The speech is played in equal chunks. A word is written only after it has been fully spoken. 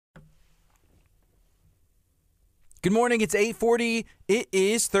Good morning. It's 8:40. It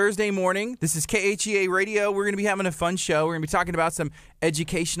is Thursday morning. This is KHEA Radio. We're going to be having a fun show. We're going to be talking about some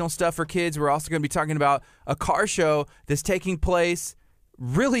educational stuff for kids. We're also going to be talking about a car show that's taking place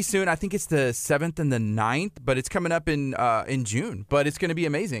really soon. I think it's the 7th and the 9th, but it's coming up in June. But it's going to be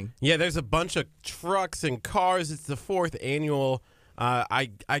amazing. Yeah, there's a bunch of trucks and cars. It's the 4th annual. I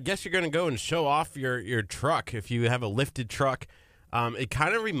guess you're going to go and show off your truck if you have a lifted truck. It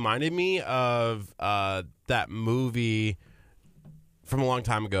kind of reminded me of that movie from a long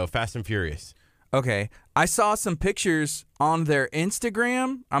time ago, Fast and Furious. Okay. I saw some pictures on their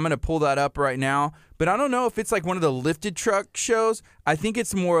Instagram. I'm going to pull that up right now. But I don't know if it's like one of the lifted truck shows. I think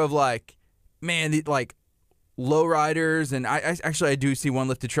it's more of like, like lowriders. And I do see one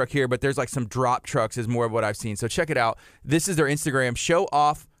lifted truck here, but there's like some drop trucks is more of what I've seen. So check it out. This is their Instagram, Show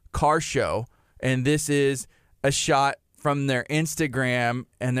Off Car Show. And this is a shot from their Instagram,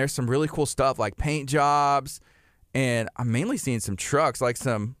 and there's some really cool stuff like paint jobs, and I'm mainly seeing some trucks, like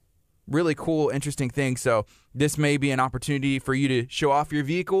some really cool, interesting things. So this may be an opportunity for you to show off your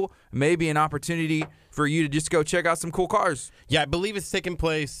vehicle, maybe an opportunity for you to just go check out some cool cars. Yeah, I believe it's taking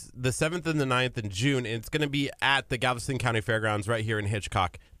place the 7th and the 9th in June, and it's going to be at the Galveston County Fairgrounds right here in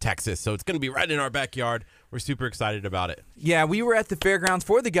Hitchcock, Texas. So it's going to be right in our backyard. We're super excited about it. Yeah, we were at the fairgrounds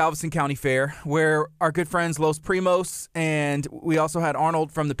for the Galveston County Fair, where our good friends Los Primos, and we also had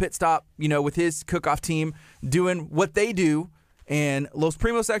Arnold from the Pit Stop, with his cook-off team doing what they do. And Los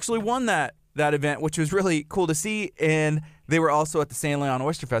Primos actually won that event, which was really cool to see. And they were also at the San Leon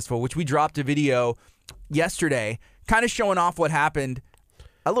Oyster Festival, which we dropped a video yesterday, kind of showing off what happened,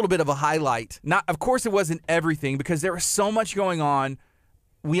 a little bit of a highlight. Of course, it wasn't everything because there was so much going on.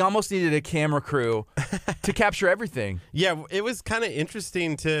 We almost needed a camera crew to capture everything. Yeah, it was kind of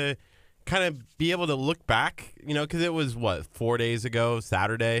interesting to kind of be able to look back, because it was, 4 days ago,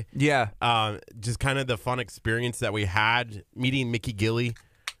 Saturday? Yeah. Just kind of the fun experience that we had, meeting Mickey Gilley,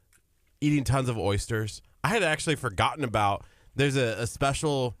 eating tons of oysters. I had actually forgotten about, there's a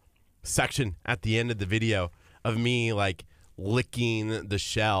special section at the end of the video of me, licking the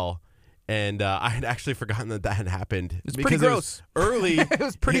shell. And I had actually forgotten that had happened. It's pretty gross. It was early. It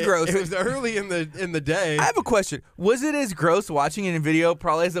was pretty gross. It was early in the day. I have a question. Was it as gross watching it in video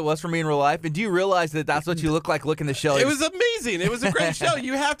probably as it was for me in real life? And do you realize that that's what you look like licking the shell? It was amazing. It was a great show.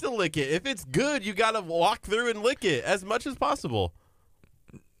 You have to lick it. If it's good, you got to walk through and lick it as much as possible.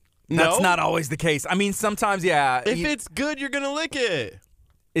 That's not always the case. I mean, sometimes, yeah. If it's good, you're going to lick it.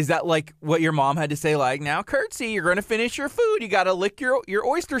 Is that like what your mom had to say, now, Curtsy, you're going to finish your food. You got to lick your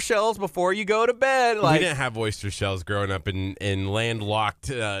oyster shells before you go to bed. We didn't have oyster shells growing up in landlocked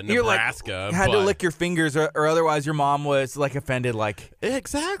Nebraska. You had to lick your fingers or otherwise your mom was offended.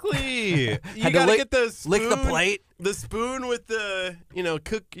 Exactly. You got to get the spoon, lick the plate. The spoon with the,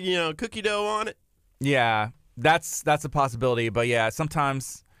 cookie dough on it. Yeah, that's a possibility. But yeah,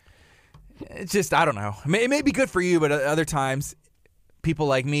 sometimes it's just, I don't know. It may be good for you, but other times people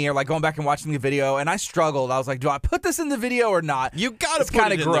like me are going back and watching the video, and I struggled. I was like, do I put this in the video or not? You got to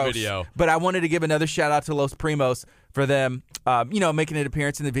put it in the video. But I wanted to give another shout out to Los Primos for them, making an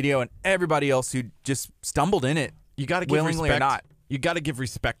appearance in the video, and everybody else who just stumbled in it. You got to give willingly respect. Or not. You got to give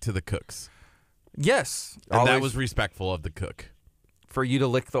respect to the cooks. Yes. And that was respectful of the cook. For you to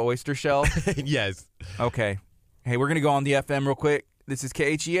lick the oyster shell? Yes. Okay. Hey, we're going to go on the FM real quick. This is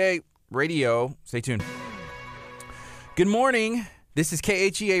KHEA Radio. Stay tuned. Good morning. This is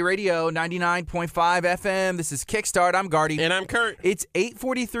KHEA Radio 99.5 FM. This is Kickstart. I'm Gardy. And I'm Kurt. It's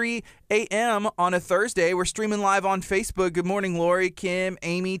 8:43 a.m. on a Thursday. We're streaming live on Facebook. Good morning, Lori, Kim,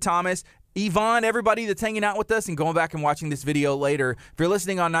 Amy, Thomas, Yvonne, everybody that's hanging out with us and going back and watching this video later. If you're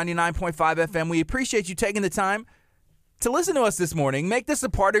listening on 99.5 FM, we appreciate you taking the time to listen to us this morning. Make this a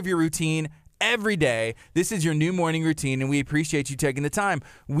part of your routine every day. This is your new morning routine, and we appreciate you taking the time.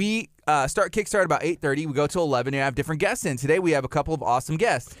 We start Kickstart about 8:30. We go till 11 and have different guests in. Today we have a couple of awesome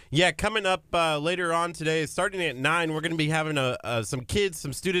guests. Yeah, coming up later on today, starting at 9, we're going to be having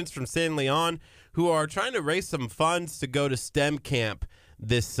some students from San Leon who are trying to raise some funds to go to STEM camp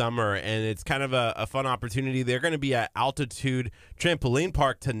this summer, and it's kind of a fun opportunity. They're going to be at Altitude Trampoline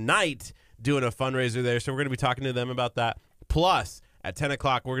Park tonight doing a fundraiser there, so we're going to be talking to them about that. Plus, at 10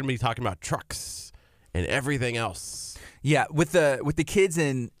 o'clock, we're going to be talking about trucks and everything else. Yeah, with the kids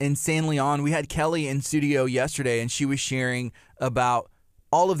in San Leon, we had Kelly in studio yesterday, and she was sharing about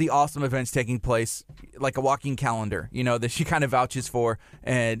all of the awesome events taking place, like a walking calendar, that she kind of vouches for,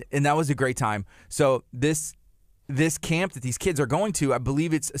 and that was a great time. So this camp that these kids are going to, I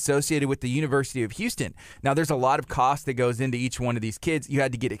believe it's associated with the University of Houston. Now, there's a lot of cost that goes into each one of these kids. You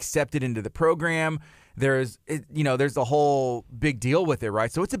had to get accepted into the program. There's a whole big deal with it,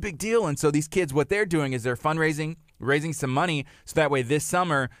 right? So it's a big deal. And so these kids, what they're doing is they're fundraising. raising some money so that way this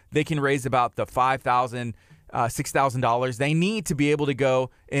summer they can raise about the $5,000, $6,000 they need to be able to go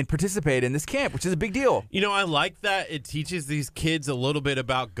and participate in this camp, which is a big deal. You know, I like that it teaches these kids a little bit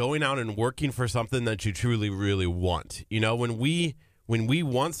about going out and working for something that you truly, really want. You know, when we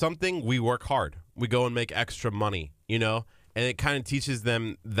want something, we work hard. We go and make extra money, you know, and it kind of teaches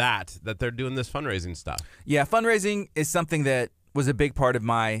them that they're doing this fundraising stuff. Yeah, fundraising is something that was a big part of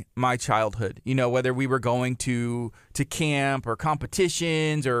my childhood. You know, whether we were going to camp or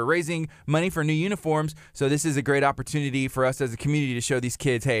competitions or raising money for new uniforms. So this is a great opportunity for us as a community to show these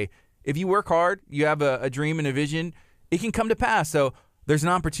kids, hey, if you work hard, you have a dream and a vision, it can come to pass. So there's an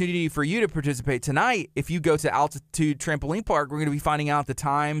opportunity for you to participate tonight. If you go to Altitude Trampoline Park, we're going to be finding out the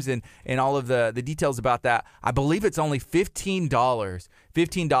times and all of the details about that. I believe it's only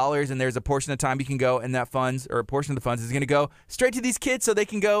 $15, and there's a portion of time you can go, and that funds, or a portion of the funds is going to go straight to these kids so they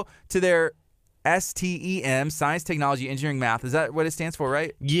can go to their STEM, Science, Technology, Engineering, Math. Is that what it stands for,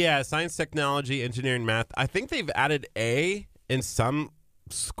 right? Yeah, Science, Technology, Engineering, Math. I think they've added A in some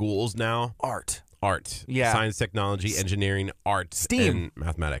schools now. Art. Yeah. Science, technology, engineering, art, STEAM. and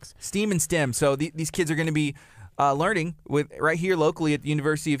mathematics. STEAM and STEM. So these kids are going to be learning right here locally at the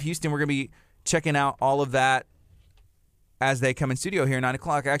University of Houston. We're going to be checking out all of that as they come in studio here at 9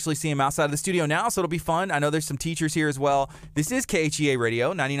 o'clock. I actually see them outside of the studio now, so it'll be fun. I know there's some teachers here as well. This is KHEA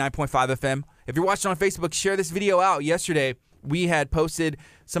Radio, 99.5 FM. If you're watching on Facebook, share this video out. Yesterday, we had posted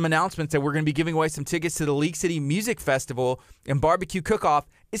some announcements that we're going to be giving away some tickets to the League City Music Festival and Barbecue Cook-Off.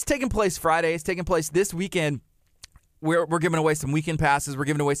 It's taking place Friday. It's taking place this weekend. We're giving away some weekend passes. We're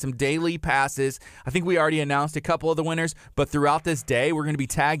giving away some daily passes. I think we already announced a couple of the winners, but throughout this day, we're going to be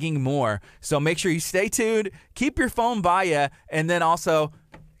tagging more. So make sure you stay tuned, keep your phone by you, and then also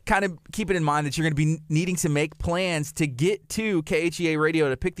kind of keep it in mind that you're going to be needing to make plans to get to KHEA Radio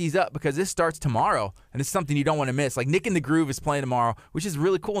to pick these up because this starts tomorrow, and it's something you don't want to miss. Like Nick in the Groove is playing tomorrow, which is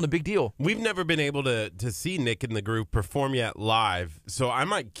really cool and a big deal. We've never been able to see Nick in the Groove perform yet live, so I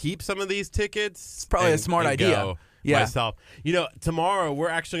might keep some of these tickets. It's probably a smart idea. Myself. You know, tomorrow we're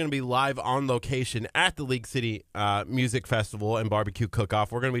actually going to be live on location at the League City Music Festival and Barbecue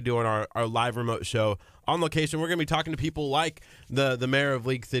Cook-Off. We're going to be doing our live remote show on location. We're going to be talking to people like the mayor of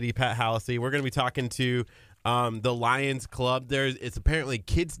League City, Pat Hallisey. We're going to be talking to the Lions Club. It's apparently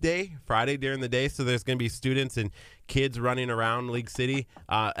Kids Day, Friday during the day, so there's going to be students and kids running around League City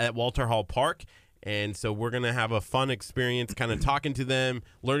at Walter Hall Park. And so we're going to have a fun experience kind of talking to them,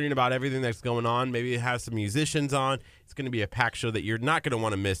 learning about everything that's going on. Maybe have some musicians on. It's going to be a packed show that you're not going to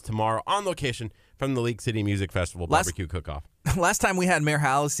want to miss tomorrow on location from the League City Music Festival Barbecue Cook-Off. Last time we had Mayor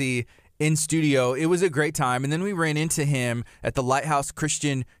Hallisey in studio, it was a great time. And then we ran into him at the Lighthouse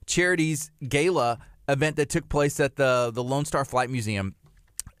Christian Charities Gala event that took place at the Lone Star Flight Museum.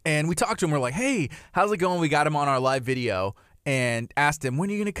 And we talked to him. We're like, hey, how's it going? We got him on our live video. And asked him, when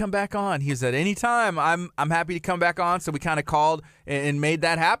are you going to come back on? He said, anytime. I'm happy to come back on. So we kind of called and made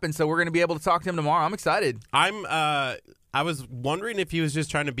that happen. So we're going to be able to talk to him tomorrow. I'm excited. I was wondering if he was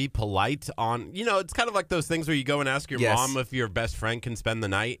just trying to be polite on, you know, it's kind of like those things where you go and ask your mom if your best friend can spend the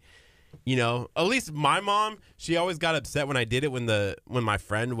night. You know, at least my mom, she always got upset when I did it when my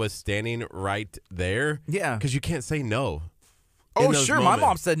friend was standing right there. Yeah. Because you can't say no. Oh, sure. My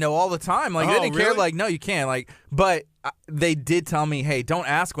mom said no all the time. Like, they didn't care. Like, no, you can't. Like, but they did tell me, hey, don't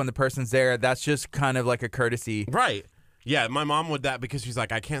ask when the person's there. That's just kind of like a courtesy. Right. Yeah, my mom would that because she's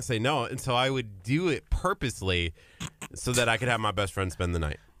like, I can't say no. And so I would do it purposely so that I could have my best friend spend the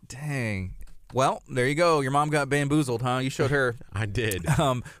night. Dang. Well, there you go. Your mom got bamboozled, huh? You showed her. I did.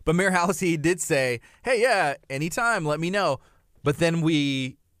 But Mayor Hallisey did say, hey, yeah, anytime, let me know. But then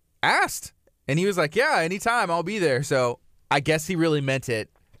we asked, and he was like, yeah, anytime, I'll be there. So I guess he really meant it.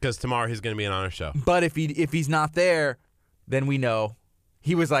 Because tomorrow he's going to be on our show. But if he's not there, then we know.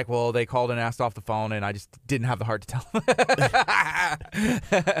 He was like, well, they called and asked off the phone, and I just didn't have the heart to tell him.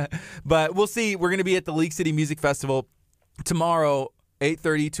 But we'll see. We're going to be at the League City Music Festival tomorrow,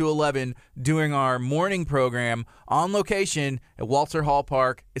 8:30 to 11, doing our morning program on location at Walter Hall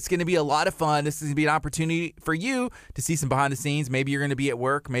Park. It's going to be a lot of fun. This is going to be an opportunity for you to see some behind the scenes. Maybe you're going to be at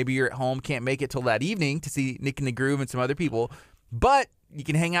work. Maybe you're at home, can't make it till that evening to see Nick in the Groove and some other people. But you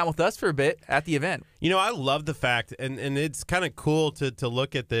can hang out with us for a bit at the event. You know, I love the fact, and it's kind of cool to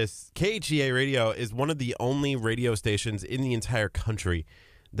look at this. KHEA Radio is one of the only radio stations in the entire country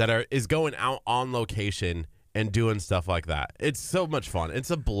that is going out on location and doing stuff like that. It's so much fun.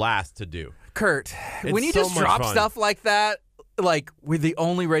 It's a blast to do. Kurt, when you just drop stuff like that, like we're the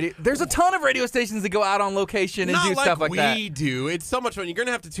only radio. There's a ton of radio stations that go out on location and Not do stuff like that. we do. It's so much fun. You're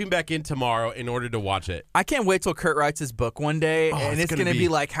gonna have to tune back in tomorrow in order to watch it. I can't wait till Kurt writes his book one day, and it's gonna be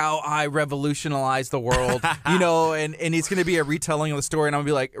like how I revolutionized the world, you know, and it's gonna be a retelling of the story, and I'm gonna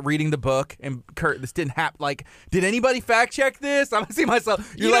be like reading the book, and Kurt, this didn't happen. Like, did anybody fact check this? I'm gonna see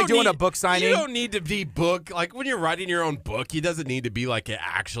myself. You're like doing a book signing. You don't need to be book like when you're writing your own book. It doesn't need to be like it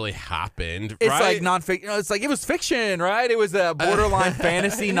actually happened. It's right? like nonfiction. You know, it's like it was fiction, right? It was a borderline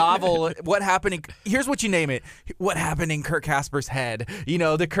fantasy novel. What happened? Here's what you name it. What happened in Kurt Casper's head? You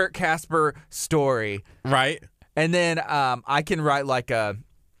know, the Kurt Casper story, right? And then I can write like a.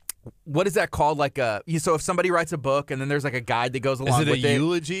 What is that called? Like so if somebody writes a book and then there's like a guide that goes along with it. Is it a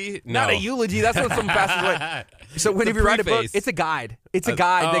eulogy? No. Not a eulogy. That's what some passes away. So whenever you write a book, it's a guide. It's a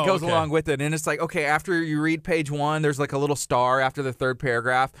guide that goes along with it. And it's like, okay, after you read page 1, there's like a little star after the third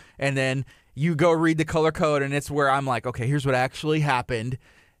paragraph. And then you go read the color code, and it's where I'm like, okay, here's what actually happened.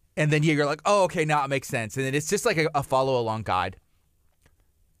 And then you're like, oh, okay, now it makes sense. And then it's just like a follow-along guide.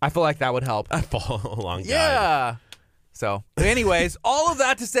 I feel like that would help. A follow-along guide. Yeah. So, anyways, all of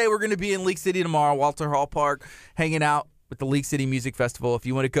that to say, we're going to be in League City tomorrow, Walter Hall Park, hanging out with the League City Music Festival. If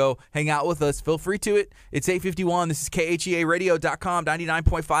you want to go hang out with us, feel free to it. It's 8:51. This is KHEARadio.com,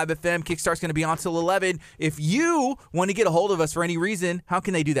 99.5 FM. Kickstart's going to be on till 11. If you want to get a hold of us for any reason, how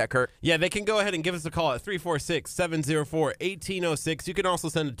can they do that, Kurt? Yeah, they can go ahead and give us a call at 346-704-1806. You can also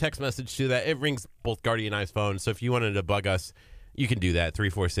send a text message to that. It rings both Guardy and I's phones, so if you wanted to bug us, you can do that,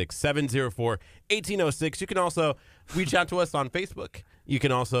 346-704-1806. You can also reach out to us on Facebook. You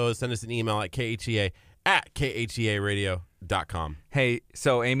can also send us an email at KHEA@KHEARadio.com. Hey,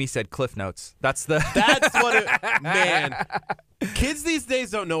 so Amy said Cliff Notes. That's what man. Kids these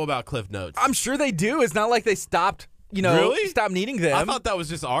days don't know about Cliff Notes. I'm sure they do. It's not like they stopped, stopped needing them. I thought that was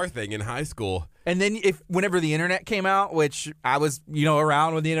just our thing in high school. And then whenever the internet came out, which I was,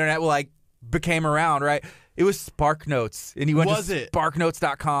 around when the internet became around, right? It was Spark Notes, and you went to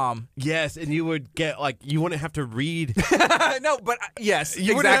sparknotes.com. Yes, and you would get you wouldn't have to read. No, but yes,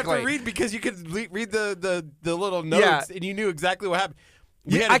 you wouldn't have to read because you could read the little notes, and you knew exactly what happened.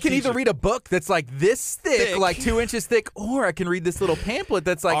 I can either read a book that's like this thick, like 2 inches thick, or I can read this little pamphlet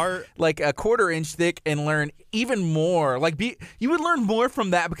that's like a 1/4 inch thick and learn even more. You would learn more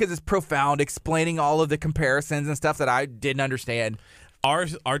from that because it's profound, explaining all of the comparisons and stuff that I didn't understand.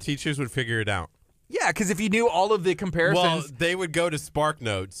 Our teachers would figure it out. Yeah, because if you knew all of the comparisons... Well, they would go to Spark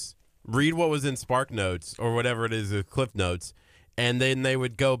Notes, read what was in Spark Notes, or whatever it is, Cliff Notes, and then they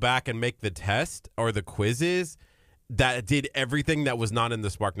would go back and make the test or the quizzes that did everything that was not in the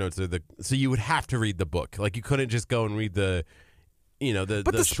Spark Notes. So you would have to read the book. Like, you couldn't just go and read the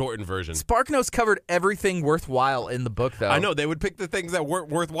shortened version. Spark Notes covered everything worthwhile in the book, though. I know. They would pick the things that weren't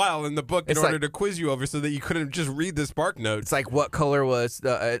worthwhile in the book in order to quiz you over so that you couldn't just read the Spark Notes. It's like, what color was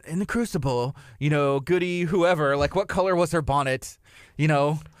in the Crucible, Goody whoever, like what color was her bonnet,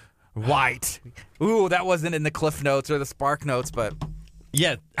 white. Ooh, that wasn't in the Cliff Notes or the Spark Notes, but...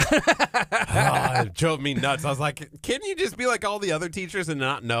 Yeah. It drove me nuts. I was like, can you just be like all the other teachers and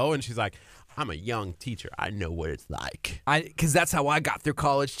not know? And she's like, I'm a young teacher. I know what it's like. Because that's how I got through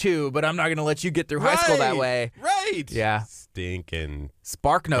college, too. But I'm not going to let you get through high school that way. Right. Yeah. Stinking.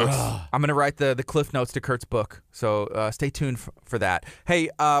 Spark Notes. I'm going to write the Cliff Notes to Kurt's book. So stay tuned for that. Hey,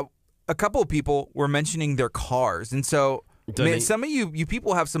 a couple of people were mentioning their cars. And so... Man, some of you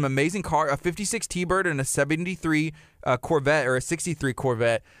people have some amazing car, a 56 T-Bird and a 73 Corvette or a 63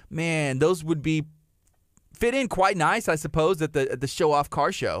 Corvette. Man, those would fit in quite nice, I suppose, at the show-off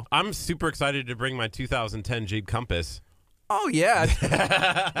car show. I'm super excited to bring my 2010 Jeep Compass. Oh yeah,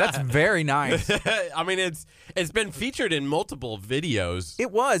 that's very nice. I mean, it's been featured in multiple videos.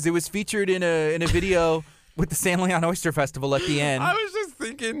 It was featured in a video with the San Leon Oyster Festival at the end. I was just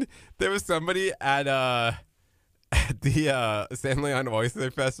thinking there was somebody at the San Leon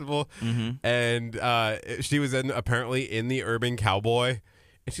Oyster Festival, and she was apparently in the Urban Cowboy,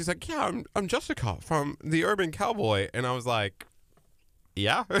 and she's like, "Yeah, I'm Jessica from the Urban Cowboy," and I was like,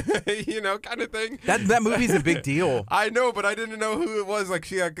 "Yeah," kind of thing. That movie's a big deal. I know, but I didn't know who it was. Like,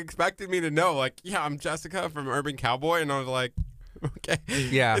 she expected me to know. Like, "Yeah, I'm Jessica from Urban Cowboy," and I was like, okay.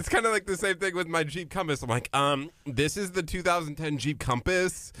 Yeah. It's kind of like the same thing with my Jeep Compass. I'm like, this is the 2010 Jeep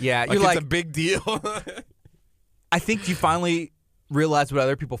Compass. Yeah, it's a big deal. I think you finally realize what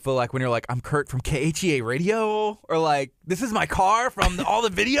other people feel like when you're like, I'm Kurt from KHEA Radio, or like, this is my car from all the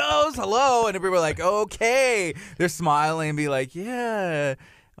videos. Hello. And everybody like, okay. They're smiling and be like, yeah,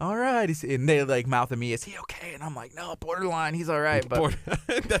 all right. And they like mouth at me, is he okay? And I'm like, no, borderline. He's all right. But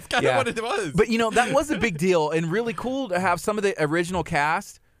that's kind of what it was. But, that was a big deal and really cool to have some of the original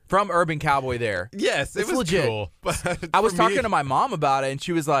cast from Urban Cowboy there. Yes, it It's was legit. cool. But I was for me- talking to my mom about it, and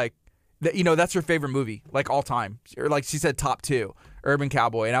she was like, that's her favorite movie, like all time. Or like she said, top 2, Urban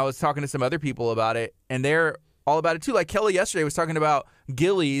Cowboy. And I was talking to some other people about it, and they're all about it too. Like Kelly yesterday was talking about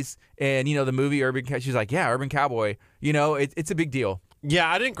Gillies and the movie Urban Cowboy. She's like, yeah, Urban Cowboy. It's a big deal.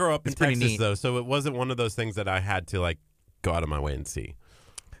 Yeah, I didn't grow up in pretty Texas neat. though, so it wasn't one of those things that I had to like go out of my way and see.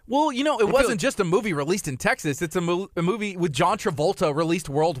 Well, it wasn't just a movie released in Texas. It's a movie with John Travolta released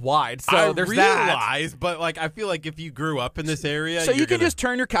worldwide. So I there's that. realize, but like I feel like if you grew up in this area, So you you're can gonna- just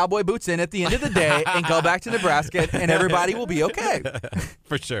turn your cowboy boots in at the end of the day and go back to Nebraska, and everybody will be okay.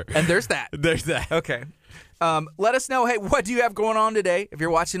 for sure. And there's that. There's that. Okay. Let us know, hey, what do you have going on today? If you're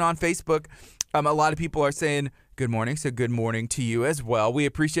watching on Facebook, a lot of people are saying good morning, so good morning to you as well. We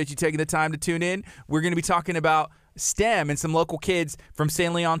appreciate you taking the time to tune in. We're going to be talking about STEM and some local kids from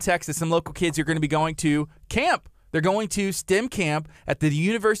San Leon, Texas. Some local kids are going to be going to camp. They're going to STEM camp at the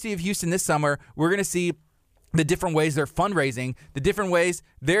University of Houston this summer. We're going to see the different ways they're fundraising, the different ways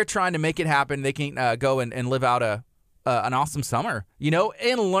they're trying to make it happen. They can go and live out an awesome summer,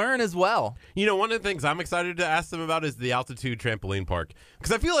 and learn as well. One of the things I'm excited to ask them about is the Altitude Trampoline Park,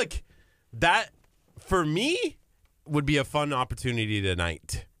 because I feel like that for me would be a fun opportunity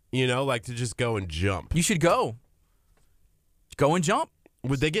tonight. Like to just go and jump. You should go. Go and jump.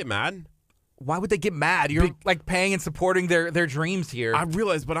 Would they get mad? Why would they get mad? You're like paying and supporting their dreams here. I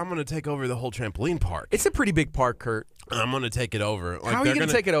realize, but I'm going to take over the whole trampoline park. It's a pretty big park, Kurt. I'm going to take it over. Like, How are you going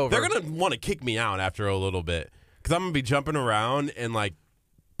to take it over? They're going to want to kick me out after a little bit because I'm going to be jumping around and like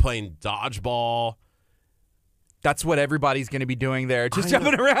playing dodgeball. That's what everybody's going to be doing there, just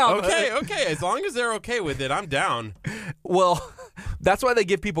jumping around. Okay. As long as they're okay with it, I'm down. Well, that's why they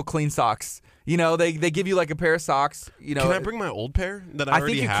give people clean socks. They give you like a pair of socks. Can I bring my old pair that I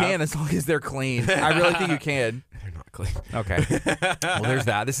already think you have? can as long as they're clean. I really think you can. They're not clean. Okay. Well, there's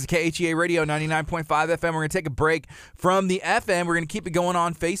that. This is KHEA Radio 99.5 FM. We're going to take a break from the FM. We're going to keep it going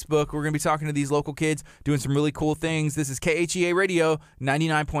on Facebook. We're going to be talking to these local kids doing some really cool things. This is KHEA Radio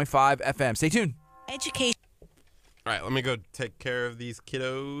 99.5 FM. Stay tuned. Education. All right, let me go take care of these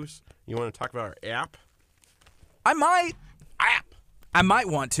kiddos. You want to talk about our app? I might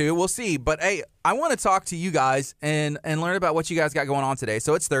want to. We'll see. But, hey, I want to talk to you guys and learn about what you guys got going on today.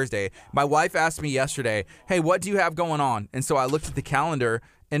 So it's Thursday. My wife asked me yesterday, hey, what do you have going on? And so I looked at the calendar,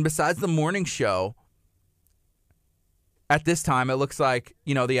 and besides the morning show, at this time, it looks like,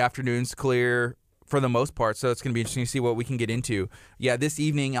 the afternoon's clear for the most part. So it's going to be interesting to see what we can get into. Yeah, this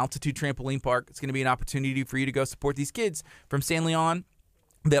evening, Altitude Trampoline Park, it's going to be an opportunity for you to go support these kids from San Leon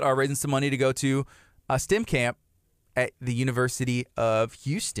that are raising some money to go to a STEM camp at the University of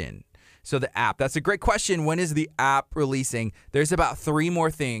Houston. So the app, that's a great question. When is the app releasing? There's about 3 more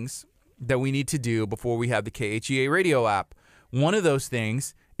things that we need to do before we have the KHEA radio app. One of those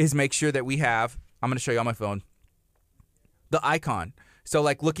things is make sure that we have, I'm going to show you on my phone, the icon. So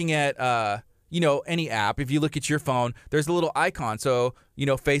like looking at, any app, if you look at your phone, there's a little icon. So,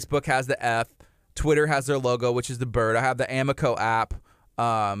 Facebook has the F, Twitter has their logo, which is the bird. I have the Amico app,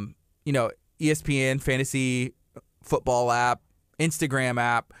 ESPN, Fantasy Football app, Instagram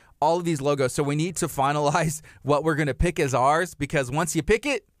app, all of these logos. So we need to finalize what we're going to pick as ours, because once you pick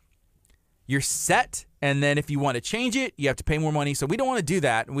it, you're set. And then if you want to change it, you have to pay more money. So we don't want to do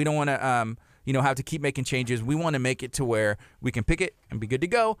that. We don't want to, have to keep making changes. We want to make it to where we can pick it and be good to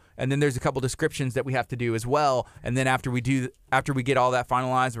go. And then there's a couple descriptions that we have to do as well. And then after we get all that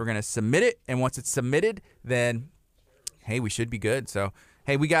finalized, we're going to submit it. And once it's submitted, then, hey, we should be good. So,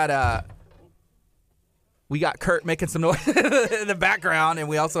 hey, we got Kurt making some noise in the background, and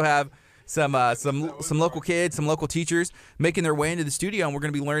we also have some local kids, some local teachers making their way into the studio, and we're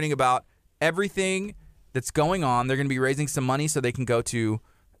going to be learning about everything that's going on. They're going to be raising some money so they can go to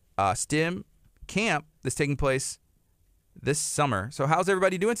STEM camp that's taking place this summer. So how's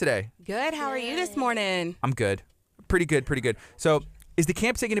everybody doing today? Good. How are you this morning? I'm good. Pretty good. So is the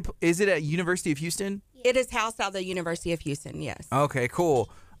camp is it at University of Houston? It is housed out of the University of Houston, yes. Okay, cool.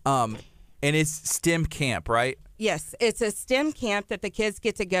 And it's STEM camp, right? Yes, it's a STEM camp that the kids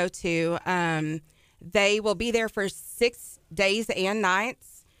get to go to. They will be there for 6 days and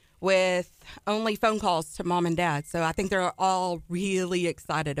nights with only phone calls to mom and dad. So I think they're all really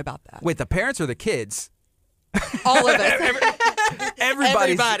excited about that. Wait, the parents or the kids? All of us.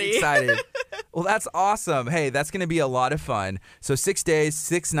 Everybody's Everybody. excited. Well, that's awesome. Hey, that's going to be a lot of fun. So 6 days,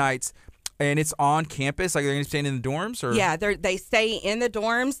 6 nights, and it's on campus? Like they're going to be staying in the dorms? Or? Yeah, they stay in the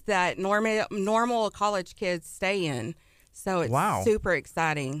dorms that normal college kids stay in. So it's Wow. super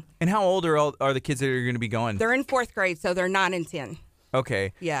exciting. And how old are the kids that are going to be going? They're in 4th grade, so they're 9 and 10.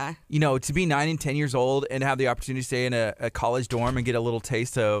 Okay. Yeah. You know, to be 9 and 10 years old and have the opportunity to stay in a college dorm and get a little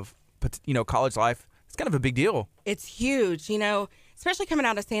taste of, college life, it's kind of a big deal. It's huge, especially coming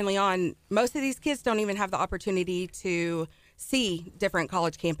out of San Leon. Most of these kids don't even have the opportunity to see different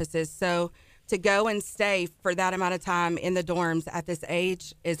college campuses. So to go and stay for that amount of time in the dorms at this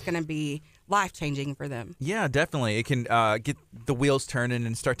age is going to be life-changing for them. Yeah, definitely. It can get the wheels turning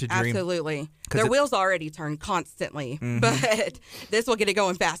and start to dream. Absolutely. Their wheels already turn constantly, but this will get it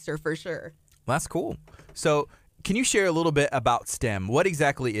going faster for sure. Well, that's cool. So can you share a little bit about STEM? What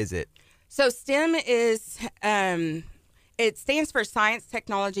exactly is it? So STEM is, it stands for Science,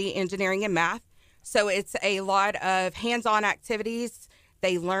 Technology, Engineering, and Math. So it's a lot of hands-on activities.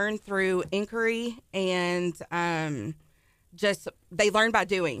 They learn through inquiry and they learn by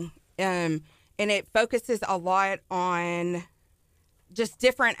doing. And it focuses a lot on just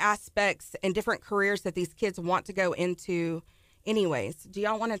different aspects and different careers that these kids want to go into anyways. Do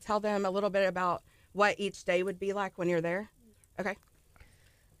y'all want to tell them a little bit about what each day would be like when you're there? Okay.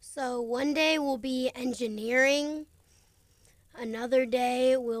 So one day will be engineering. Another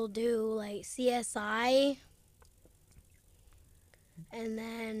day we'll do like CSI. And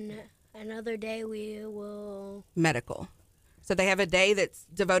then another day we will... medical. So they have a day that's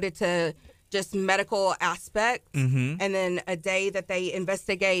devoted to just medical aspects. And then a day that they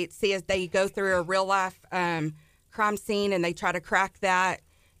investigate, see as they go through a real life crime scene and they try to crack that.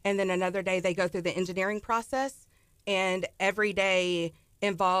 And then another day they go through the engineering process. And every day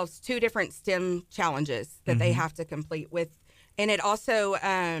involves 2 different STEM challenges that they have to complete with. And it also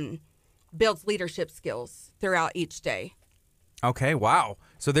builds leadership skills throughout each day. Okay, wow.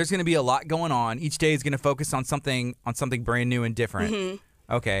 So there's going to be a lot going on. Each day is going to focus on something brand new and different.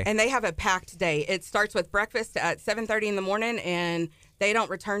 Okay. And they have a packed day. It starts with breakfast at 7:30 in the morning, and they don't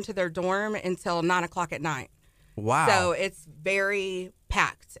return to their dorm until 9 o'clock at night. Wow. So it's very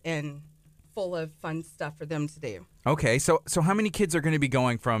packed and full of fun stuff for them to do. Okay, so how many kids are going to be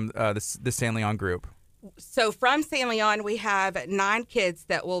going from the San Leon group? So from San Leon, we have 9 kids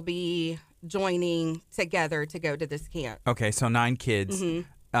that will be joining together to go to this camp. Okay, so 9 kids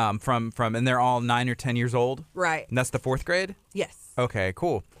from and they're all 9 or 10 years old? Right. And that's the 4th grade? Yes. Okay,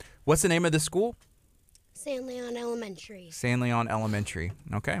 cool. What's the name of the school? San Leon Elementary. San Leon Elementary.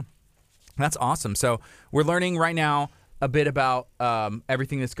 Okay. That's awesome. So we're learning right now a bit about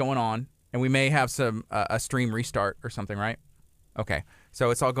everything that's going on, and we may have some a stream restart or something, right? Okay.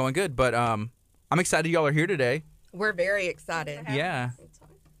 So it's all going good, but I'm excited y'all are here today. We're very excited. Yeah.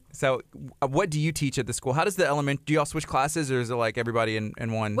 So what do you teach at the school? How does do y'all switch classes, or is it like everybody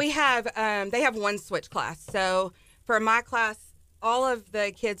in one? We have, they have one switch class. So for my class, all of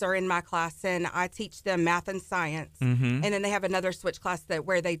the kids are in my class, and I teach them math and science. And then they have another switch class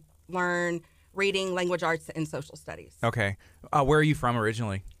where they learn reading, language arts, and social studies. Okay. Where are you from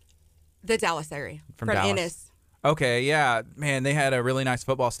originally? The Dallas area. From Dallas. Ennis. Okay, yeah. Man, they had a really nice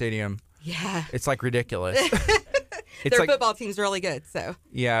football stadium. Yeah. It's like ridiculous. It's Their like, football team's really good, so.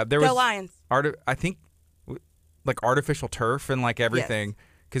 Yeah, there Go was Lions. I think like artificial turf and like everything,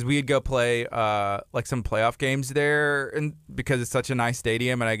 because we'd go play like some playoff games there, and because it's such a nice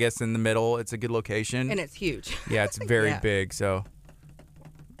stadium, and I guess in the middle it's a good location. And it's huge. Yeah, it's very Yeah. big, so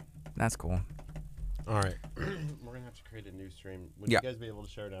that's cool. All right. We're going to have to create a new stream. Would Yeah. you guys be able to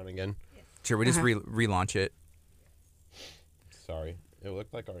share it down again? Sure, we just relaunch it. Sorry. It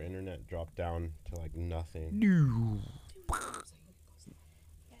looked like our internet dropped down to like nothing. Yeah,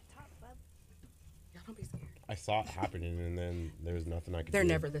 don't be scared. I saw it happening, and then there was nothing I could They're do.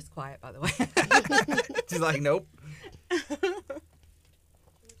 never this quiet, by the way. She's like, nope.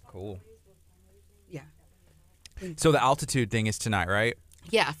 Cool. Yeah. So the altitude thing is tonight, right?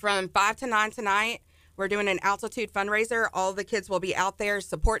 Yeah, from 5 to 9 tonight, we're doing an altitude fundraiser. All the kids will be out there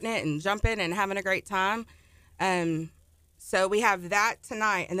supporting it and jumping and having a great time. So we have that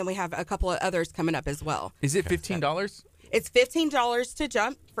tonight, and then we have a couple of others coming up as well. Is it $15? It's $15 to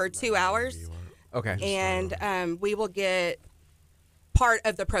jump for 2 hours, Okay. and we will get part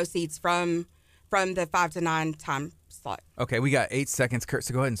of the proceeds from the 5 to 9 time slot. Okay, we got 8 seconds, Kurt.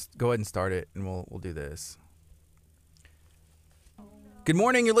 So go ahead and start it, and we'll do this. Good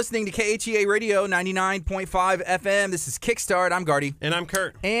morning. You're listening to KHEA Radio 99.5 FM. This is Kickstart. I'm Gardy. And I'm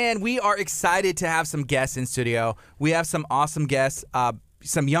Kurt. And we are excited to have some guests in studio. We have some awesome guests,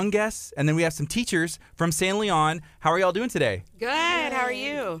 some young guests, and then we have some teachers from San Leon. How are y'all doing today? Good. How are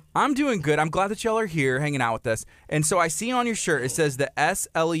you? I'm doing good. I'm glad that y'all are here hanging out with us. And so I see on your shirt, it says the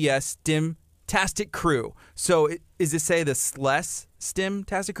SLES STEM-tastic crew. So is it say the SLES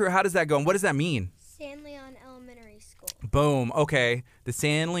STEM-tastic crew? How does that go? And what does that mean? San Leon Elementary School. Boom. Okay. The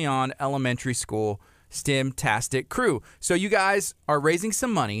San Leon Elementary School STEM-tastic crew. So you guys are raising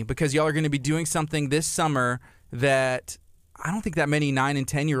some money because y'all are going to be doing something this summer that I don't think that many 9 and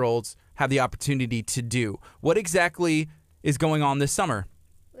 10-year-olds have the opportunity to do. What exactly is going on this summer?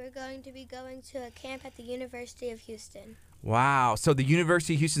 We're going to be going to a camp at the University of Houston. Wow. So the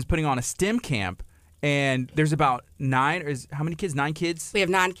University of Houston's putting on a STEM camp, and there's about 9, how many kids? 9 kids? We have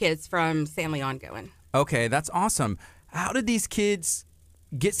 9 kids from San Leon going. Okay, that's awesome. How did these kids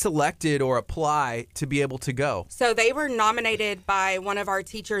get selected or apply to be able to go? So they were nominated by one of our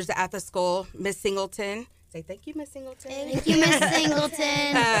teachers at the school, Miss Singleton. Say thank you, Miss Singleton. Thank you, Miss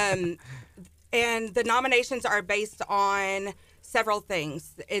Singleton. And the nominations are based on several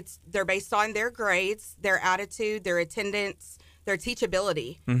things. They're based on their grades, their attitude, their attendance, their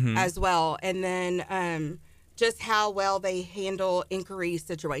teachability as well, and then just how well they handle inquiry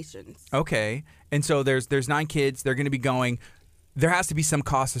situations. Okay, and so there's 9 kids. They're going to be going. There has to be some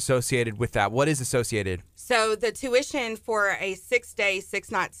cost associated with that. What is associated? So the tuition for a 6-day,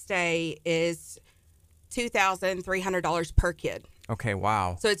 6-night stay is $2,300 per kid. Okay,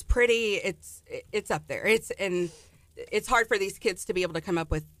 wow. So it's pretty. It's up there. It's hard for these kids to be able to come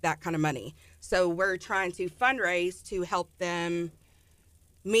up with that kind of money. So we're trying to fundraise to help them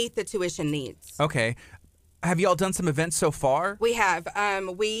meet the tuition needs. Okay. Have y'all done some events so far? We have.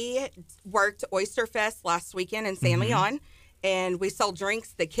 We worked Oyster Fest last weekend in San Leon, and we sold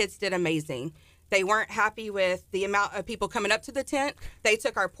drinks. The kids did amazing. They weren't happy with the amount of people coming up to the tent. They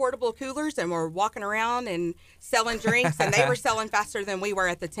took our portable coolers and were walking around and selling drinks, and they were selling faster than we were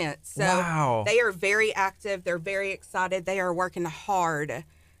at the tent. So Wow. They are very active. They're very excited. They are working hard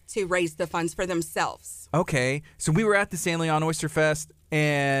to raise the funds for themselves. Okay. So we were at the San Leon Oyster Fest,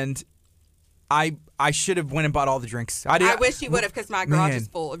 and I should have went and bought all the drinks. I wish you would have, because my garage Man. is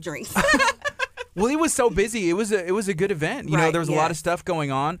full of drinks. Well, it was so busy. It was a good event. You know, Right, there was a lot of yes. stuff going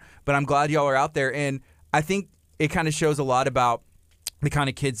on, but I'm glad y'all are out there. And I think it kind of shows a lot about the kind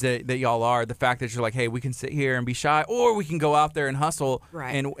of kids that y'all are. The fact that you're like, hey, we can sit here and be shy, or we can go out there and hustle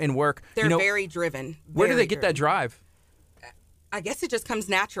Right. and work. They're You know, very driven. where do very they get that driven. drive? I guess it just comes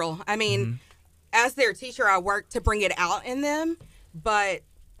natural. I mean, as their teacher, I work to bring it out in them, but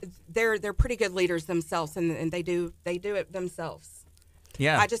they're pretty good leaders themselves, and they do it themselves.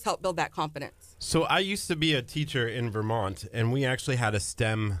 Yeah. I just help build that confidence. So I used to be a teacher in Vermont, and we actually had a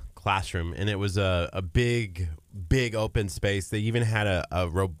STEM classroom, and it was a big open space. They even had a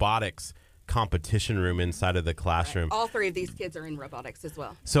robotics competition room inside of the classroom. All 3 of these kids are in robotics as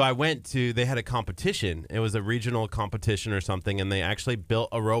well. So I went to, they had a competition. It was a regional competition or something, and they actually built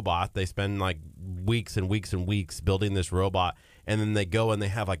a robot. They spend like weeks and weeks and weeks building this robot, and then they go and they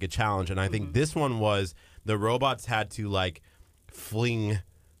have like a challenge. And I think this one was the robots had to like fling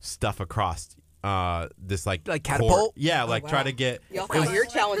stuff across this like catapult? court. Yeah, like wow. try to get. Y'all thought your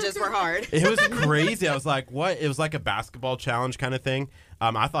challenges were hard. It was crazy. I was like, what? It was like a basketball challenge kind of thing.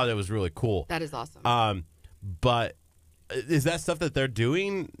 I thought it was really cool. That is awesome. But is that stuff that they're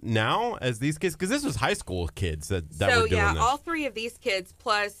doing now as these kids? Because this was high school kids that So were doing yeah, this. all 3 of these kids,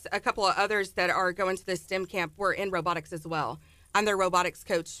 plus a couple of others that are going to the STEM camp, were in robotics as well. I'm their robotics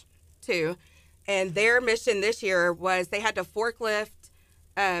coach too, and their mission this year was they had to forklift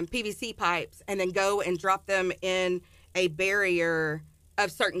PVC pipes and then go and drop them in a barrier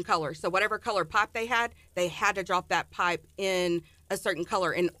of certain color. So whatever color pipe they had to drop that pipe in a certain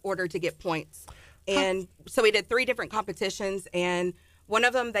color in order to get points. And so we did 3 different competitions, and one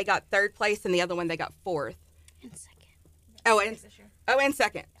of them they got 3rd place, and the other one they got 4th. And second. And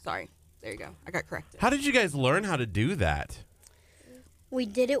second. Sorry. There you go. I got corrected. How did you guys learn how to do that? We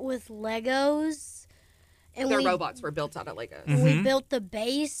did it with Legos. And Their we, robots were built out of Legos. we built the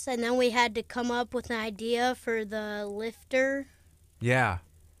base, and then we had to come up with an idea for the lifter. Yeah.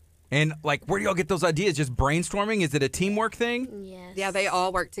 And like, where do y'all get those ideas? Just brainstorming? Is it a teamwork thing? Yes. Yeah, they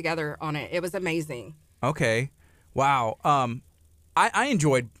all worked together on it. It was amazing. Okay. Wow. I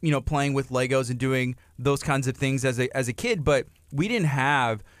enjoyed, playing with Legos and doing those kinds of things as a kid, but we didn't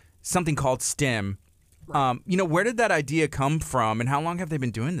have something called STEM. Where did that idea come from, and how long have they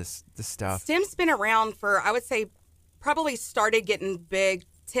been doing this stuff? STEM's been around for, I would say, probably started getting big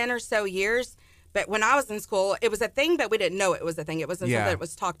 10 or so years. But when I was in school, it was a thing, but we didn't know it was a thing. It wasn't something that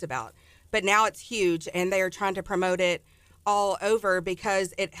was talked about. But now it's huge, and they are trying to promote it all over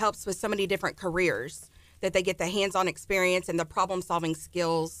because it helps with so many different careers, that they get the hands-on experience and the problem-solving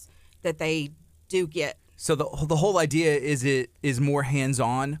skills that they do get. So the whole idea is more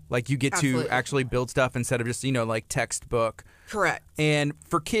hands-on, like you get Absolutely. to actually build stuff instead of just, like textbook. Correct. And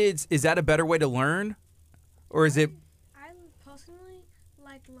for kids, is that a better way to learn? Or is it... I personally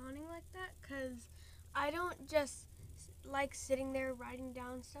like learning like that because I don't just like sitting there writing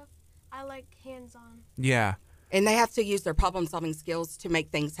down stuff. I like hands-on. Yeah. And they have to use their problem-solving skills to make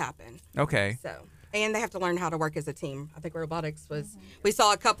things happen. Okay. So, and they have to learn how to work as a team. I think robotics was, we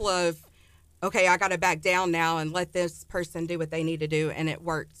saw a couple of, okay, I got to back down now and let this person do what they need to do, and it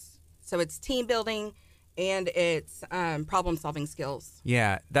works. So it's team building and it's problem-solving skills.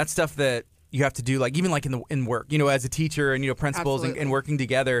 Yeah, that's stuff that you have to do, like even like in work, you know, as a teacher and, you know, principals and working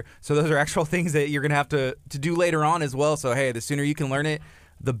together. So those are actual things that you're going to have to do later on as well. So, hey, the sooner you can learn it,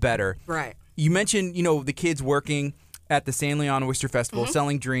 the better. Right. You mentioned, you know, the kids working at the San Leon Oyster Festival,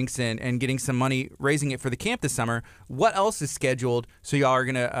 selling drinks and getting some money, raising it for the camp this summer. What else is scheduled so y'all are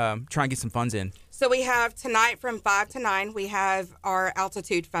going to try and get some funds in? So we have tonight from 5 to 9, we have our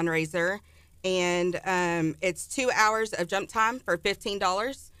altitude fundraiser, and it's 2 hours of jump time for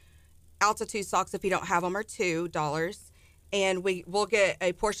 $15. Altitude socks, if you don't have them, are $2. And we'll get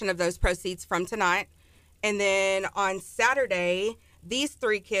a portion of those proceeds from tonight. And then on Saturday, these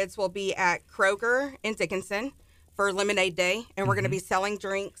 3 kids will be at Kroger in Dickinson for Lemonade Day, and we're going to be selling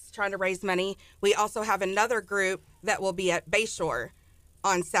drinks, trying to raise money. We also have another group that will be at Bayshore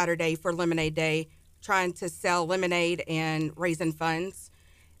on Saturday for Lemonade Day, trying to sell lemonade and raising funds.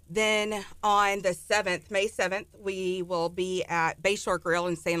 Then on the 7th, May 7th, we will be at Bayshore Grill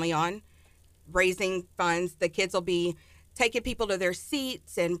in San Leon, raising funds. The kids will be taking people to their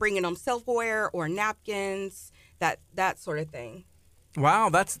seats and bringing them silverware or napkins, that sort of thing. Wow,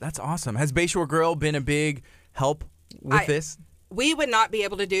 that's awesome. Has Bayshore Grill been a big help with this? We would not be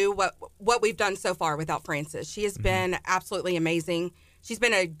able to do what we've done so far without Frances. She has been absolutely amazing. She's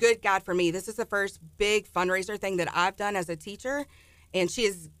been a good guide for me. This is the first big fundraiser thing that I've done as a teacher, and she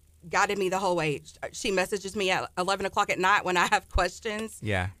has guided me the whole way. She messages me at 11 o'clock at night when I have questions.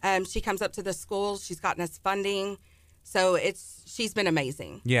 Yeah. She comes up to the schools. She's gotten us funding. So she's been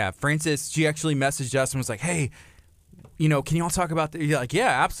amazing. Yeah, Frances, she actually messaged us and was like, hey, you know, can you all talk about that? You're like,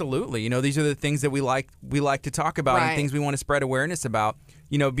 yeah, absolutely. You know, these are the things that we like to talk about and things we want to spread awareness about.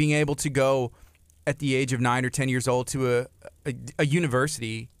 You know, being able to go at the age of 9 or 10 years old to a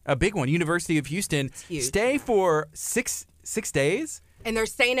university, a big one, University of Houston, stay for six days. And they're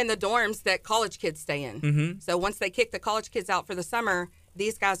staying in the dorms that college kids stay in. Mm-hmm. So once they kick the college kids out for the summer,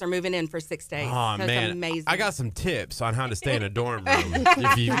 these guys are moving in for 6 days. Oh, so man. It's amazing. I got some tips on how to stay in a dorm room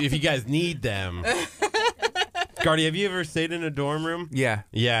if you guys need them. Gardy, have you ever stayed in a dorm room? Yeah.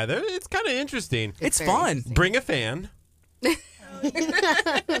 Yeah, it's kind of interesting. It's fun. Bring a fan.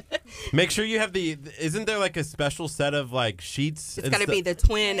 Make sure you have isn't there like a special set of like sheets? It's got to be the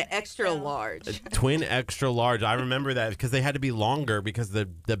twin extra large. Twin extra large. I remember that because they had to be longer because the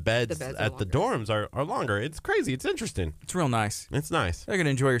beds at the dorms are longer. It's crazy. It's interesting. It's real nice. It's nice. They're going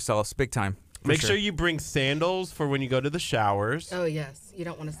to enjoy yourselves big time. Make sure you bring sandals for when you go to the showers. Oh, yes. You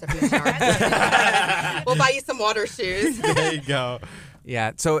don't want to step in the shower. We'll buy you some water shoes. There you go.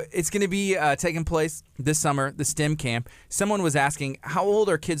 Yeah, so it's going to be taking place this summer, the STEM camp. Someone was asking, how old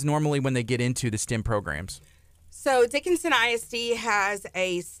are kids normally when they get into the STEM programs? So Dickinson ISD has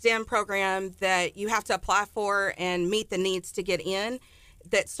a STEM program that you have to apply for and meet the needs to get in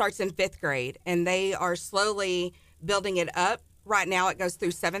that starts in 5th grade. And they are slowly building it up. Right now it goes through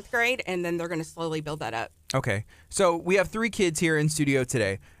 7th grade, and then they're going to slowly build that up. Okay, so we have 3 kids here in studio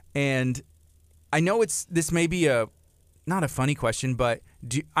today. And I know this may be not a funny question, but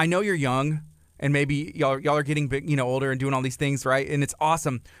I know you're young, and maybe y'all are getting big, you know, older and doing all these things, right? And it's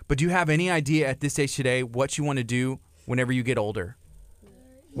awesome. But do you have any idea at this age today what you want to do whenever you get older?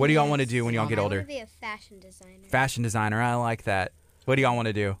 What do y'all want to do when y'all get older? I want to be a fashion designer. Fashion designer. I like that. What do y'all want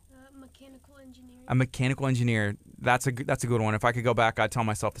to do? Mechanical engineer. A mechanical engineer. That's a good one. If I could go back, I'd tell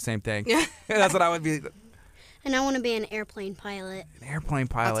myself the same thing. That's what I would be. And I want to be an airplane pilot. An airplane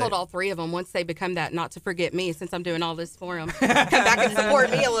pilot. I told all 3 of them once they become that not to forget me, since I'm doing all this for them. Come back and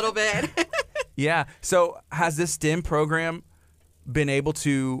support me a little bit. Yeah. So has this STEM program been able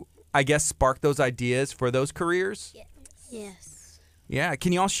to, I guess, spark those ideas for those careers? Yes. Yeah.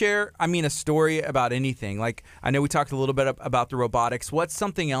 Can y'all share, a story about anything? Like, I know we talked a little bit about the robotics. What's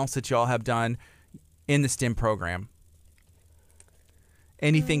something else that y'all have done in the STEM program?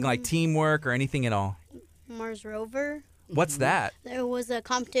 Anything like teamwork or anything at all? Mars rover. What's that? There was a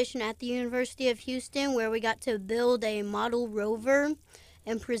competition at the University of Houston where we got to build a model rover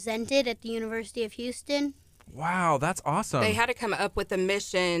and present it at the University of Houston. Wow, that's awesome. They had to come up with a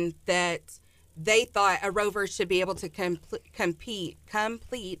mission that they thought a rover should be able to complete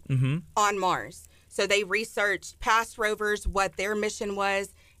on Mars. So they researched past rovers, what their mission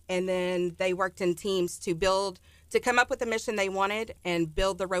was, and then they worked in teams to come up with the mission they wanted and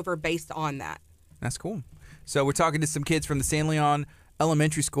build the rover based on that. That's cool. So we're talking to some kids from the San Leon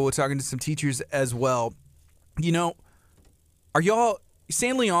Elementary School. We're talking to some teachers as well. You know, are y'all,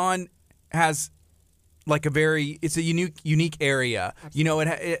 San Leon has like it's a unique area. Absolutely. You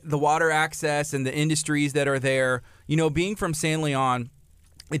know, the water access and the industries that are there. You know, being from San Leon,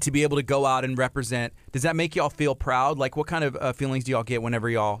 and to be able to go out and represent, does that make y'all feel proud? Like, what kind of feelings do y'all get whenever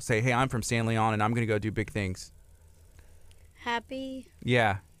y'all say, hey, I'm from San Leon and I'm going to go do big things? Happy.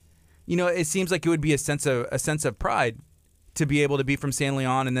 Yeah. You know, it seems like it would be a sense of pride to be able to be from San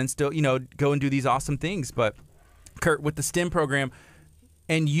Leon and then still, you know, go and do these awesome things. But, Kurt, with the STEM program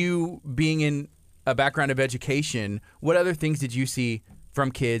and you being in a background of education, what other things did you see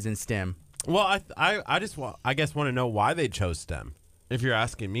from kids in STEM? Well, I guess want to know why they chose STEM. If you're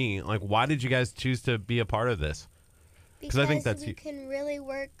asking me, like, why did you guys choose to be a part of this? Because I think that's we can really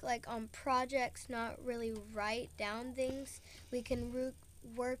work like on projects, not really write down things. We can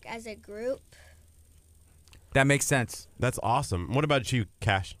work as a group. That makes sense. That's awesome. What about you,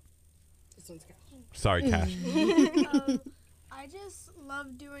 Cash? This one's Cash. Sorry, Cash. I just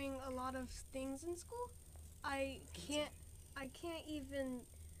love doing a lot of things in school. I can't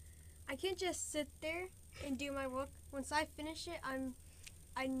just sit there and do my work. Once I finish it,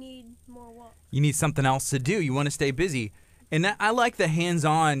 I need more work. You need something else to do. You want to stay busy. And I like the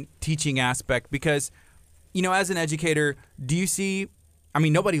hands-on teaching aspect because, you know, as an educator, do you see, I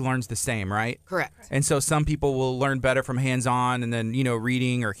mean, nobody learns the same, right? Correct. And so some people will learn better from hands-on and then, you know,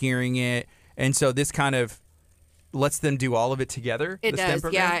 reading or hearing it. And so this kind of lets them do all of it together. It the STEM does,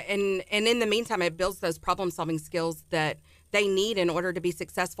 program? yeah. And in the meantime, it builds those problem-solving skills that they need in order to be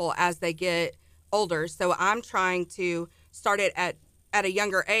successful as they get older. So I'm trying to start it at a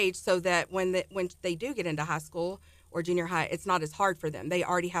younger age so that when they do get into high school or junior high, it's not as hard for them. They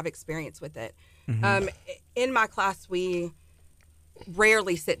already have experience with it. Mm-hmm. In my class, we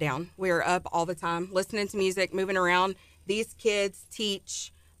rarely sit down. We're up all the time, listening to music, moving around. These kids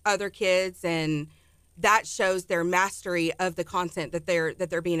teach other kids, and that shows their mastery of the content that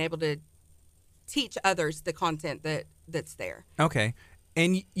they're being able to teach others the content that's there. Okay.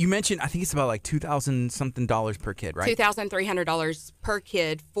 And you mentioned, I think it's about like $2,000 something per kid, right? $2,300 per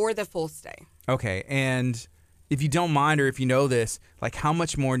kid for the full stay. Okay. And if you don't mind or if you know this, like how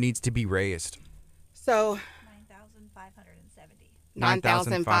much more needs to be raised? So 9,570.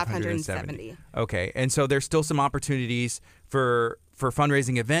 9,570. Okay. And so there's still some opportunities for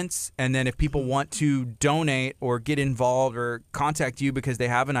fundraising events. And then if people want to donate or get involved or contact you because they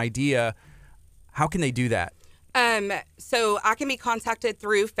have an idea, how can they do that? So I can be contacted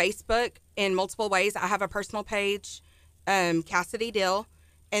through Facebook in multiple ways. I have a personal page, Cassidy Dill,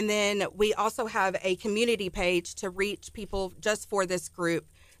 and then we also have a community page to reach people just for this group.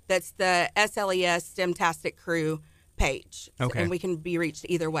 That's the SLES STEMtastic Crew page. Okay. And we can be reached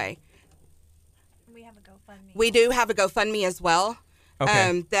either way. We have a GoFundMe. We do have a GoFundMe as well.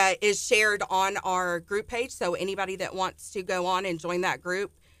 Okay. That is shared on our group page. So anybody that wants to go on and join that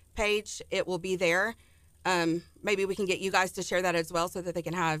group page, it will be there. Maybe we can get you guys to share that as well so that they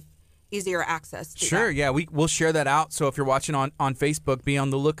can have easier access to Sure, that. yeah, we'll share that out. So if you're watching on Facebook, be on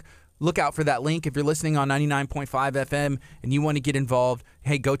the lookout for that link. If you're listening on 99.5 FM and you want to get involved,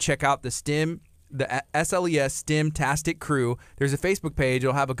 hey, go check out the SLES STEMtastic Crew. There's a Facebook page.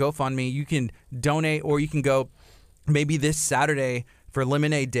 It'll have a GoFundMe. You can donate or you can go maybe this Saturday for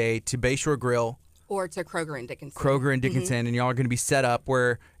Lemonade Day to Bayshore Grill. Or to Kroger and Dickinson. Kroger and Dickinson, and y'all are going to be set up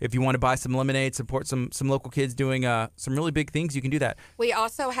where if you want to buy some lemonade, support some local kids doing some really big things, you can do that. We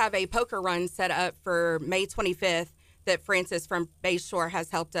also have a poker run set up for May 25th that Francis from Bayshore has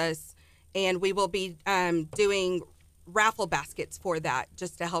helped us, and we will be doing raffle baskets for that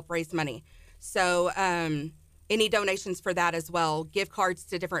just to help raise money. So any donations for that as well, gift cards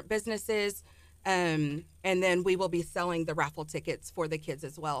to different businesses, and then we will be selling the raffle tickets for the kids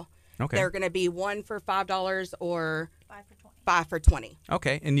as well. Okay. They're going to be one for $5 or 5 for 20. 5 for 20.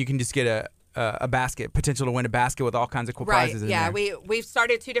 Okay, and you can just get a basket, potential to win a basket with all kinds of cool Right. prizes in Yeah. there. We've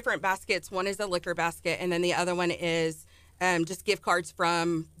started 2 different baskets. One is a liquor basket, and then the other one is just gift cards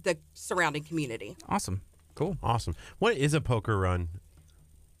from the surrounding community. Awesome. Cool. Awesome. What is a poker run?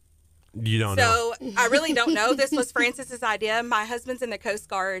 You don't know. So I really don't know. This was Francis's idea. My husband's in the Coast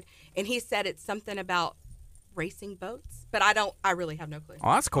Guard, and he said it's something about racing boats, but I really have no clue.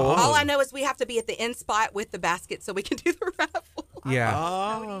 Oh, that's cool. All I know is we have to be at the end spot with the basket so we can do the raffle. Yeah.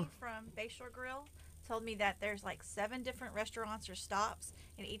 Oh. Cody from Bayshore Grill told me that there's like 7 different restaurants or stops,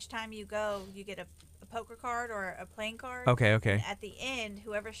 and each time you go, you get a poker card or a playing card. Okay. And at the end,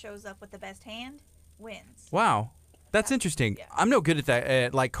 whoever shows up with the best hand wins. Wow. That's interesting. Yeah. I'm no good at that,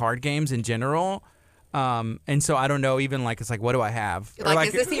 at like card games in general. And so I don't know even like, it's like, what do I have? Or Like,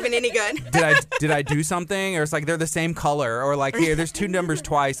 is this even any good? did I do something? Or it's like, they're the same color or like, here, there's 2 numbers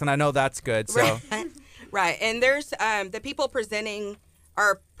twice and I know that's good. So Right. And there's the people presenting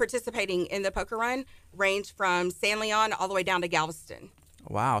are participating in the poker run range from San Leon all the way down to Galveston.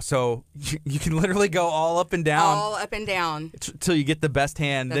 Wow. So you can literally go all up and down All up and down, till you get the best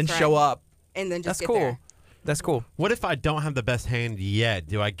hand, then That's show right. up. and then just That's get cool. there. That's cool. What if I don't have the best hand yet?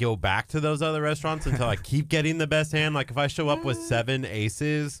 Do I go back to those other restaurants until I keep getting the best hand? Like if I show up with 7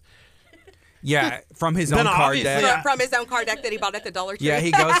 aces, Yeah, from his Then own card obviously deck. Yeah. From his own card deck that he bought at the Dollar Tree. Yeah, he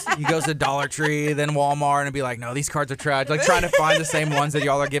goes to Dollar Tree, then Walmart, and be like, no, these cards are trash. Like trying to find the same ones that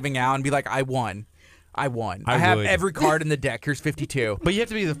y'all are giving out, and be like, I won. I I have would. every card in the deck. Here's 52. but you have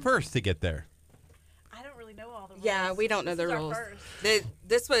to be the first to get there. I don't really know all the rules. Yeah, we don't know the This is our rules. first.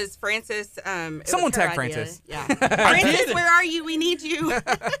 This was Francis. It was Someone her tag idea. Francis. Yeah. Francis, did. where are you? We need you.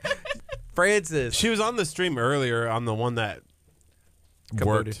 Francis. She was on the stream earlier on the one that Kabooted.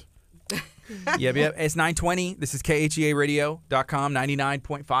 worked. Yep. It's 920. This is KHEARadio.com,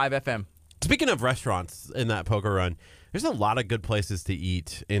 99.5 FM. Speaking of restaurants in that poker run, there's a lot of good places to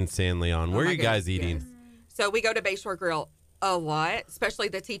eat in San Leon. Where are my you guys goodness, eating? yes. So we go to Bayshore Grill a lot, especially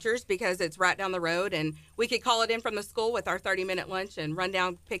the teachers, because it's right down the road, and we could call it in from the school with our 30-minute lunch and run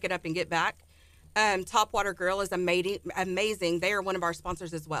down, pick it up, and get back. Topwater Grill is amazing. They are one of our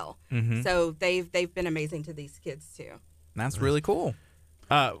sponsors as well. So they've been amazing to these kids too. That's really cool.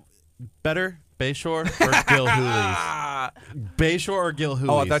 Better Bayshore or Gilhooly's? Bayshore or Gilhooly's?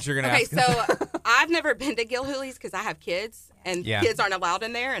 Oh, I thought you were going to Okay, ask. so I've never been to Gilhooly's because I have kids, and Yeah. kids aren't allowed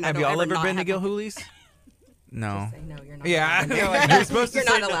in there. And Have I don't y'all ever not been to have Gilhooly's? No. Say, no, you're not. Yeah, allowed in I there. know. You're supposed to You're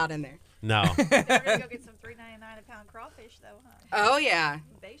say not no. allowed in there. No. We're gonna go get some $3.99 a pound crawfish though, huh? Oh yeah,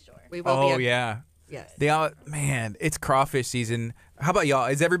 Bayshore. we will. Oh, be yeah. Yes. They all, man, it's crawfish season. How about y'all?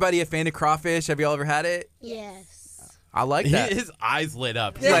 Is everybody a fan of crawfish? Have y'all ever had it? Yes. I like that. His eyes lit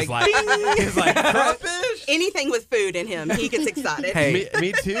up. He Like, was like crawfish? Anything with food in him, he gets excited. Hey.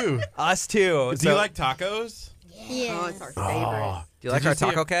 Me too. Us too. Do you like tacos? Yes. Oh, it's our favorite. Do you like Did you our see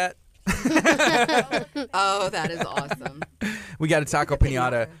taco it? cat? Oh, that is awesome. We got a taco The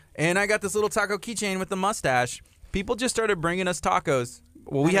pinata, pinata. and I got this little taco keychain with the mustache. People just started bringing us tacos.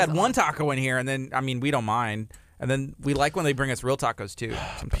 Well, we That had is one taco in here, and then we don't mind, and then we like when they bring us real tacos too.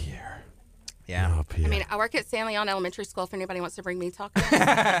 Pierre. Yeah. Oh, Pierre. I mean, I work at San Leon Elementary School. If anybody wants to bring me tacos,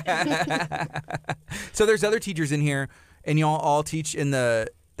 So there's other teachers in here, and y'all all teach in that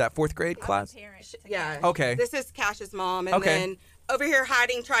 4th grade I'm a class. parent to yeah. Cash. Okay. This is Cash's mom, and Okay. then over here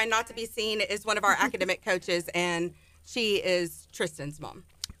hiding, trying not to be seen, is one of our academic coaches, and she is Tristan's mom.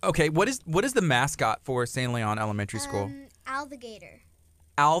 Okay. What is the mascot for San Leon Elementary School? Al the Gator.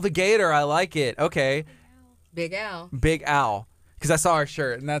 Al the Gator. I like it. Okay. Big Al. Big Al. Because I saw our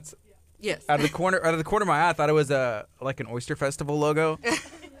shirt, and that's Yes. out of the corner of my eye. I thought it was like an Oyster Festival logo,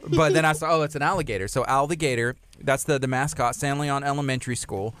 but then I saw, it's an alligator. So Al the Gator. That's the mascot. San Leon Elementary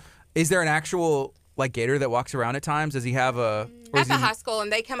School. Is there an actual like gator that walks around at times? Does he have a? Or At is the he- high school,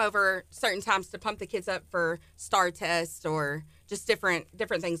 and they come over certain times to pump the kids up for STAR tests or just different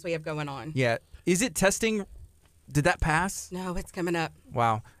things we have going on. Yeah. Is it testing? Did that pass? No, it's coming up.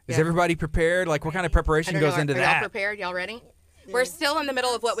 Wow. Is Yeah. everybody prepared? Like, what kind of I preparation don't goes know. into Are y'all that? prepared? Y'all ready? We're still in the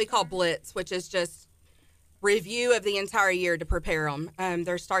middle of what we call Blitz, which is just review of the entire year to prepare them.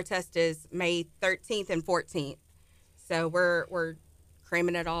 Their STAR test is May 13th and 14th. So we're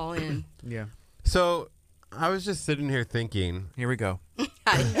cramming it all in. Yeah. So I was just sitting here thinking, Here we go.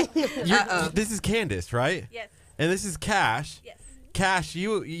 this is Candace, right? Yes. And this is Cash. Yes. Cash,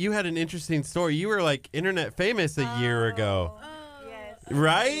 you had an interesting story. You were like internet famous a year ago, Yes.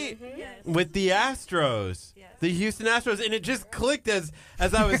 right? Yes. With the Astros, Yes. the Houston Astros, and it just clicked as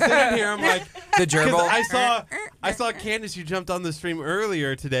I was sitting here. I'm like, The 'cause gerbil. I saw Candace. You jumped on the stream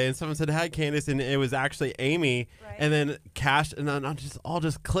earlier today, and someone said hi, Candace, and it was actually Amy. Right. And then Cash, and then I just all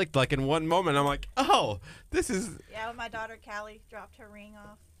clicked like in one moment. I'm like, oh, this is Yeah, when my daughter Callie dropped her ring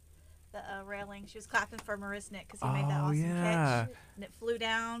off the railing, she was clapping for Marisnik because he made that Oh, awesome yeah. catch, and it flew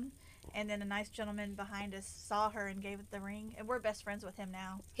down. And then a nice gentleman behind us saw her and gave it the ring, and we're best friends with him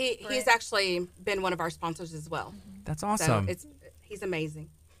now. He's Brett. actually been one of our sponsors as well. That's So awesome. he's amazing.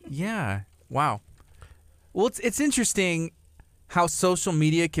 Yeah. Wow. Well, it's interesting how social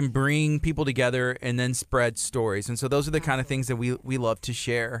media can bring people together and then spread stories. And so those are the kind of things that we love to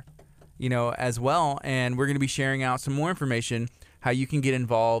share, as well. And we're going to be sharing out some more information, how you can get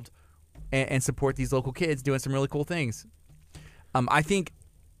involved and support these local kids doing some really cool things. I think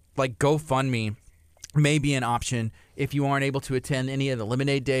like GoFundMe may be an option if you aren't able to attend any of the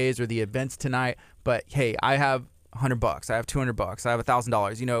Lemonade Days or the events tonight. But hey, I have $100, I have $200, I have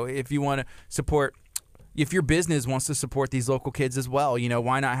 $1,000. If you want to support, if your business wants to support these local kids as well,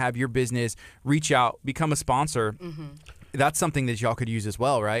 why not have your business reach out, become a sponsor? That's something that y'all could use as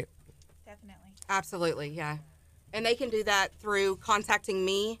well, right? Definitely. Absolutely, yeah. And they can do that through contacting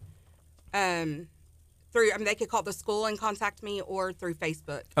me. They could call the school and contact me, or through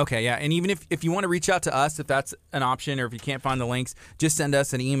Facebook. Okay, yeah. And even if you want to reach out to us, if that's an option, or if you can't find the links, just send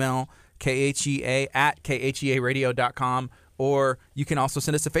us an email, khea@khearadio.com, or you can also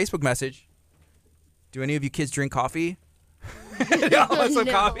send us a Facebook message. Do any of you kids drink coffee? Y'all want some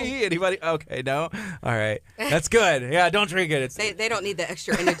coffee? Anybody? Okay, no? All right. That's good. Yeah, don't drink it. They don't need the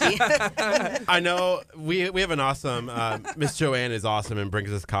extra energy. I know we have an awesome Miss Joanne is awesome and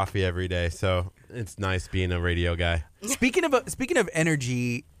brings us coffee every day, so it's nice being a radio guy. Speaking of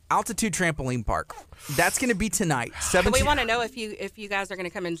energy, Altitude Trampoline Park. That's going to be tonight. We want to know if you guys are going to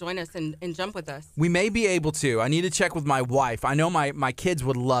come and join us and jump with us. We may be able to. I need to check with my wife. I know my kids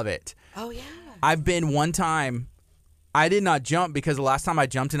would love it. Oh yeah. I've been one time. I did not jump because the last time I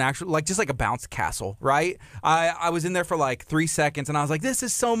jumped in actually just like a bounce castle, right? I was in there for like 3 seconds and I was like, this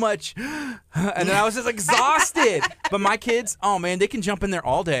is so much. And then I was just exhausted. But my kids, oh man, they can jump in there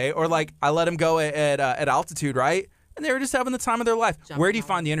all day. Or like I let them go at altitude, right? And they were just having the time of their life. Where do you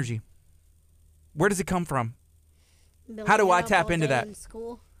find the energy? Where does it come from? How do I tap into that? In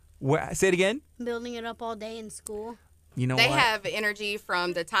school. Say it again? Building it up all day in school. You know They what? have energy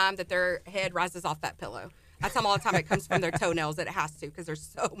from the time that their head rises off that pillow. I tell them all the time it comes from their toenails, that it has to, because there's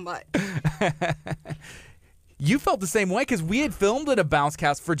so much. You felt the same way because we had filmed at a bounce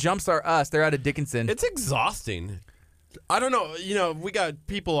cast for Jumpstart Us. They're out of Dickinson. It's exhausting. I don't know. You know, we got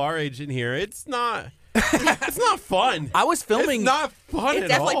people our age in here. It's not. It's not fun. I was filming. It's not fun It at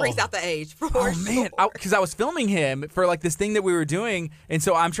definitely all. brings out the age, for Oh sure. man, because I was filming him for like this thing that we were doing, and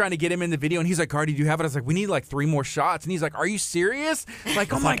so I'm trying to get him in the video, and he's like, "Cardi, do you have it?" I was like, "We need like 3 more shots," and he's like, "Are you serious?"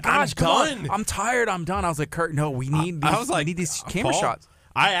 Like, oh my like, I'm gosh, come on. done. I'm tired. I'm done. I was like, "Kurt, no, we need. These, I was like, we need these camera Paul, shots."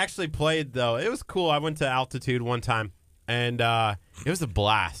 I actually played though. It was cool. I went to Altitude one time, and it was a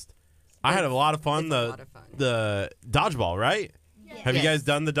blast. I had a lot of fun. It's a lot of fun. The dodgeball, right? Have you Yes. guys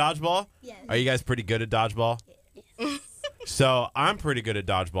done the dodgeball? Yes. Are you guys pretty good at dodgeball? So I'm pretty good at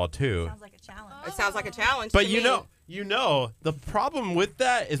dodgeball too. Sounds like a challenge. It sounds like a challenge. But to you me. know, the problem with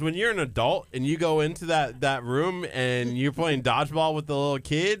that is when you're an adult and you go into that room and you're playing dodgeball with the little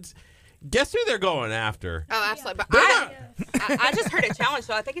kids, guess who they're going after? Oh, absolutely. But They're I just heard a challenge,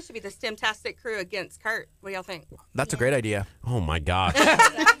 so I think it should be the STEMtastic crew against Kurt. What do y'all think? That's a great idea. Oh my gosh.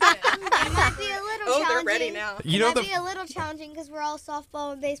 It might be a little Oh, challenging. they're ready now. You It know might be a little challenging because we're all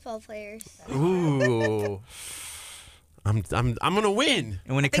softball and baseball players. Ooh. I'm gonna win.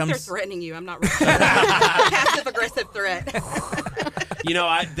 And when it I think they're comes, threatening you. I'm not ready. Passive aggressive threat. You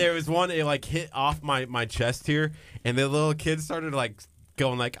know, there was one, it like hit off my chest here, and the little kid started like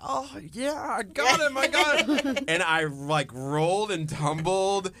going like, oh yeah, I got him. And I like rolled and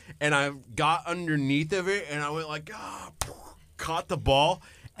tumbled, and I got underneath of it, and I went like, caught the ball,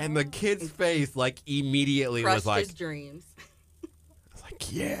 and the kid's face like immediately Crushed was like, his dreams.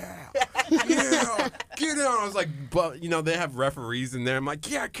 yeah, get out. I was like, but you know, they have referees in there. I'm like,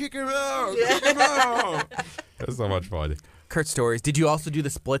 yeah, kick him out, kick him out. It was so much fun. Kurt stories. Did you also do the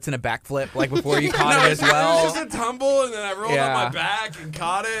splits and a backflip like before you caught No, it as It was well? just a tumble, and then I rolled Yeah. on my back and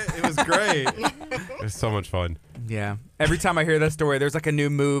caught it. It was great. It was so much fun. Yeah. Every time I hear that story, there's like a new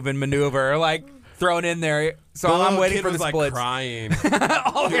move and maneuver like thrown in there. So The I'm little waiting kid for the was like splits. crying.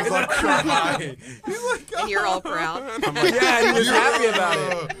 Oh, He was like crying. He's like, And you're all proud. And I'm like, Yeah, he was happy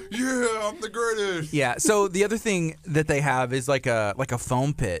about it. Yeah, I'm the greatest. Yeah. So the other thing that they have is like a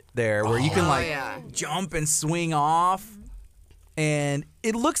foam pit there where you can Oh, like yeah. jump and swing off, and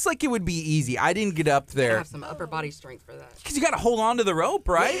it looks like it would be easy. I didn't get up I there have some upper body strength for that. because you got to hold on to the rope,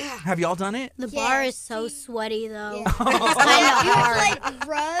 right? Yeah. Have y'all done it? The bar is so sweaty though. Yeah. It's kind of You hard. have to like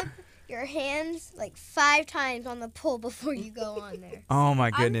rub your hands like 5 times on the pole before you go on there. Oh my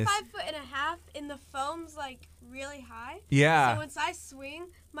goodness. I'm 5'1.5", and the foam's like really high. Yeah. So once I swing,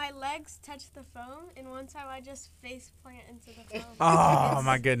 my legs touch the foam, and one time I just face plant into the foam. Oh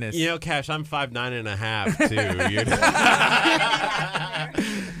my goodness. You know, Cash, I'm 5'9.5" too. You know? Gotta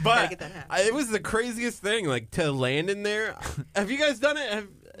But get that hat. it was the craziest thing, like to land in there. Have you guys done it? Have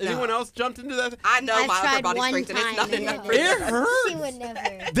anyone else jumped into that? I know I've my upper tried body one strength, and it's not time, and enough for It that. She hurts. would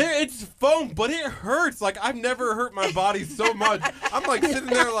never. There, it's foam, but it hurts. Like I've never hurt my body so much. I'm like sitting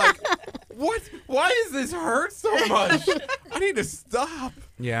there, like, what? Why does this hurt so much? I need to stop.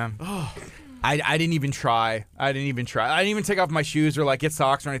 Yeah. I didn't even try. I didn't even take off my shoes or like get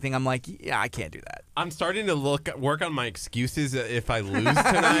socks or anything. I'm like, yeah, I can't do that. I'm starting to work on my excuses if I lose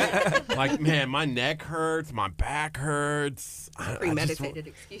tonight. Like, man, my neck hurts, my back hurts. I just- Premeditated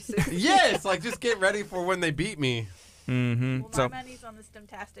excuses. Yes, like just get ready for when they beat me. Mm-hmm. Well, So, my money's on the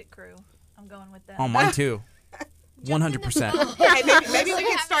STEMtastic crew. I'm going with them. oh, mine too. 100%. Hey, maybe we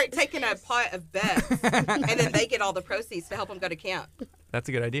can start start taking a pot of bets, and then they get all the proceeds to help them go to camp. That's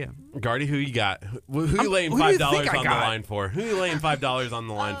a good idea. Guardy, who you got? Who you laying who do you $5 think I on the got? line for? Who you laying $5 on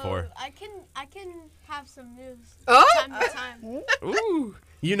the line for? I can have some moves Oh! time to time. Ooh.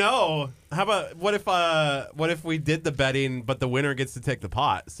 You know, how about what if we did the betting, but the winner gets to take the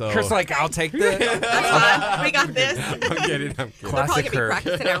pot? So Chris, like, I'll take the. That's fine. We got this. I'm kidding. They're probably Classic gonna be her.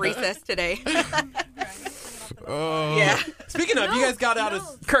 practicing at recess today. Oh. Yeah. Speaking of, you guys got out of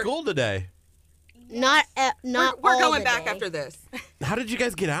school today. Not We're all going the back day. after this. How did you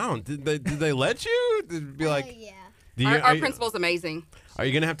guys get out? Did they let you? Did it be like, Yeah. do you, Our principal's amazing. are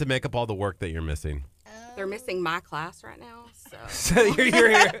you gonna have to make up all the work that you're missing? They're missing my class right now, so So you're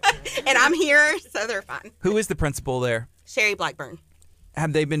here. and I'm here, so they're fine. Who is the principal there? Sherry Blackburn.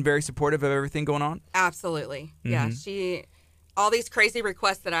 Have they been very supportive of everything going on? Absolutely. Yeah, all these crazy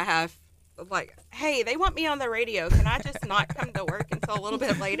requests that I have, like, hey, they want me on the radio. Can I just not come to work until a little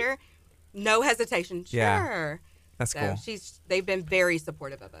bit later? No hesitation. Sure. Yeah. That's So cool. they've been very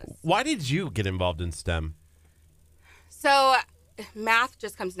supportive of us. Why did you get involved in STEM? So math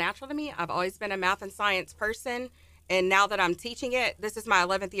just comes natural to me. I've always been a math and science person. And now that I'm teaching it, this is my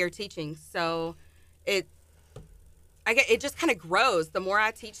 11th year teaching. So it just kind of grows. The more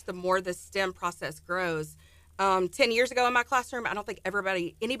I teach, the more the STEM process grows. 10 years ago in my classroom, I don't think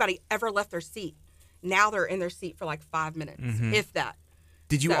anybody ever left their seat. Now they're in their seat for like 5 minutes, if that.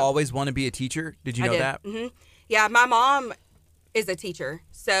 Did you So- always want to be a teacher? Did you know that? hmm Yeah, my mom is a teacher.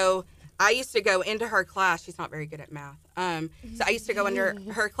 So I used to go into her class. She's not very good at math. So I used to go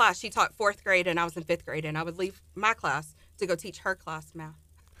into her class. She taught 4th grade and I was in 5th grade. And I would leave my class to go teach her class math.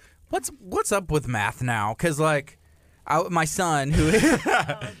 What's up with math now? Because, like, my son, who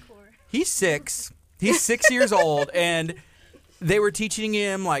he's 6. He's 6 years old, and they were teaching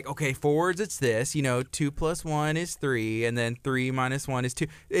him, like, okay, forwards it's this, 2 plus 1 is 3, and then 3 minus 1 is 2.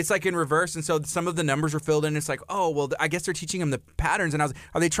 It's like in reverse, and so some of the numbers are filled in. It's like, oh, well, I guess they're teaching him the patterns, and are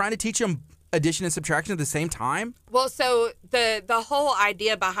they trying to teach him addition and subtraction at the same time? Well, so the whole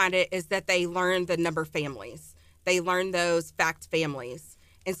idea behind it is that they learn the number families. They learn those fact families.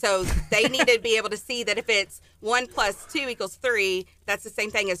 And so they need to be able to see that if it's 1 plus 2 equals 3, that's the same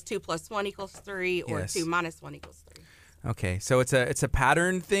thing as 2 plus 1 equals 3 or Yes. 2 minus 1 equals 3. Okay, so it's a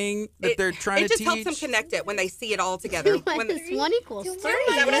pattern thing that they're trying to It just teach? helps them connect it when they see it all together. When Minus 1 equals 3. Is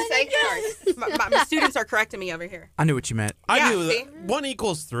that what I say? Sorry. My students are correcting me over here. I knew what you meant. I Yeah, knew see? that 1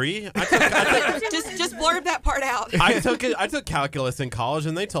 equals 3. Just blurb that part out. I took calculus in college,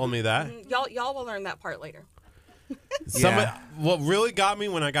 and they told me that. Y'all will learn that part later. What really got me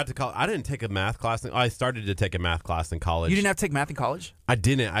when I got to college, I didn't take a math class. I started to take a math class in college. You didn't have to take math in college? I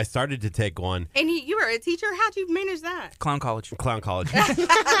didn't. I started to take one. And you were a teacher. How'd you manage that? Clown college. Clown college.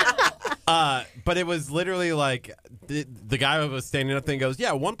 But it was literally like the guy was standing up there and goes,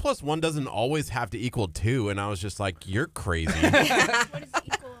 yeah, 1 plus 1 doesn't always have to equal 2. And I was just like, you're crazy. What is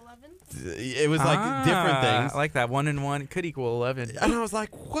equal 11? It was like different things. I like that. 1 and 1 could equal 11. And I was like,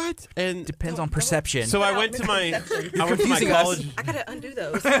 what? And Depends on perception. so I went to my confusing us. college. I gotta undo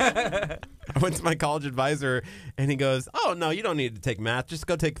those. I went to my college advisor, and he goes, "Oh no, you don't need to take math. Just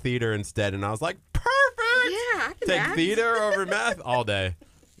go take theater instead." And I was like, "Perfect. Yeah, I can Take math. theater over math all day."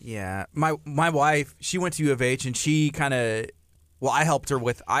 Yeah, my wife, she went to U of H, and she kind of, I helped her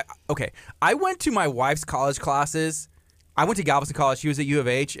with. I went to my wife's college classes. I went to Galveston College. She was at U of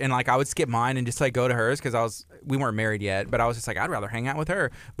H, and like I would skip mine and just like go to hers because we weren't married yet. But I was just like, I'd rather hang out with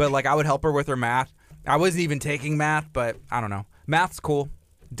her. But like I would help her with her math. I wasn't even taking math, but I don't know. Math's cool.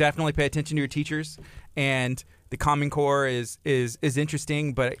 Definitely pay attention to your teachers, and the Common Core is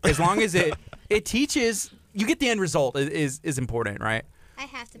interesting. But as long as it teaches, you get the end result is important, right? I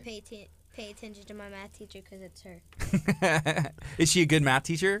have to pay attention to my math teacher because it's her. Is she a good math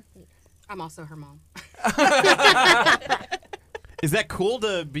teacher? I'm also her mom. Is that cool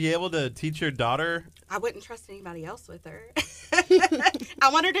to be able to teach your daughter? I wouldn't trust anybody else with her. I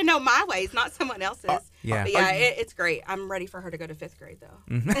want her to know my ways, not someone else's. Yeah. But yeah, it's great. I'm ready for her to go to 5th grade,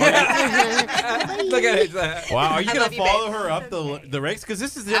 though. Look at it. Wow, are you I gonna love you, follow babe. her up the ranks? Because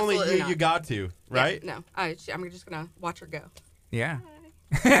this is the only Absolutely year you not. got to, right? Yeah, no, I'm just going to watch her go. Yeah.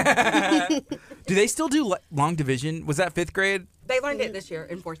 Do they still do long division? Was that 5th grade? They learned it this year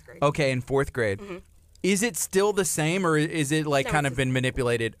in 4th grade. Okay, in 4th grade. Is it still the same, or is it like No, kind it's of the been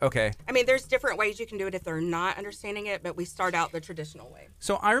manipulated? Okay. I mean, there's different ways you can do it if they're not understanding it, but we start out the traditional way.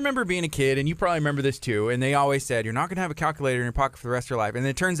 So I remember being a kid, and you probably remember this too, and they always said, you're not going to have a calculator in your pocket for the rest of your life. And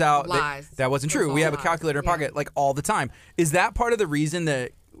it turns out Lies. that wasn't It was true. We all have a lies. calculator in our Yeah. pocket like all the time. Is that part of the reason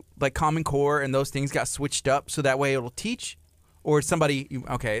that like Common Core and those things got switched up so that way it'll teach? or somebody?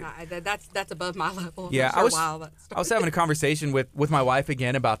 Okay. That's above my level. I'm Yeah, not sure why that I was having a conversation with my wife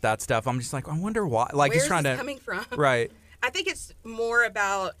again about that stuff. I'm just like, I wonder why. Like, Where's just trying this to coming from? right. I think it's more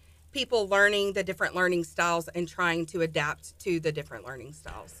about people learning the different learning styles and trying to adapt to the different learning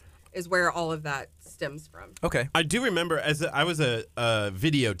styles is where all of that stems from. Okay. I do remember I was a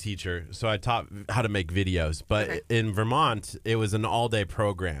video teacher, so I taught how to make videos. But Okay. in Vermont, it was an all-day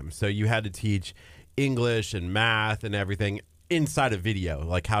program, so you had to teach English and math and everything inside a video,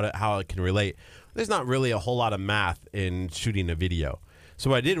 like how it can relate. There's not really a whole lot of math in shooting a video. So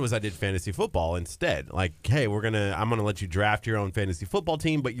what I did was I did fantasy football instead. Like, hey, I'm gonna let you draft your own fantasy football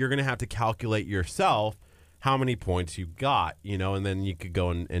team, but you're gonna have to calculate yourself how many points you got, and then you could go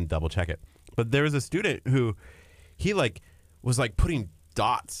and double check it. But there was a student who he was putting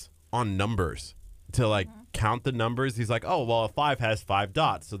dots on numbers to count the numbers. He's like, oh, well, a 5 has 5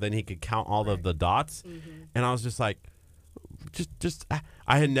 dots. So then he could count all of the dots. Mm-hmm. And I was just like,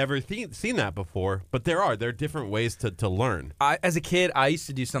 I had never seen that before. But there are different ways to learn. As a kid, I used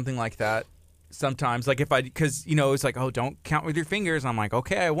to do something like that. Sometimes, like because it's like, oh, don't count with your fingers. I'm like,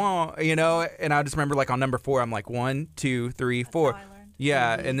 okay, I won't, and I just remember on number 4, I'm like 1, 2, 3, 4.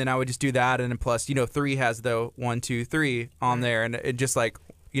 Yeah, and then I would just do that, and then plus, 3 has the 1, 2, 3 on there, and it just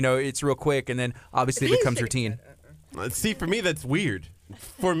it's real quick, and then obviously it becomes routine. See, for me, that's weird.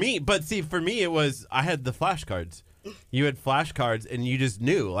 For me, it was I had the flashcards. You had flashcards, and you just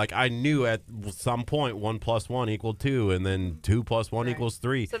knew. I knew at some point 1 + 1 = 2, and then 2 + 1 =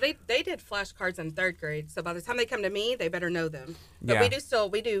 3. So they did flashcards in 3rd grade. So by the time they come to me, they better know them. But Yeah.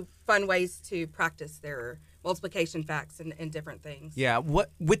 we do fun ways to practice their multiplication facts and different things. Yeah. What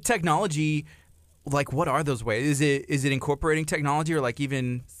with technology, what are those ways? Is it incorporating technology or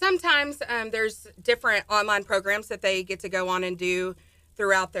even? Sometimes there's different online programs that they get to go on and do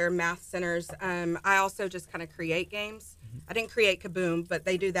throughout their math centers. I also just kind of create games. I didn't create Kaboom, but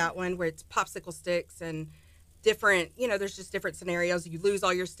they do that one where it's popsicle sticks and different, there's just different scenarios. You lose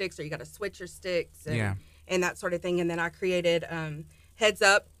all your sticks or you got to switch your sticks and that sort of thing. And then I created Heads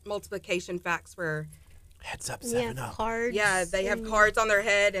Up multiplication facts where Heads Up, We 7 have Up. cards. yeah, they have and- cards on their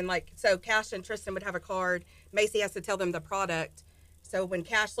head, and so Cash and Tristan would have a card. Macy has to tell them the product. So when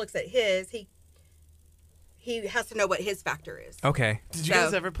Cash looks at his, he has to know what his factor is. Okay. Did you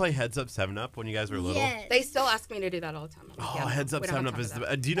guys ever play Heads Up, 7 Up when you guys were little? Yes. They still ask me to do that all the time. I'm like, Oh, yeah, no, Heads Up, we don't 7 have Up time is for the.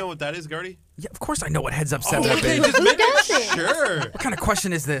 that. Do you know what that is, Gardy? Yeah, of course I know what Heads Up 7 Up Okay, is. just making doesn't? sure. What kind of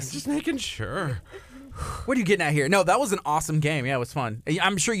question is this? Just making sure. What are you getting at here? No, that was an awesome game. Yeah, it was fun.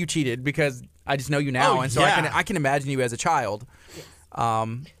 I'm sure you cheated because I just know you now, Oh, and so yeah. I can imagine you as a child.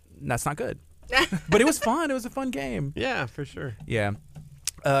 That's not good, but it was fun. It was a fun game. Yeah, for sure. Yeah.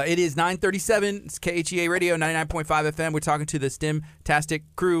 It is 9:37. It's KHEA Radio 99.5 FM. We're talking to the STEM-tastic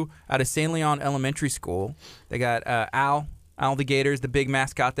crew out of San Leon Elementary School. They got Al the Gators, the big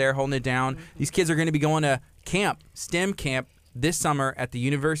mascot there, holding it down. These kids are going to be going to STEM camp this summer at the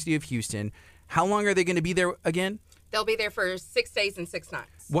University of Houston. How long are they going to be there again? They'll be there for 6 days and 6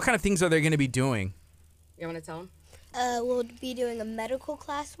 nights. What kind of things are they going to be doing? You want to tell them? We'll be doing a medical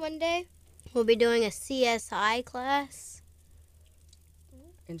class one day. We'll be doing a CSI class.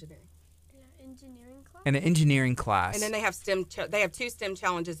 Engineering. Engineering class. And an engineering class. And then they have they have 2 STEM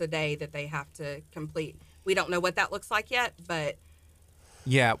challenges a day that they have to complete. We don't know what that looks like yet, but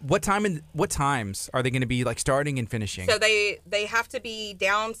yeah. What times are they going to be starting and finishing? so they have to be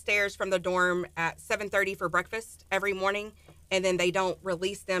downstairs from the dorm at 7:30 for breakfast every morning, and then they don't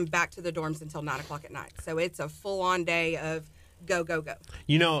release them back to the dorms until 9:00 at night. So it's a full-on day of go, go, go.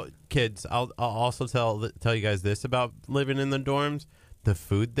 Kids, I'll also tell you guys this about living in the dorms. The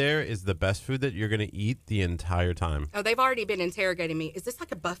food there is the best food that you're going to eat the entire time. Oh, they've already been interrogating me. Is this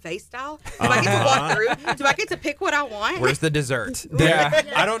like a buffet style? Do I get to walk through? Do I get to pick what I want? Where's the dessert? Yeah.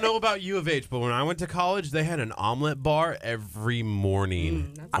 I don't know about U of H, but when I went to college, they had an omelet bar every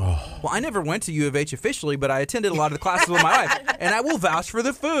morning. Well, I never went to U of H officially, but I attended a lot of the classes with my life, and I will vouch for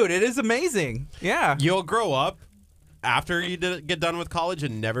the food. It is amazing. Yeah. You'll grow up after you get done with college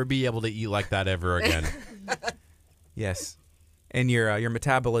and never be able to eat like that ever again. Yes. And your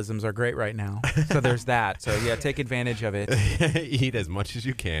metabolisms are great right now. So there's that. So yeah, take advantage of it. Eat as much as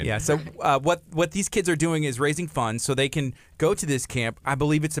you can. Yeah. So what these kids are doing is raising funds so they can go to this camp. I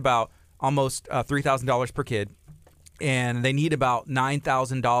believe it's about almost $3,000 per kid, and they need about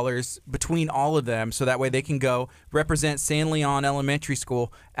 $9,000 between all of them, so that way they can go represent San Leon Elementary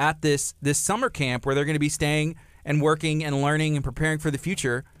School at this summer camp where they're going to be staying and working and learning and preparing for the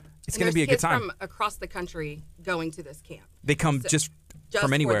future. It's going to be a good Kids time. from across the country going to this camp. They come just from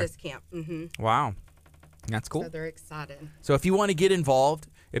for anywhere. this camp. Mm-hmm. Wow. That's cool. So they're excited. So if you want to get involved,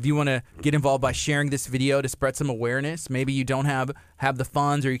 by sharing this video to spread some awareness, maybe you don't have the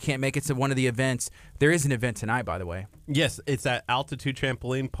funds or you can't make it to one of the events. There is an event tonight, by the way. Yes, it's at Altitude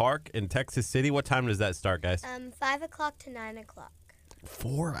Trampoline Park in Texas City. What time does that start, guys? 5 o'clock to 9 o'clock.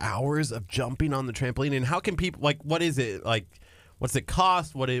 4 hours of jumping on the trampoline. And how can people, like, what is it? Like, what's it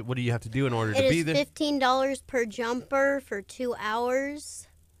cost? What do you have to do in order to be there? It is $15 per jumper for 2 hours.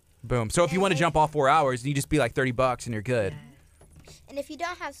 Boom. So if you want to jump all 4 hours, you just be like $30 and you're good. And if you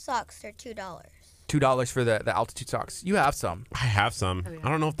don't have socks, they're $2. $2 for the altitude socks. You have some. I have some. Oh, yeah. I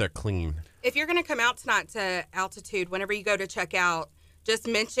don't know if they're clean. If you're going to come out tonight to Altitude, whenever you go to check out, just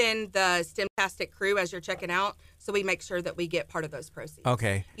mention the STEMtastic crew as you're checking out, so we make sure that we get part of those proceeds.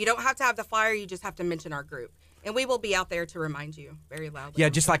 Okay. You don't have to have the flyer, you just have to mention our group. And we will be out there to remind you very loudly. Yeah,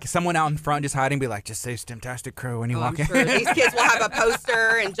 just like someone out in front just hiding, be like, just say STEMtastic crew when you Oh, walk I'm in. sure these kids will have a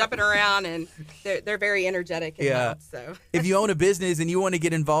poster and jumping around, and they're very energetic and Yeah. loud, so. If you own a business and you want to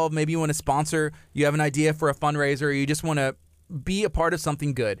get involved, maybe you want to sponsor, you have an idea for a fundraiser, or you just want to be a part of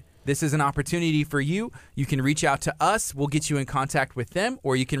something good, this is an opportunity for you. You can reach out to us. We'll get you in contact with them,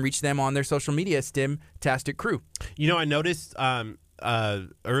 or you can reach them on their social media, STEMtastic crew. You know, I noticed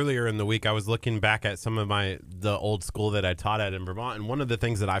earlier in the week, I was looking back at some of the old school that I taught at in Vermont, and one of the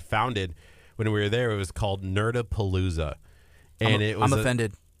things that I founded when we were there, it was called Nerdapalooza. And I'm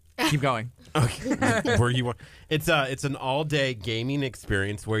offended. Keep going. Okay. Where you want? It's an all-day gaming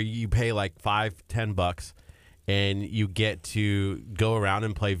experience where you pay like $5-10, and you get to go around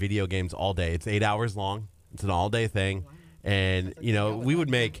and play video games all day. It's 8 hours long. It's an all-day thing, and you know we would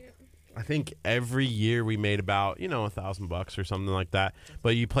make. I think every year we made about $1,000 or something like that.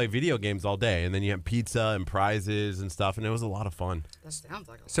 But you play video games all day, and then you have pizza and prizes and stuff, and it was a lot of fun. That sounds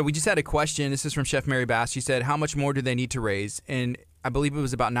like a lot. So we just had a question. This is from Chef Mary Bass. She said, how much more do they need to raise? And I believe it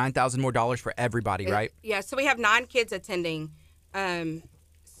was about $9,000 more for everybody, right? Yeah, so we have 9 kids attending.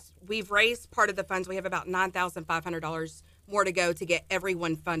 We've raised part of the funds. We have about $9,500 more to go to get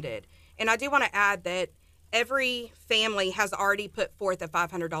everyone funded. And I do want to add that every family has already put forth a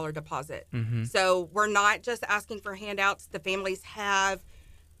 $500 deposit. Mm-hmm. So we're not just asking for handouts. The families have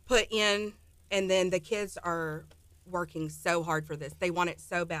put in, and then the kids are working so hard for this. They want it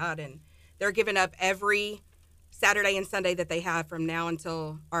so bad, and they're giving up every Saturday and Sunday that they have from now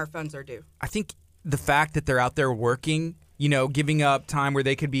until our funds are due. I think the fact that they're out there working, giving up time where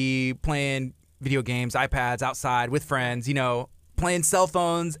they could be playing video games, iPads outside with friends, playing cell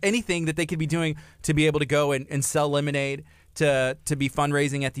phones, anything that they could be doing to be able to go and sell lemonade, to be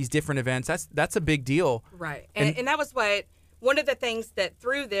fundraising at these different events. That's a big deal. Right. And that was one of the things that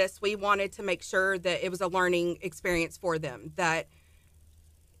through this, we wanted to make sure that it was a learning experience for them, that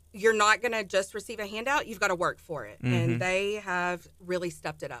you're not going to just receive a handout, you've got to work for it. Mm-hmm. And they have really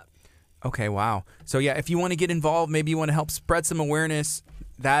stepped it up. Okay, wow. So yeah, if you want to get involved, maybe you want to help spread some awareness,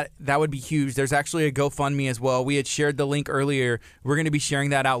 that would be huge. There's actually a GoFundMe as well. We had shared the link earlier. We're going to be sharing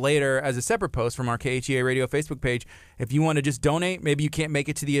that out later as a separate post from our KHEA Radio Facebook page. If you want to just donate, maybe you can't make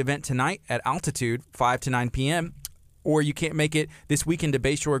it to the event tonight at Altitude, 5 to 9 p.m., or you can't make it this weekend to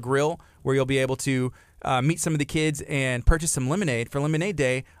Bayshore Grill, where you'll be able to meet some of the kids and purchase some lemonade for Lemonade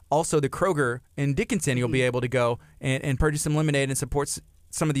Day. Also, the Kroger in Dickinson, you'll be able to go and purchase some lemonade and support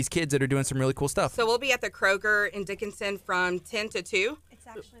some of these kids that are doing some really cool stuff. So we'll be at the Kroger in Dickinson from 10 to 2. It's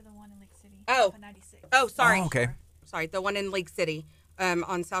actually the one in Lake City. Oh. off of 96. Oh, sorry. Oh, okay. Sorry, the one in Lake City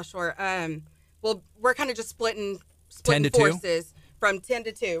on South Shore. Well, we're kind of just splitting 10 to 2? forces from 10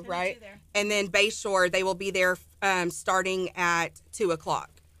 to 2, 10 to right? 2 there. And then Bayshore, they will be there starting at 2 o'clock.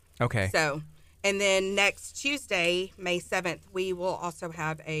 Okay. So, and then next Tuesday, May 7th, we will also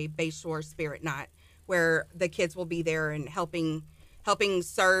have a Bayshore Spirit Night where the kids will be there and helping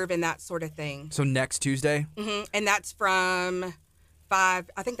serve and that sort of thing. So next Tuesday? And that's from 5,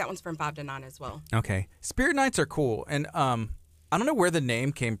 I think that one's from 5 to 9 as well. Okay. Spirit Nights are cool. And I don't know where the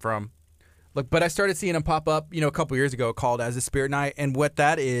name came from. Look, but I started seeing them pop up, a couple years ago called as a Spirit Night. And what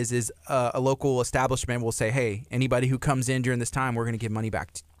that is a local establishment will say, hey, anybody who comes in during this time, we're going to give money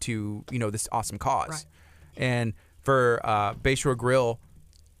back to this awesome cause. Right. And for Bayshore Grill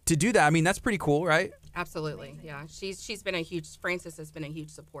to do that, I mean, that's pretty cool, right? Absolutely, yeah. Frances has been a huge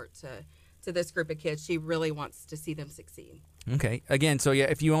support to this group of kids. She really wants to see them succeed. Okay. Again, so yeah,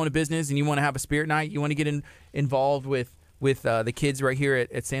 if you own a business and you want to have a Spirit Night, you want to get involved with the kids right here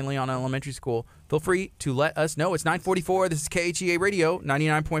at San Leon Elementary School, feel free to let us know. It's 9:44. This is KHEA Radio,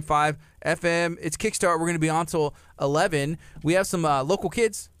 99.5 FM. It's Kickstart. We're going to be on till 11. We have some local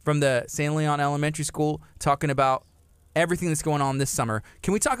kids from the San Leon Elementary School talking about everything that's going on this summer.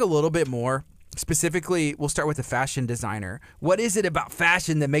 Can we talk a little bit more specifically, we'll start with a fashion designer. What is it about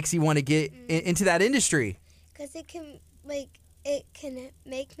fashion that makes you want to get into that industry? Because it can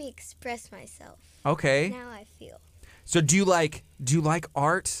make me express myself. Okay. Now I feel. So do you like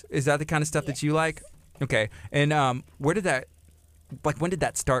art? Is that the kind of stuff that you like? Okay. And when did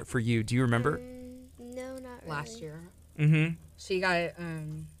that start for you? Do you remember? No, not really. Last year. Mm-hmm. She got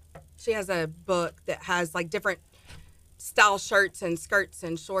she has a book that has like different style shirts and skirts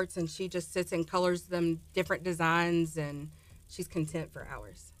and shorts, and she just sits and colors them different designs, and she's content for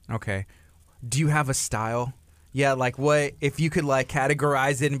hours. Okay. Do you have a style? Yeah, like what if you could like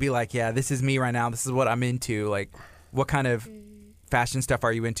categorize it and be like, yeah, this is me right now. This is what I'm into. Like what kind of fashion stuff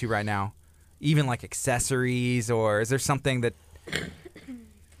are you into right now? Even like accessories, or is there something that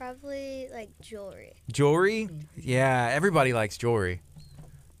Probably like jewelry. jewelry? Yeah, everybody likes jewelry.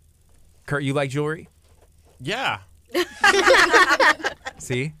 Kurt, you like jewelry? Yeah.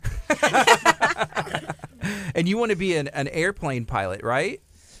 See? And you want to be an airplane pilot, right?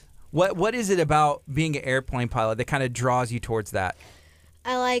 What is it about being an airplane pilot that kind of draws you towards that?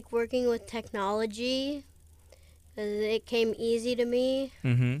 I like working with technology because it came easy to me.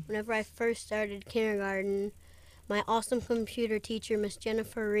 Mm-hmm. Whenever I first started kindergarten, my awesome computer teacher, Miss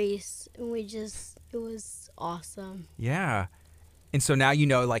Jennifer Reese, and it was awesome. Yeah. And so now you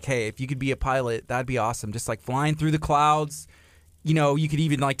know, like, hey, if you could be a pilot, that'd be awesome. Just like flying through the clouds. You know, you could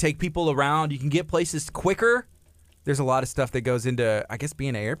even like take people around. You can get places quicker. There's a lot of stuff that goes into, I guess,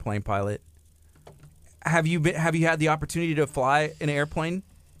 being an airplane pilot. Have you had the opportunity to fly an airplane?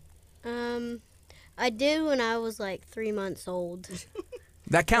 I did when I was like 3 months old.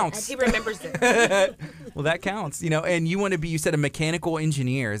 That counts. He remembers it. Well, that counts. You know, and you want to be, you said, a mechanical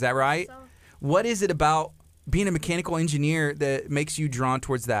engineer. Is that right? So What is it about being a mechanical engineer that makes you drawn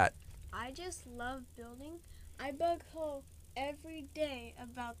towards that? I just love building. I bug Ho every day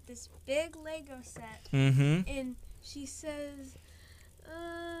about this big Lego set, Mm-hmm. and she says,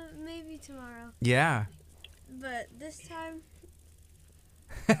 maybe tomorrow. Yeah. But this time,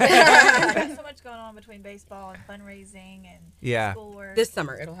 There's so much going on between baseball and fundraising and Yeah. schoolwork. This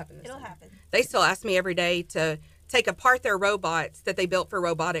summer, it'll happen. This It'll summer. happen. They still ask me every day to take apart their robots that they built for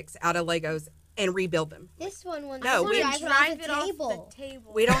robotics out of Legos and rebuild them. This one wants No, to we drive drive it it off off the table. the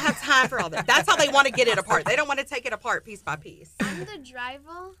table. We don't have time for all that. That's how they want to get it apart. They don't want to take it apart piece by piece. I'm the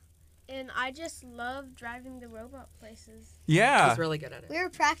driver, and I just love driving the robot places. Yeah. He's really good at it. We were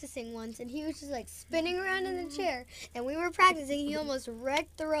practicing once, and he was just like spinning around in the chair, and we were practicing. He almost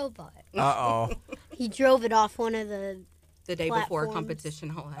wrecked the robot. Uh-oh. He drove it off one of the. The day before Platforms. competition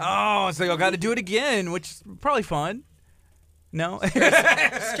hall. Oh, so y'all got to do it again, which is probably fun. No?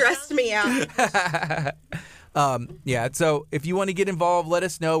 Stressed me out. Yeah, so if you want to get involved, let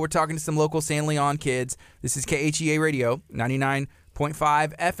us know. We're talking to some local San Leon kids. This is KHEA Radio, 99.5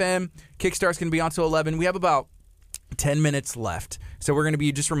 FM. Kickstart's going to be on till 11. We have about 10 minutes left. So we're going to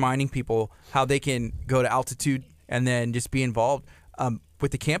be just reminding people how they can go to Altitude and then just be involved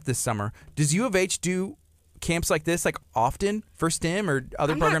with the camp this summer. Does U of H do camps like this like often for STEM or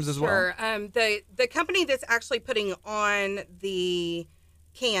other I'm programs not as well? sure. The company that's actually putting on the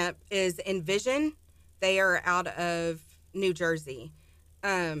camp is Envision. They are out of New Jersey,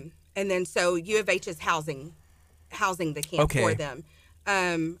 and then so U of H is housing the camp for them.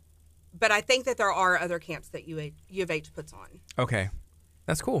 But I think that there are other camps that U of H puts on. Okay.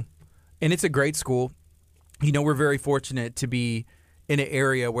 That's cool. And it's a great school. You know, we're very fortunate to be in an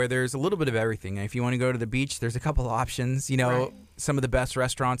area where there's a little bit of everything. If you want to go to the beach, there's a couple of options. You know, Right. Some of the best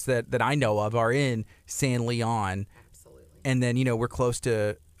restaurants that I know of are in San Leon. Absolutely. And then, you know, we're close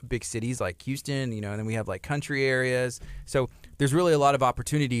to big cities like Houston, you know, and then we have like country areas. So there's really a lot of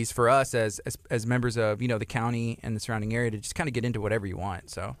opportunities for us as members of, you know, the county and the surrounding area to just kind of get into whatever you want.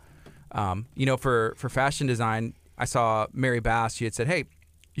 So, you know, for fashion design, I saw Mary Bass. She had said, hey,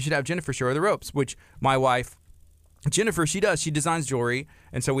 you should have Jennifer show her the ropes, which my wife, Jennifer, she does. She designs jewelry.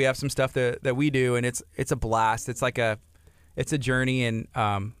 And so we have some stuff that we do, and it's a blast. It's like it's a journey. And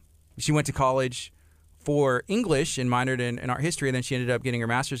she went to college for English and minored in art history, and then she ended up getting her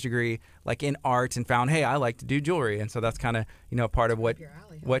master's degree like in art and found, hey, I like to do jewelry. And so that's kind of, you know, part of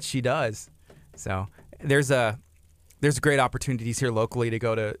what she does. So there's great opportunities here locally to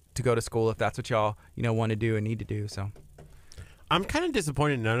go to school if that's what y'all, you know, want to do and need to do. So I'm kind of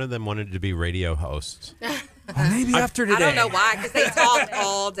disappointed none of them wanted to be radio hosts. maybe after today. I don't know why, because they talk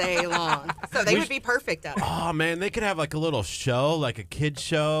all day long. So they would be perfect at it. Oh, man, they could have like a little show, like a kid's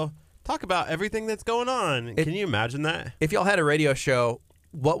show. Talk about everything that's going on. Can you imagine that? If y'all had a radio show,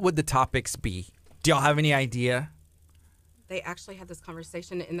 what would the topics be? Do y'all have any idea? They actually had this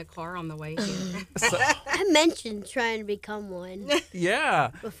conversation in the car on the way here. I mentioned trying to become one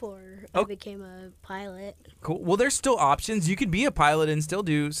Yeah. before Oh. I became a pilot. Cool. Well, there's still options. You could be a pilot and still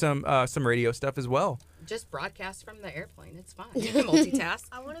do some radio stuff as well. Just broadcast from the airplane. It's fine. You can multitask.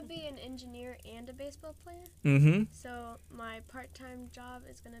 I want to be an engineer and a baseball player. Mm-hmm. So my part-time job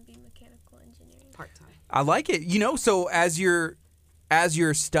is going to be mechanical engineering. Part-time. I like it. So as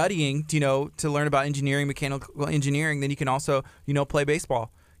you're studying, to learn about engineering, mechanical engineering, then you can also, play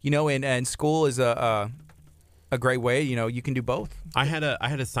baseball. And school is a great way. You can do both. I had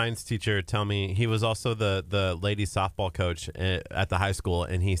a science teacher tell me, he was also the ladies softball coach at the high school,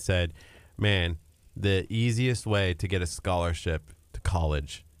 and he said, "Man, the easiest way to get a scholarship to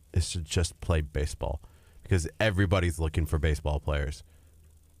college is to just play baseball, because everybody's looking for baseball players.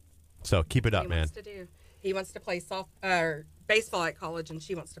 So keep it up, man." He wants to play baseball at college, and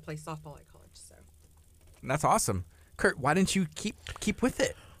she wants to play softball at college. So That's awesome. Kurt, why didn't you keep with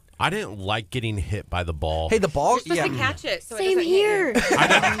it? I didn't like getting hit by the ball. Hey, the ball. you're supposed to catch it, so Same it doesn't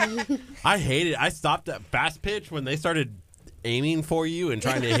hit you. here. I hate it. I stopped at fast pitch when they started aiming for you and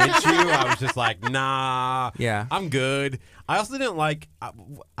trying to hit you. I was just like, nah, Yeah. I'm good. I also didn't like,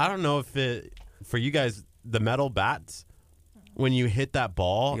 I don't know if it, for you guys, the metal bats, when you hit that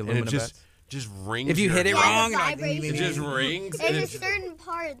ball, The and it aluminum just rings. If you your hit it hand. wrong, Vibration. It just rings. and There's a it's- certain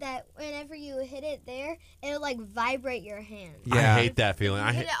part that whenever you hit it there, it'll like vibrate your hand. Yeah. I hate that feeling. You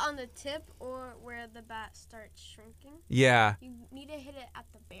I hit hate, it on the tip or where the bat starts shrinking. Yeah. You need to hit it at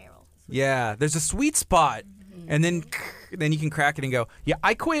the barrel. Yeah. There's a sweet spot, and then you can crack it and go. Yeah.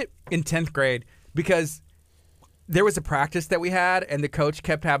 I quit in 10th grade because there was a practice that we had, and the coach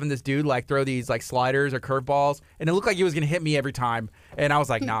kept having this dude like throw these like sliders or curveballs, and it looked like he was gonna hit me every time. And I was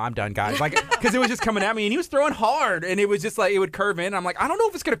like, nah, I'm done, guys. Like, because it was just coming at me, and he was throwing hard, and it was just like it would curve in. I'm like, I don't know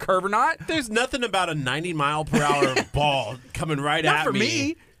if it's gonna curve or not. there's nothing about a 90-mile-per-hour ball coming right Not at for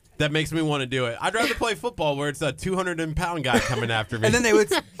me. that makes me want to do it. I'd rather play football where it's a 200-pound guy coming after me. And then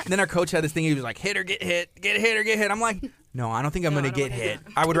then our coach had this thing. He was like, hit or get hit, get hit or get hit. I'm like, no, I don't think I'm No, gonna I don't get wanna hit.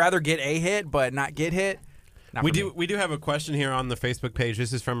 do I would rather get a hit, but not get hit. Not We for me. do have a question here on the Facebook page.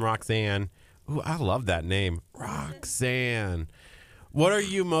 This is from Roxanne. Ooh, I love that name. Roxanne. What are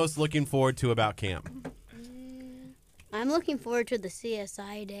you most looking forward to about camp? I'm looking forward to the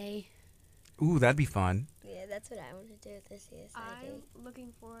CSI day. Ooh, that'd be fun. Yeah, that's what I want to do with the CSI day. I'm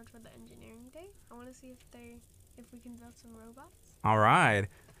looking forward for the engineering day. I want to see if we can build some robots. All right.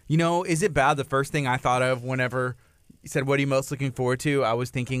 Is it bad? The first thing I thought of whenever you said, what are you most looking forward to? I was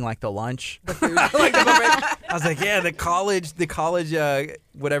thinking like the lunch. Like the buffet. I was like, yeah, the college,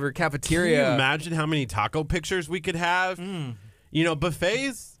 whatever Can you cafeteria. imagine how many taco pictures we could have?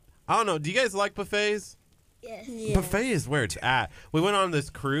 Buffets. I don't know. Do you guys like buffets? Yes. Buffet is where it's at. We went on this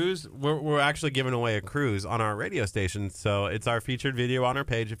cruise. We're actually giving away a cruise on our radio station. So it's our featured video on our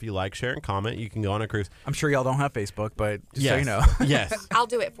page. If you like, share, and comment, you can go on a cruise. I'm sure y'all don't have Facebook, but just so you know. Yes. I'll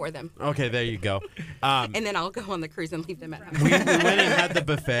do it for them, Okay, there you go. and then I'll go on the cruise and leave them at home. We went and had the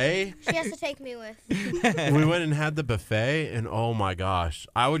buffet. She has to take me with. We went and had the buffet, and oh my gosh,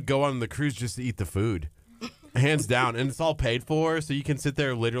 I would go on the cruise just to eat the food, hands down, and it's all paid for, so you can sit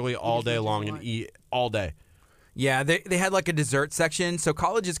there literally all day long and eat all day. Yeah, they had like a dessert section. So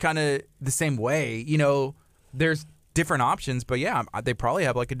college is kind of the same way. There's different options, but yeah, they probably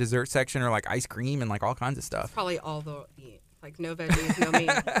have like a dessert section or like ice cream and like all kinds of stuff. Probably all the like no veggies, no meat,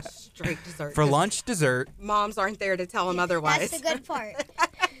 straight dessert. For 'Cause lunch, dessert. moms aren't there to tell them otherwise. That's the good part.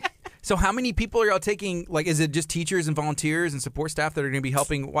 So how many people are y'all taking? Like, is it just teachers and volunteers and support staff that are going to be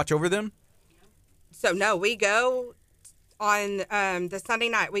helping watch over them? So no, we go on the Sunday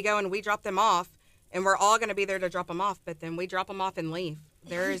night. We go and we drop them off, and we're all going to be there to drop them off. But then we drop them off and leave.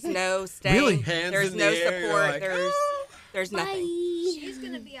 There is no stay. Really? Hands There's in no the air, you're support. like, There's nothing. She's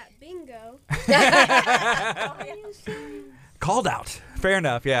going to be at bingo. Called out. Fair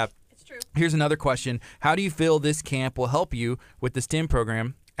enough. Yeah. It's true. Here's another question: how do you feel this camp will help you with the STEM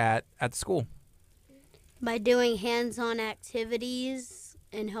program at the school? By doing hands-on activities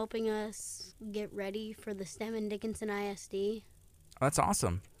and helping us get ready for the STEM and Dickinson ISD. That's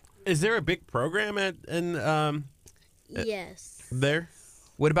awesome. Is there a big program Yes. there?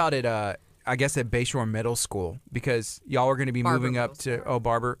 What about it? I guess at Bayshore Middle School, because y'all are going to be Barber moving up Middle to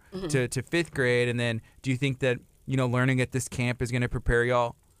Barber to 5th grade, and then do you think that learning at this camp is going to prepare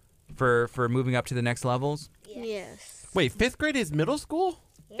y'all for moving up to the next levels? Yes. Wait, 5th grade is middle school?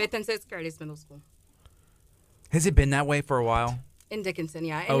 5th and 6th grade is middle school. Has it been that way for a while? In Dickinson,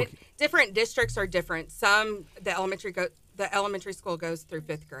 yeah. And Okay. different districts are different. Some the elementary school goes through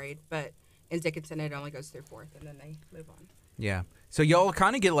 5th grade, but in Dickinson it only goes through 4th, and then they move on. Yeah. So y'all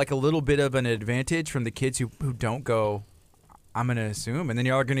kind of get like a little bit of an advantage from the kids who don't go I'm going to assume. And then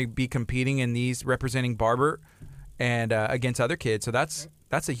y'all are going to be competing in these representing Barber and against other kids. So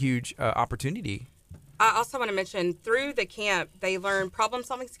that's a huge opportunity. I also want to mention through the camp, they learn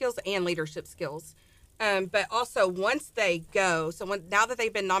problem-solving skills and leadership skills. But also once they go, now that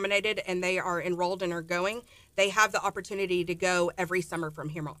they've been nominated and they are enrolled and are going, they have the opportunity to go every summer from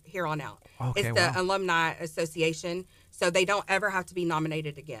here on out. Okay, it's the Alumni Association, so they don't ever have to be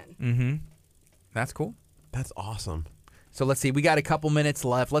nominated again. Mm-hmm. That's cool. That's awesome. So let's see. We got a couple minutes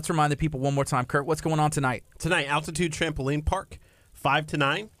left. Let's remind the people one more time. Kurt, what's going on tonight? Tonight, Altitude Trampoline Park, 5 to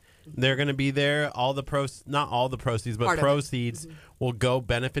 9. They're going to be there. Not all the proceeds, but proceeds will go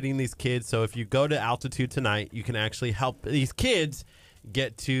benefiting these kids. So if you go to Altitude tonight, you can actually help these kids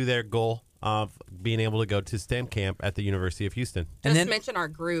get to their goal of being able to go to STEM camp at the University of Houston. Just mention our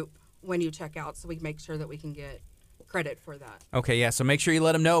group when you check out so we can make sure that we can get credit for that. Okay, yeah, so make sure you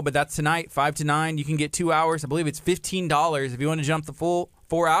let them know. But that's tonight, 5 to 9. You can get 2 hours. I believe it's $15. If you want to jump the full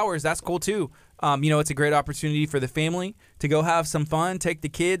 4 hours, that's cool too. It's a great opportunity for the family to go have some fun, take the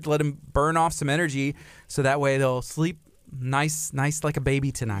kids, let them burn off some energy so that way they'll sleep nice like a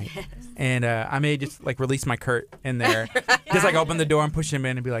baby tonight. And I may just like release my Kurt in there. Just like open the door and push him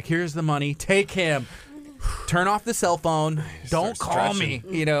in and be like, here's the money, take him. Turn off the cell phone. Don't call me,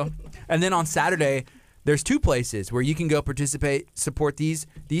 And then on Saturday, there's 2 places where you can go support these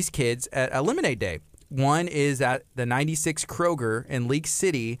kids at Lemonade Day. One is at the 96 Kroger in League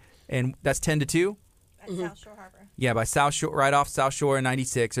City, and that's 10 to 2? At South Shore Harbor. Yeah, by South Shore, right off South Shore and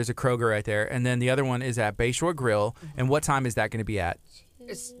 96. There's a Kroger right there. And then the other one is at Bayshore Grill. And what time is that going to be at?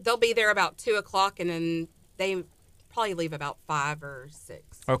 They'll be there about 2 o'clock, and then they probably leave about 5 or 6.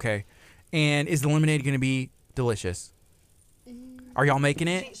 Okay. And is the lemonade going to be delicious? Are y'all making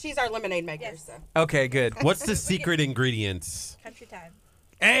it? She's our lemonade maker. Yes. So. Okay, good. What's the secret ingredients? Country time.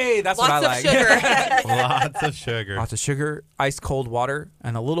 Hey, that's what I like. Lots of sugar. Lots of sugar, ice cold water,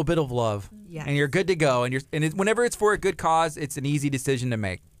 and a little bit of love. Yes. And you're good to go. Whenever it's for a good cause, it's an easy decision to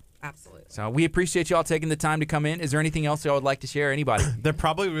make. Absolutely. So we appreciate y'all taking the time to come in. Is there anything else y'all would like to share? Anybody? They're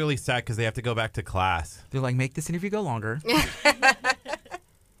probably really sad because they have to go back to class. They're like, make this interview go longer.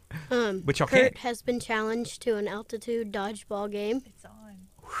 But y'all Kurt can't. has been challenged to an altitude dodgeball game. It's on.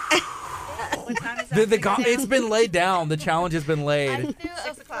 What time is that? It's been laid down. The challenge has been I laid. threw a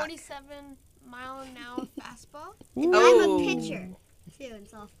 6 o'clock. 47-mile-an-hour fastball. And Oh. I'm a pitcher, too, in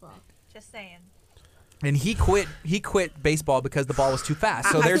softball. Just saying. And he quit baseball because the ball was too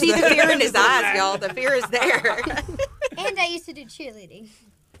fast. So I there's see the fear in his eyes, y'all. The fear is there. And I used to do cheerleading.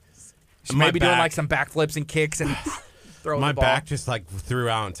 She may be doing like some backflips and kicks and throwing My the ball. back just like threw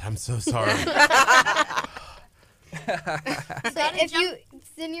out. I'm so sorry. So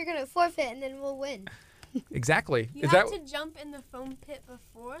then you're gonna forfeit, and then we'll win. Exactly. You Is have that to jump in the foam pit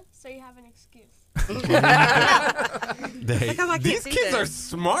before, so you have an excuse. how I can't These see kids that. are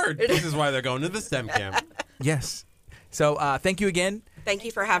smart. This is why they're going to the STEM camp. yes? So thank you again. Thank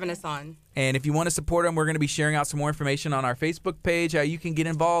you for having us on. And if you want to support them, we're going to be sharing out some more information on our Facebook page. You can get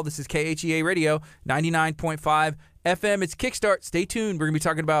involved. This is KHEA Radio 99.5 FM. It's Kickstart. Stay tuned. We're going to be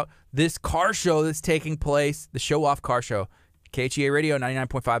talking about this car show that's taking place, the Show Off Car Show. KHEA Radio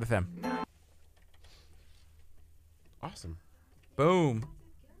 99.5 FM. Awesome. Boom.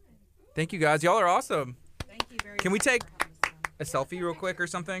 Thank you, guys. Y'all are awesome. Thank you very Can we take a selfie real quick or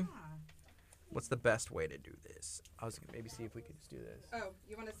something? What's the best way to do this? I was going to maybe see if we could just do this. Oh,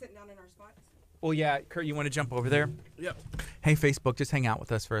 you want to sit down in our spots? Well, yeah, Kurt, you want to jump over there? Yep. Hey, Facebook, just hang out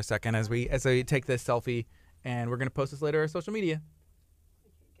with us for a second as we take this selfie, and we're going to post this later on our social media.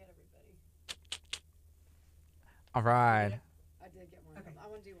 All right. I did get one. Okay. I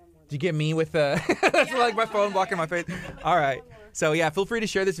want to do one more. Did you get me with that's like my phone blocking my face? All right. So, yeah, feel free to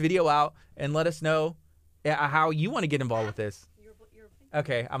share this video out and let us know how you want to get involved with this.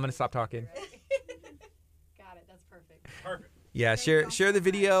 Okay, I'm going to stop talking. Got it. That's perfect. Perfect. Yeah, share the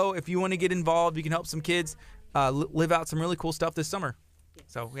video. If you want to get involved, you can help some kids live out some really cool stuff this summer.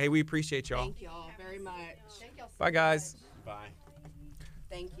 So, hey, we appreciate y'all. Thank y'all very much. Thank y'all so Bye, guys. Bye.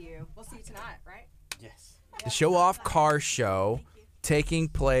 Thank you. We'll see you tonight, right? Yes. The Show Off Car Show taking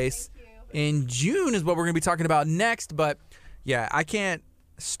place in June is what we're going to be talking about next. But, yeah, I can't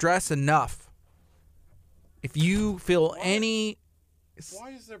stress enough. If you feel any...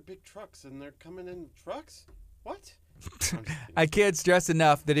 Why is there big trucks and they're coming in trucks? What? I can't stress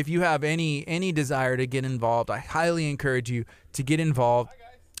enough that if you have any desire to get involved, I highly encourage you to get involved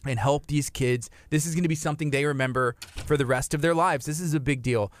and help these kids. This is going to be something they remember for the rest of their lives. This is a big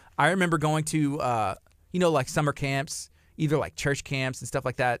deal. I remember going to, like summer camps, either like church camps and stuff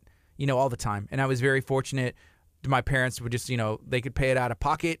like that, all the time. And I was very fortunate. My parents would just, they could pay it out of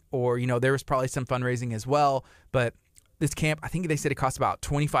pocket or, there was probably some fundraising as well. But this camp, I think they said it costs about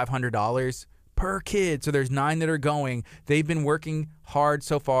 $2,500 per kid. So there's 9 that are going. They've been working hard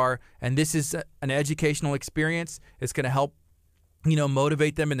so far, and this is an educational experience. It's going to help,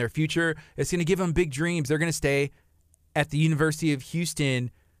 motivate them in their future. It's going to give them big dreams. They're going to stay at the University of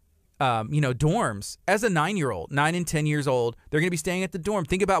Houston, dorms as a 9-year-old, 9 and 10 years old. They're going to be staying at the dorm.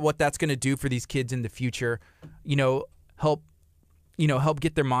 Think about what that's going to do for these kids in the future. Help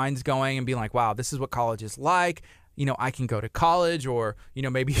get their minds going and be like, wow, this is what college is like. I can go to college, or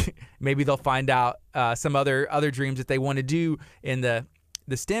maybe they'll find out some other dreams that they want to do in the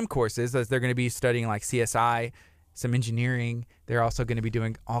STEM courses, as they're going to be studying like CSI, some engineering. They're also going to be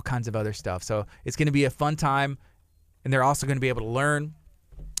doing all kinds of other stuff. So it's going to be a fun time, and they're also going to be able to learn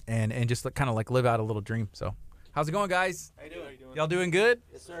and just kind of like live out a little dream. So how's it going, guys? How you doing? Y'all doing good?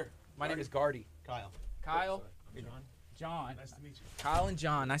 Yes, sir. My name is Gardy. Kyle. Kyle. John. Nice to meet you. Kyle and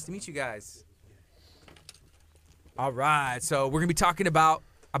John. Nice to meet you guys. All right. So we're going to be talking about,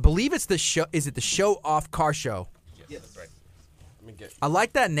 I believe it's the show. Is it the Show Off Car Show? Yes. That's right. Let me get. I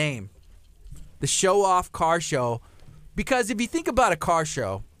like that name. The Show Off Car Show. Because if you think about a car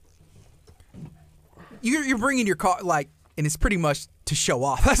show, you're bringing your car, and it's pretty much to show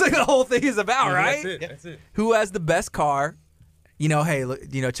off. That's like the whole thing is about, right? That's it. Who has the best car? Hey, look,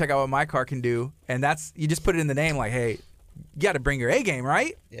 check out what my car can do. And you just put it in the name, like, hey, you got to bring your A game,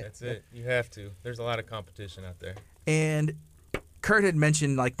 right? Yeah, that's it. You have to. There's a lot of competition out there. And Kurt had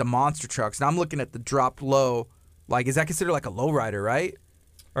mentioned like the monster trucks, and I'm looking at the drop low. Like, is that considered like a lowrider, right?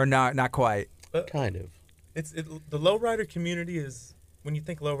 Or not quite? Kind of. The lowrider community is, when you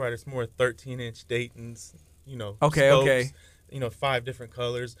think lowrider, it's more 13-inch Daytons. Okay. Scopes, 5 different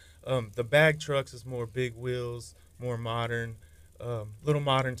colors. The bag trucks is more big wheels, more modern, little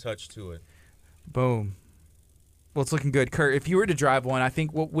modern touch to it. Boom. Well, it's looking good. Kurt, if you were to drive one, I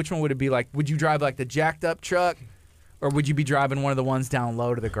think, which one would it be like? Would you drive like the jacked up truck, or would you be driving one of the ones down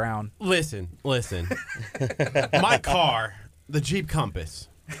low to the ground? Listen. My car, the Jeep Compass.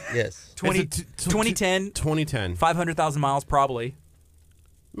 Yes. 2010. 2010. 500,000 miles probably.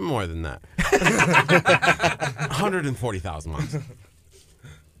 More than that. 140,000 miles.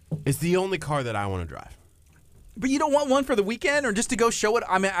 It's the only car that I want to drive. But you don't want one for the weekend, or just to go show it?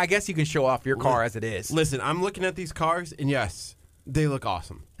 I mean, I guess you can show off your car as it is. Listen, I'm looking at these cars, and yes, they look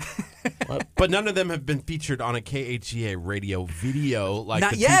awesome. But none of them have been featured on a KHEA radio video like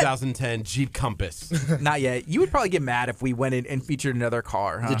Not the yet. 2010 Jeep Compass. Not yet. You would probably get mad if we went in and featured another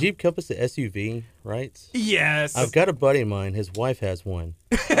car, huh? The Jeep Compass, the SUV, right? Yes. I've got a buddy of mine. His wife has one.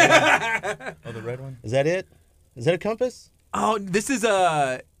 Oh, the red one? Is that it? Is that a Compass? Oh, this is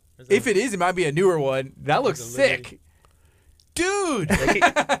a... If it is, it might be a newer one. That looks sick. Dude!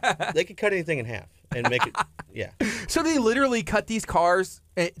 They could cut anything in half and make it, yeah. So they literally cut these cars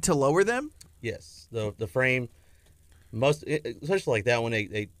to lower them? Yes. The frame, especially like that one,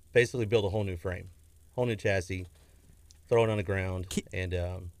 they basically build a whole new frame, whole new chassis, throw it on the ground, and,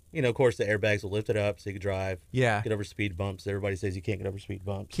 of course, the airbags will lift it up so you can drive, Yeah. get over speed bumps. Everybody says you can't get over speed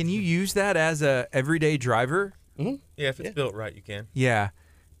bumps. Can you use that as a everyday driver? Mm-hmm. Yeah, if it's built right, you can. Yeah.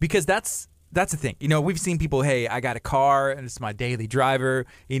 Because that's the thing. We've seen people, hey, I got a car, and it's my daily driver,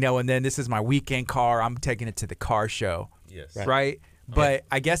 and then this is my weekend car. I'm taking it to the car show. Yes. Right? But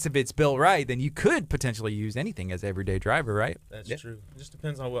I guess if it's built right, then you could potentially use anything as everyday driver, right? That's true. It just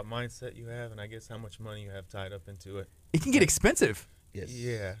depends on what mindset you have, and I guess how much money you have tied up into it. It can get expensive. Yes.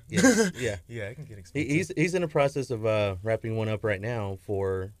 Yeah. Yes. Yeah. Yeah, it can get expensive. He's in the process of wrapping one up right now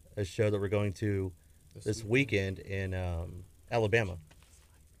for a show that we're going to this weekend in Alabama.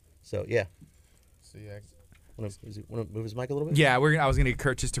 So, yeah. So, yeah. Want to move his mic a little bit? Yeah, I was going to get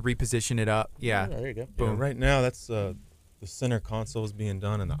Kurt just to reposition it up. Yeah. Oh, there you go. Boom. Yeah, right now, that's the center console is being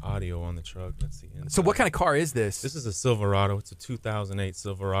done and the audio on the truck. That's the inside. So what kind of car is this? This is a Silverado. It's a 2008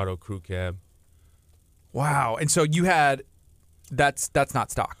 Silverado crew cab. Wow. And so you had that's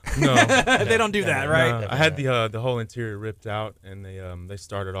not stock. No. They don't do that, right? No, I had the whole interior ripped out, and they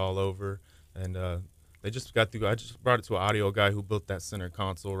started all over, and they just got through. I just brought it to an audio guy who built that center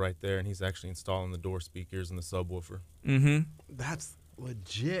console right there, and he's actually installing the door speakers and the subwoofer. Mm-hmm. That's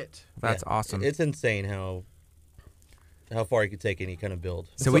legit. That's awesome. It's insane how far you could take any kind of build.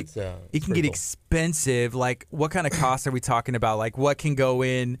 So it can get expensive. Like, what kind of costs are we talking about? Like, what can go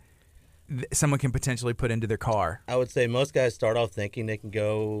in? Someone can potentially put into their car. I would say most guys start off thinking they can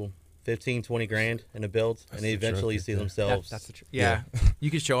go 15, 20 grand in a build, and they eventually see themselves. That's the truth. Yeah. You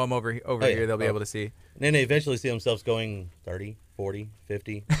can show them over here. They'll be able to see. And then they eventually see themselves going 30, 40,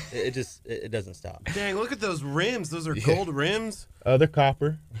 50. It doesn't stop. Dang, look at those rims. Those are gold rims. They're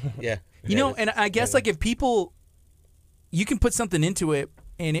copper. Yeah. And I guess like if people, you can put something into it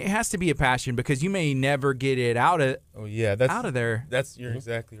and it has to be a passion because you may never get it out of out of there. You're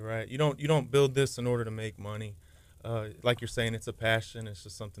exactly right. You don't build this in order to make money. Like you're saying, it's a passion. It's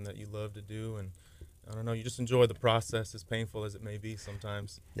just something that you love to do, and I don't know. You just enjoy the process, as painful as it may be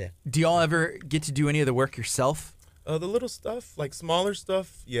sometimes. Yeah. Do y'all ever get to do any of the work yourself? The little stuff, like smaller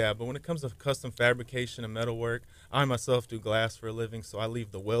stuff, yeah. But when it comes to custom fabrication and metal work, I myself do glass for a living, so I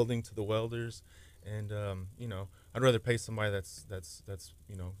leave the welding to the welders, and I'd rather pay somebody that's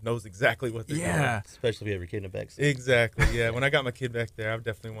knows exactly what they're doing. Especially if you have your kid in the back. Exactly. Yeah. When I got my kid back there, I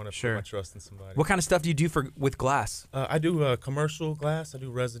definitely want to put my trust in somebody. What kind of stuff do you do with glass? I do commercial glass. I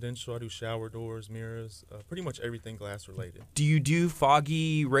do residential. I do shower doors, mirrors, pretty much everything glass related. Do you do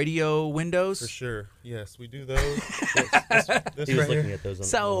foggy radio windows? For sure. Yes, we do those. This He was right looking here. at those.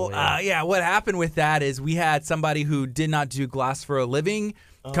 So, what happened with that is we had somebody who did not do glass for a living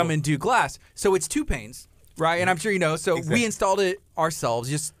come and do glass. So it's 2 panes, right? And I'm sure you know. So we installed it ourselves.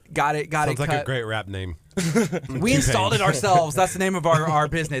 Just got it Sounds cut. like a great rap name. We installed it ourselves. That's the name of our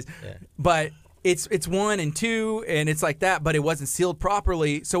business. Yeah. But it's 1 and 2, and it's like that. But it wasn't sealed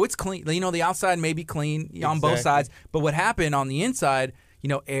properly, so it's clean. You know, the outside may be clean on both sides, but what happened on the inside?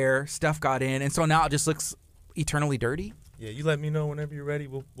 Air stuff got in, and so now it just looks eternally dirty. Yeah, you let me know whenever you're ready.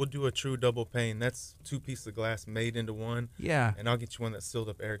 We'll do a true double pane. That's 2 pieces of glass made into one. Yeah. And I'll get you one that's sealed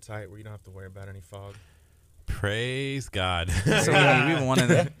up airtight where you don't have to worry about any fog. Praise God. So we wanted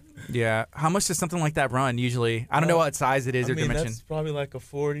to. Yeah. How much does something like that run usually? I don't know what size it is or dimension. That's probably like a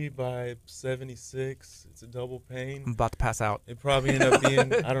 40 by 76. It's a double pane. I'm about to pass out. It probably end up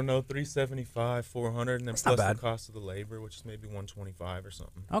being, I don't know, 375, 400, and then That's not plus bad. the cost of the labor, which is maybe 125 or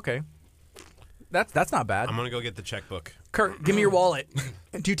something. Okay. That's not bad. I'm going to go get the checkbook. Kurt, give me your wallet.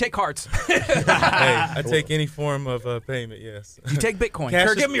 Do you take cards? Hey, I take any form of payment, yes. You take Bitcoin. Cash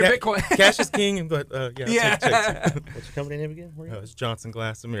Kurt, is- give me your Bitcoin. Cash is king, but yeah. I'll take checks. What's your company name again? Where are you? It's Johnson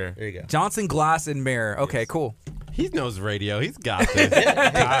Glass and Mirror. There you go. Johnson Glass and Mirror. Okay, cool. He knows radio. He's got this.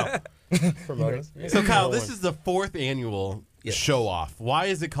 Kyle. Promoting. So, Kyle, this is the 4th annual show off. Why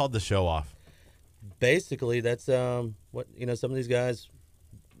is it called the show off? Basically, that's what some of these guys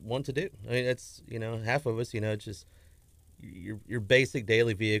want to do. I mean, it's half of us. It's just your basic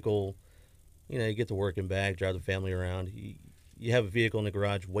daily vehicle. You get to work and back, drive the family around. You have a vehicle in the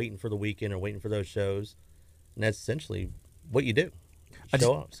garage waiting for the weekend or waiting for those shows, and that's essentially what you do.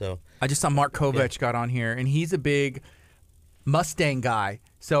 Show off. So I just saw Mark Kovac got on here, and he's a big Mustang guy.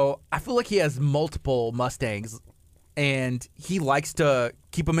 So I feel like he has multiple Mustangs, and he likes to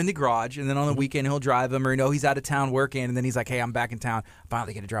keep them in the garage, and then on the weekend he'll drive them, or he's out of town working, and then he's like, hey, I'm back in town. I'm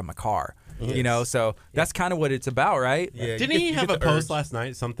finally going to drive my car. So that's kind of what it's about, right? Yeah, Didn't he have a post last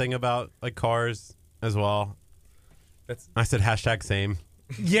night, something about like cars as well? I said hashtag same.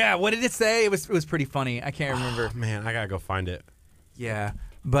 Yeah, what did it say? It was pretty funny. I can't remember. Oh, man, I got to go find it. Yeah.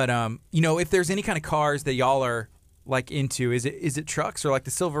 But, if there's any kind of cars that y'all are like into, is it trucks or like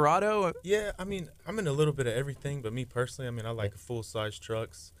the Silverado? Yeah, I mean, I'm in a little bit of everything, but me personally, I mean, I like full-size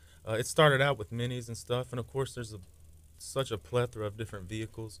trucks. It started out with minis and stuff, and of course, there's such a plethora of different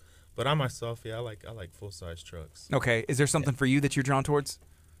vehicles. But I myself, I like full-size trucks. Okay. Is there something for you that you're drawn towards?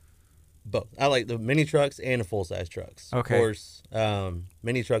 both. I like the mini trucks and the full-size trucks. Okay. Of course,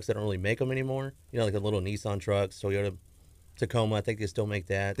 mini trucks that don't really make them anymore. Like the little Nissan trucks, Toyota Tacoma, I think they still make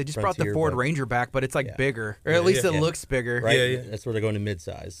that. They just brought the Ford Ranger back, but it's like bigger, or Yeah, at least yeah. it looks bigger. Right? Yeah, yeah. That's where they're going to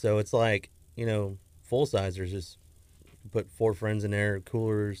mid-size. So it's like, full-size, there's just put 4 friends in there,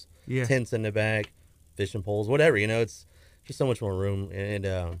 coolers, Yeah. tents in the back, fishing poles, whatever. It's just so much more room.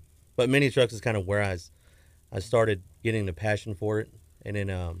 And but mini trucks is kind of where I started getting the passion for it, and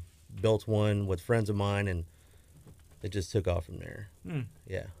then built one with friends of mine, and it just took off from there.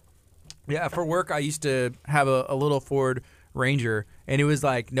 Yeah. Yeah, for work, I used to have a little Ford Ranger, and it was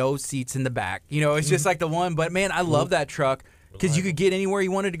like no seats in the back. It's just like the one. But man, I love that truck because you could get anywhere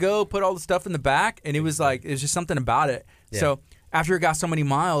you wanted to go, put all the stuff in the back, and it was just something about it. Yeah. So after it got so many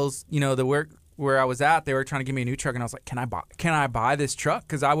miles, the work where I was at, they were trying to give me a new truck, and I was like, can I buy this truck?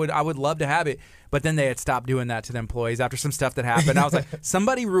 Because I would love to have it. But then they had stopped doing that to the employees after some stuff that happened. I was like,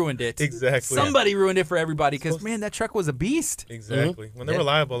 somebody ruined it. Exactly. Somebody ruined it for everybody because, man, that truck was a beast. Exactly. When they're Yeah.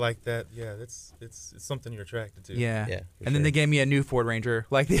 reliable like that, yeah, it's something you're attracted to. Yeah. Yeah, for And then sure. they gave me a new Ford Ranger,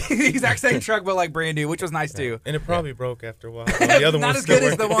 like the exact same truck, but like brand new, which was nice too. And it probably broke after a while. The other Not one's as still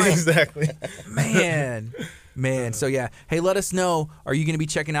good as the working. one. Exactly. Man. So yeah. Hey, let us know. Are you going to be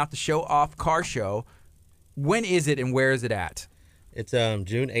checking out the Show Off Car Show? When is it and where is it at? It's June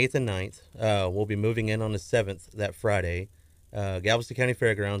 8th and 9th. We'll be moving in on the 7th, that Friday. Galveston County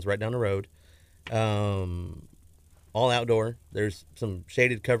Fairgrounds, right down the road. All outdoor. There's some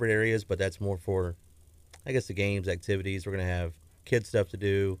shaded covered areas, but that's more for, I guess, the games, activities. We're going to have kid stuff to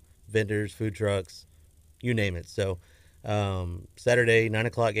do, vendors, food trucks, you name it. So Saturday, 9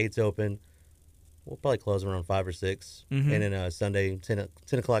 o'clock, gates open. We'll probably close around 5 or 6. Mhm. And then Sunday, 10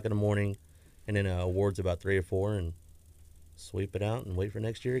 o'clock in the morning. And then awards about 3 or 4. And sweep it out and wait for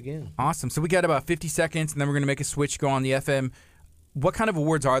next year again. Awesome. So we got about 50 seconds, and then we're going to make a switch, go on the FM. What kind of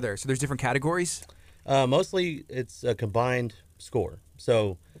awards are there? So there's different categories? Mostly it's a combined score.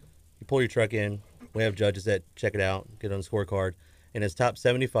 So you pull your truck in. We have judges that check it out, get on the scorecard. And it's top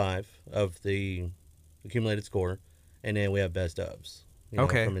 75 of the accumulated score. And then we have best ofs.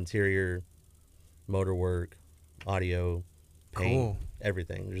 Okay. From interior, motor work, audio, paint, Cool.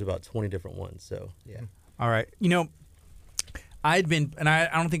 everything. There's about 20 different ones. So, yeah. All right. You know, I'd been, and I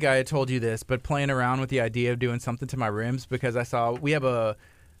don't think I had told you this, but playing around with the idea of doing something to my rims because I saw, we have a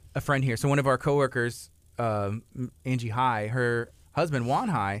friend here. So one of our coworkers, Angie High, her husband, Juan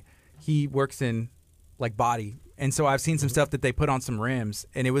High, he works in like body. And so I've seen some stuff that they put on some rims,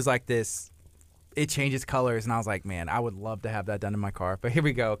 and it was like this, it changes colors. And I was like, man, I would love to have that done in my car. But here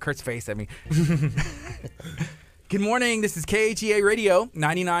we go. Kurt's face at me. Good morning. This is KHEA Radio,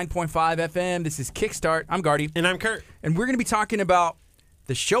 99.5 FM. This is Kickstart. I'm Gardy. And I'm Kurt. And we're going to be talking about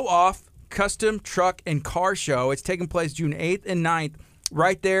the Show Off Custom Truck and Car Show. It's taking place June 8th and 9th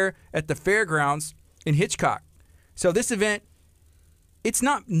right there at the fairgrounds in Hitchcock. So this event, it's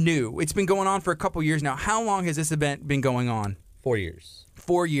not new. It's been going on for a couple years now. How long has this event been going on? 4 years.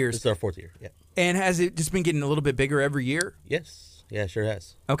 4 years. This is our 4th year. Yeah. And has it just been getting a little bit bigger every year? Yes. Yeah, sure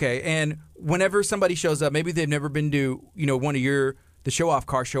has. Okay, and whenever somebody shows up, maybe they've never been to, one of the show-off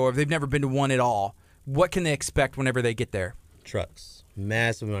car show, or if they've never been to one at all, what can they expect whenever they get there? Trucks.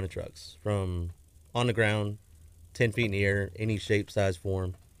 Massive amount of trucks. From on the ground, 10 feet in the air, any shape, size,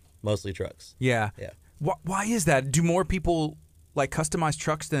 form, mostly trucks. Yeah. Yeah. Why is that? Do more people like customize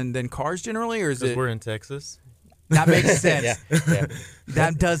trucks than cars generally, or is Because it? we're in Texas. That makes sense. Yeah.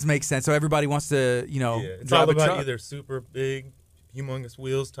 That does make sense. So everybody wants to, It's drive all a about truck. either super big, humongous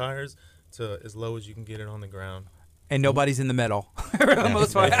wheels, tires, to as low as you can get it on the ground. And nobody's in the middle. For the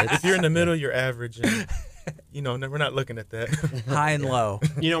most part. If you're in the middle, you're average. And, we're not looking at that. High and low.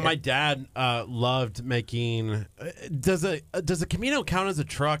 My dad loved making. Does a Camino count as a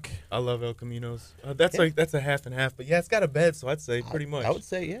truck? I love El Caminos. That's a half and half, but yeah, it's got a bed, so I'd say pretty much. I would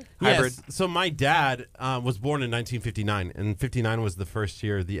say, yeah. Hybrid. Yes. So my dad was born in 1959, and 59 was the first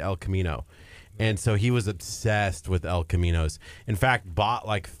year of the El Camino. And so he was obsessed with El Caminos. In fact, bought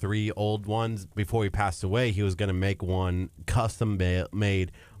like 3 old ones before he passed away. He was going to make one custom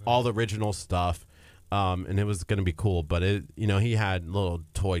made, all the original stuff. And it was going to be cool, but he had little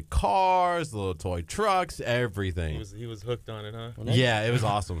toy cars, little toy trucks, everything. He was hooked on it, huh? Yeah, it was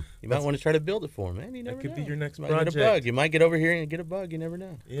awesome. You might want to try to build it for him, man. You never That could know. be your next You might get a project. bug. You might get over here and get a bug. You never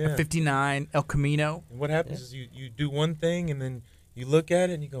know. Yeah. 59 El Camino. And what happens is you do one thing, and then you look at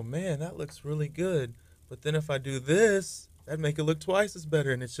it and you go, man, that looks really good. But then if I do this, that'd make it look twice as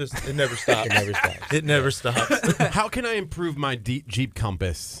better. And it never stops. It never stops. It never stops. How can I improve my Jeep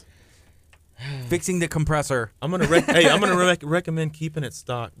Compass? Fixing the compressor. I'm gonna recommend keeping it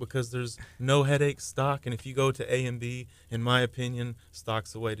stock because there's no headache stock, and if you go to A&B, in my opinion,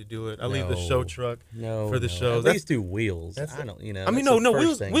 stock's the way to do it. I leave the show truck for the show. At least do wheels. That's I don't. I mean, that's no, the first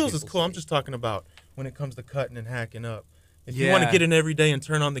wheels. thing Wheels is people cool. I'm see. just talking about when it comes to cutting and hacking up. If you want to get in every day and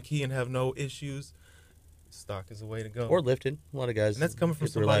turn on the key and have no issues, stock is the way to go. Or lifted. A lot of guys. And that's coming from get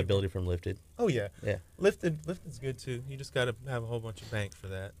the somebody- reliability from lifted. Oh yeah, Yeah. Lifted's good too. You just got to have a whole bunch of bank for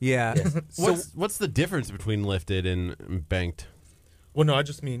that. Yeah. So what's the difference between lifted and banked? Well, no, I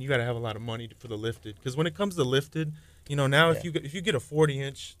just mean you got to have a lot of money for the lifted. Because when it comes to lifted, now if you get a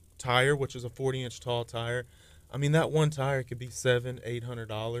 40-inch tire, which is a 40-inch tall tire, I mean that one tire could be $700-$800,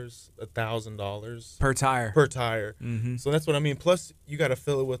 $1,000 Per tire. per tire. Mm-hmm. So that's what I mean. Plus, you got to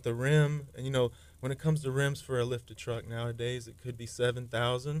fill it with the rim, and when it comes to rims for a lifted truck nowadays, it could be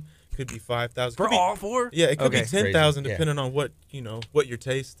 $7,000, could be $5,000 For all 4? Yeah, it could Okay. be $10,000 Crazy. depending on what your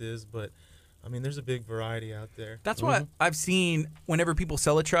taste is. But I mean, there's a big variety out there. That's what I've seen whenever people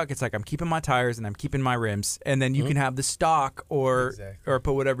sell a truck. It's like I'm keeping my tires and I'm keeping my rims, and then you can have the stock or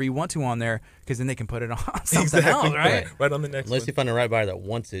put whatever you want to on there because then they can put it on something else, right? Right on the next Unless one. you find the right buyer that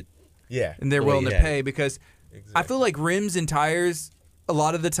wants it. Yeah. And they're The way willing you to had pay because I Exactly. feel like rims and tires a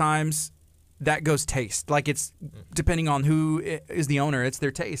lot of the times that goes taste. Like it's depending on who is the owner, it's their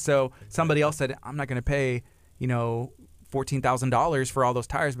taste. So somebody else said, I'm not going to pay, $14,000 for all those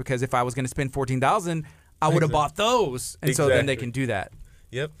tires because if I was going to spend $14,000, I would have Exactly. bought those. And so then they Exactly. can do that.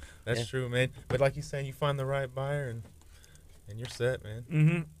 Yep, that's Yeah. true, man. But like you're saying, you find the right buyer and you're set, man.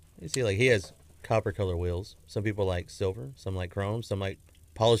 Mm-hmm. You see, like he has copper color wheels. Some people like silver. Some like chrome. Some like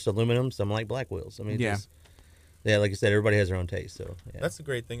polished aluminum. Some like black wheels. I mean, Yeah. just yeah, like you said, everybody has their own taste. So yeah. That's the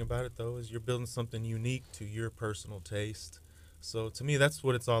great thing about it, though, is you're building something unique to your personal taste. So to me, that's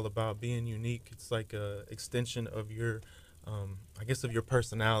what it's all about, being unique. It's like a extension of your, I guess, of your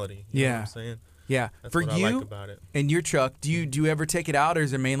personality. You know what I'm saying? Yeah. That's For what you I like about it. and your truck, do you ever take it out, or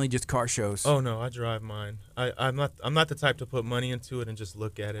is it mainly just car shows? Oh no, I drive mine. I'm not the type to put money into it and just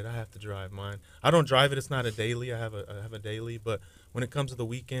look at it. I have to drive mine. I don't drive it. It's not a daily. I have a daily, but when it comes to the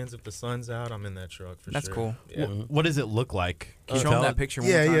weekends, if the sun's out, I'm in that truck for That's sure. cool. Yeah. What does it look like? Can you Show them tell? that picture. One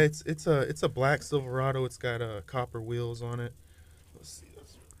Yeah, more time. yeah. It's a black Silverado. It's got copper wheels on it. Let's see.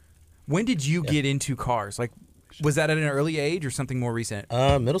 When did you get into cars? Like, was that at an early age or something more recent?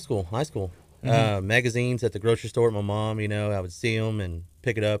 Middle school, high school. Magazines at the grocery store with my mom, I would see them and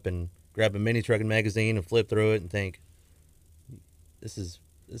pick it up and grab a mini trucking magazine and flip through it and think, this is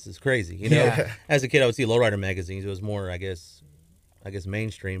crazy. Yeah. As a kid, I would see lowrider magazines. It was more, I guess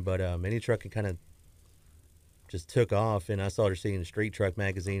mainstream, but mini trucking kind of just took off, and I started seeing the street truck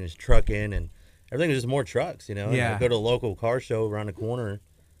magazine and trucking, and everything was just more trucks, And Yeah. I'd go to a local car show around the corner,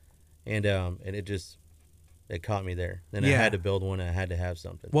 and it caught me there. Then I Yeah. had to build one. I had to have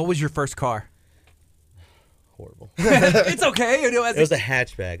something. What was your first car? Horrible. It's okay. It was a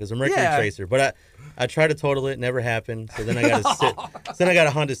hatchback. It was a Mercury Yeah. Tracer, but I tried to total it. Never happened. So then I got a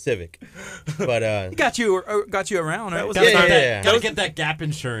Honda Civic. But got you around. Right? That was Yeah, the time yeah. Gotta get that gap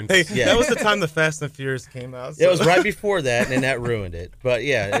insurance. Hey, Yeah. that was the time the Fast and Furious came out. it was right before that, and then that ruined it. But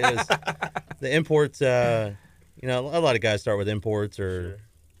yeah, it was the imports. A lot of guys start with imports or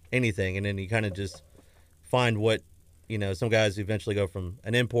anything, and then you kind of just find what some guys eventually go from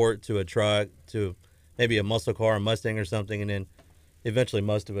an import to a truck to maybe a muscle car, a Mustang or something, and then eventually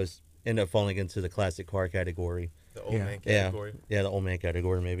most of us end up falling into the classic car category. The old man Yeah, category. yeah, the old man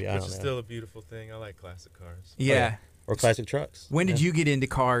category maybe. I Which don't is know. still a beautiful thing. I like classic cars. Yeah. Or classic trucks. When did you get into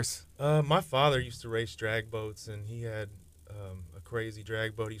cars? My father used to race drag boats, and he had a crazy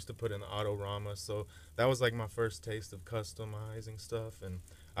drag boat he used to put in the Autorama. So that was like my first taste of customizing stuff, and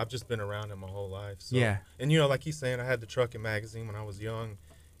I've just been around it my whole life. So, Yeah. And like he's saying, I had the trucking magazine when I was young,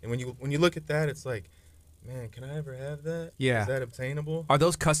 and when you look at that, it's like, man, can I ever have that? Yeah. Is that obtainable? Are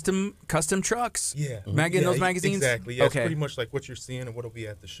those custom trucks? Yeah. In those magazines? Exactly. Yeah. Okay. It's pretty much like what you're seeing and what'll be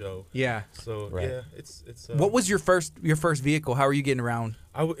at the show. Yeah. So Right. yeah, it's. What was your first vehicle? How were you getting around?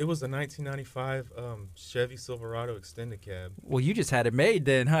 It was a 1995 Chevy Silverado extended cab. Well, you just had it made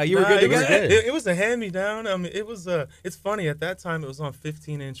then, huh? You were Nah, good to it was, go. good. it was a hand-me-down. I mean, it was. It's funny at that time. It was on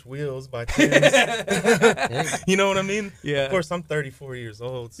 15-inch wheels by 10s. You know what I mean? Yeah. Of course, I'm 34 years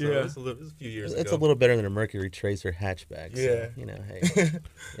old, so Yeah. it's a few years It's ago. a little better than a Mercury Tracer hatchback. So, Yeah. hey.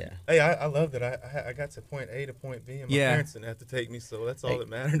 Yeah. Hey, I loved it. I got to point A to point B, and my Yeah. parents didn't have to take me, so that's all that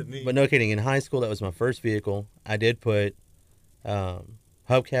mattered to me. But no kidding. In high school, that was my first vehicle. I did put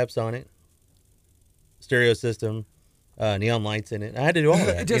hubcaps on it, stereo system, neon lights in it. I had to do all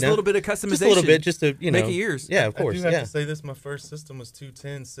that. Just a little bit of customization. Just a little bit, just to Make it yours. Yeah, of course. I do have Yeah. to say this: my first system was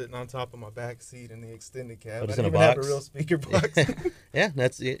 210 sitting on top of my back seat in the extended cab. Oh, just I in a didn't even have a box? real speaker box. Yeah,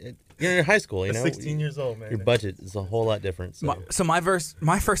 that's it. You're in high school, you I'm know. 16 years old, man. Your budget is a whole lot different. So. My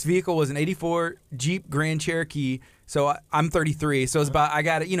first vehicle was an '84 Jeep Grand Cherokee. So I'm 33. So it's about I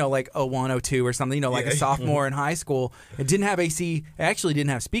got it, like 01, 02 or something. Like a sophomore in high school. It didn't have AC. It actually didn't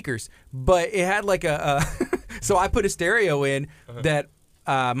have speakers, but it had like a. So I put a stereo in that.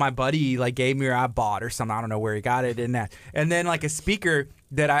 My buddy gave me or I bought or something. I don't know where he got it in that. And then like a speaker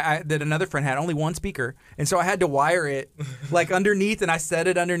that that another friend had, only one speaker. And so I had to wire it underneath, and I set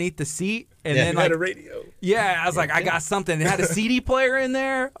it underneath the seat. And then had a radio. yeah, I was like, I got something. It had a CD player in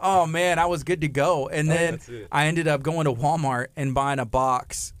there. Oh man, I was good to go. And then that's it. I ended up going to Walmart and buying a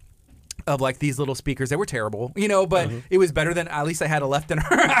box of these little speakers. They were terrible, but it was better than at least I had a left and a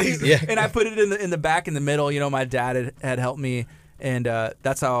right. Yeah. And I put it in the back in the middle. My dad had helped me. And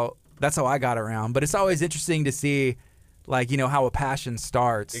that's how I got around. But it's always interesting to see, how a passion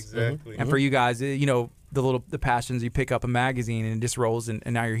starts. Exactly. And for you guys, the passions, you pick up a magazine and it just rolls, and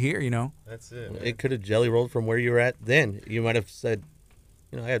now you're here. That's it. Man. It could have jelly rolled from where you were at then. You might have said,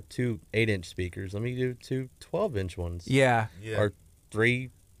 I have 2 8-inch speakers. Let me do 2 12-inch ones. Yeah. Yeah. Or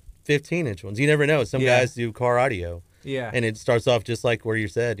 3 15-inch ones. You never know. Some Yeah. guys do car audio. Yeah. And it starts off just like where you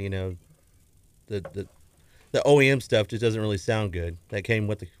said, the OEM stuff just doesn't really sound good. That came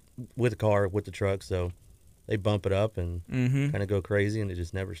with the car, with the truck, so they bump it up and kind of go crazy, and it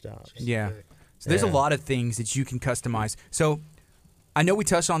just never stops. Yeah. So there's a Yeah. lot of things that you can customize. So I know we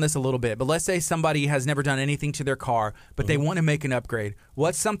touched on this a little bit, but let's say somebody has never done anything to their car, but they want to make an upgrade.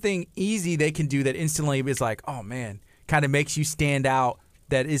 What's something easy they can do that instantly is like, oh man, kind of makes you stand out,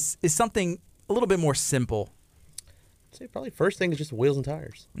 that is something a little bit more simple? I'd say probably first thing is just wheels and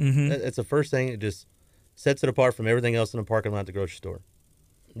tires. Mm-hmm. That's the first thing. It just Sets it apart from everything else in the parking lot at the grocery store.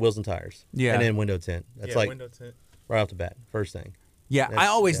 Wheels and tires. Yeah. And then window tint. That's like window tint. right off the bat, first thing. Yeah, I That's-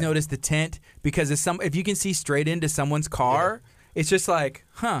 always yeah. notice the tint because if you can see straight into someone's car, it's just like,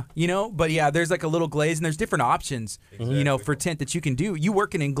 huh, you know? But yeah, there's like a little glaze and there's different options, you know, for tint that you can do. You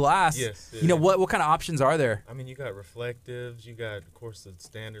working in glass. Yes, You know, yeah. what kind of options are there? I mean, you got reflectives. You got, of course, the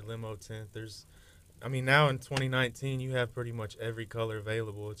standard limo tint. I mean, now in 2019, you have pretty much every color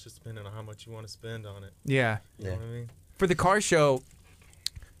available. It's just depending on how much you want to spend on it. Yeah. You know what I mean? For the car show,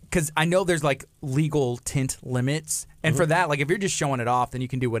 because I know there's like legal tint limits. And for that, like if you're just showing it off, then you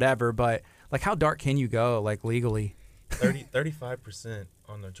can do whatever. But like how dark can you go, like legally? 35%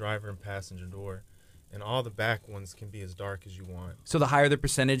 on the driver and passenger door, and all the back ones can be as dark as you want. So the higher the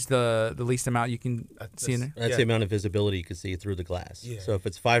percentage, the least amount you can see in there? That's the amount of visibility you can see through the glass. Yeah. So if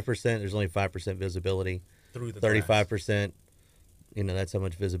it's 5%, there's only 5% visibility. Through the 35%, you know, that's how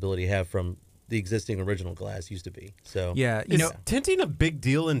much visibility you have from the existing original glass used to be. So Yeah, you Is know, tinting a big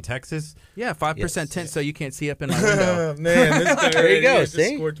deal in Texas? yeah, 5% Yes. tint so you can't see up in my window. Man, this guy There you right go, here just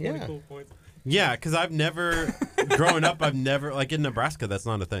see? scored 20 Yeah. cool points. Yeah, because I've never, growing up, I've never, like in Nebraska, that's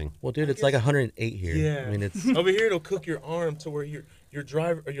not a thing. well, dude, it's like 108 here. Yeah. I mean, it's Over here, it'll cook your arm to where your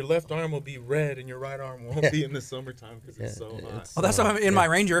driver or your left arm will be red and your right arm won't be in the summertime because it's so hot. it's- Oh, that's why I'm in my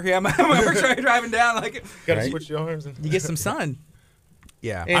Ranger. Yeah, my Ranger driving down. Like, Got to Right. switch your arms. And you get some sun.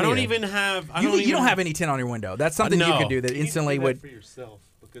 Yeah. And, I don't you know, even have. You don't have any tint on your window. That's something you No. could do that you need to instantly do that would. for yourself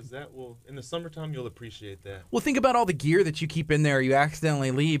because that will in the summertime you'll appreciate that. Well, think about all the gear that you keep in there. You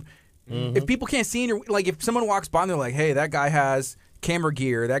accidentally leave. If people can't see in your, like, if someone walks by and they're like, "Hey, that guy has camera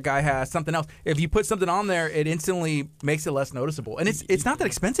gear. That guy has something else." If you put something on there, it instantly makes it less noticeable. And it's not that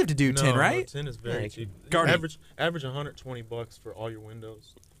expensive to do tint, right? Tin is very Yeah, cheap. Guardian. Average $120 for all your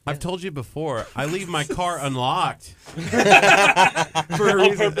windows. I've told you before, I leave my car unlocked. For a On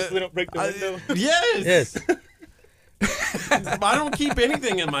reason. purpose, they don't break the window. Yes. yes. I don't keep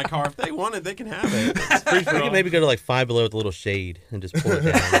anything in my car. If they want it, they can have it. You can maybe go to like Five Below with a little shade and just pull it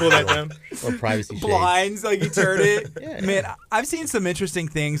down. Pull that down. Or privacy shade. Blinds, like you turn it. Yeah. Man, I've seen some interesting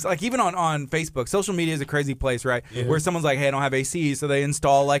things. Like even on Facebook, social media is a crazy place, right? Yeah. Where someone's like, "Hey, I don't have AC," so they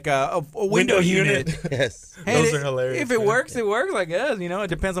install like a window unit. Yes. Hey, Those are hilarious, If it man. works, it works. I guess it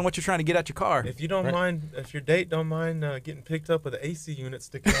depends on what you're trying to get out your car. If you don't Right. mind, if your date don't mind getting picked up with an AC unit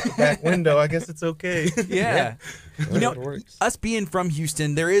sticking out the back window, I guess it's okay. Yeah. You Whatever know, works. us being from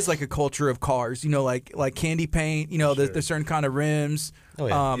Houston, there is like a culture of cars. Like candy paint. The certain kind of rims. Oh,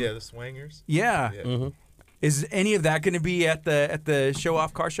 yeah. Yeah, the swangers. Yeah. Yeah. Mm-hmm. Is any of that going to be at the show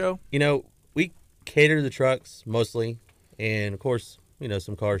off car show? You know, we cater to the trucks mostly, and of course,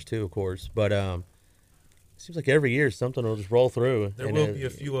 some cars too, of course. But it seems like every year something will just roll through. There and will be a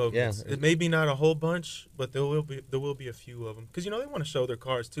few of them. Yeah. It may be not a whole bunch, but there will be a few of them because they want to show their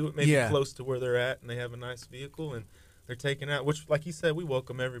cars too. It may Yeah. be close to where they're at, and they have a nice vehicle, and they're taking out. Which, like you said, we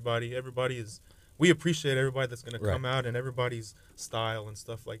welcome everybody. We appreciate everybody that's going to come out and everybody's style and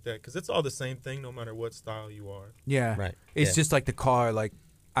stuff like that because it's all the same thing no matter what style you are. Yeah. Right. It's Yeah. just like the car. Like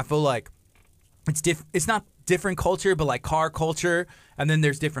I feel like it's not different culture, but like car culture, and then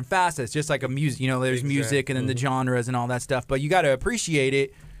there's different facets. Just like a music, there's music and then the genres and all that stuff. But you got to appreciate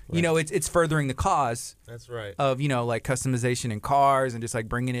it. It's furthering the cause That's right. of like customization in cars and just like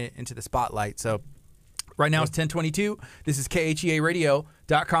bringing it into the spotlight. So right now it's 10:22. This is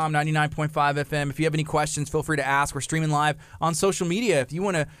KHEARadio.com 99.5 FM. If you have any questions, feel free to ask. We're streaming live on social media. If you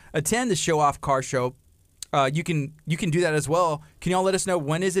want to attend the Show Off Car Show, you can do that as well. Can y'all let us know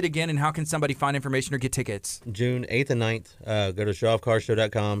when is it again and how can somebody find information or get tickets? June 8th and 9th. Go to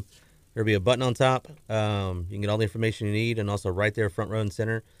showoffcarshow.com. There'll be a button on top. You can get all the information you need, and also right there, front row and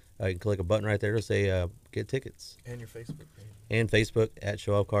center, you can click a button right there to say get tickets. And your Facebook page. And Facebook at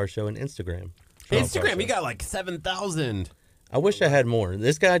Show Off Car Show and Instagram. Show Off Car Instagram, Show. you got like 7,000. I wish I had more.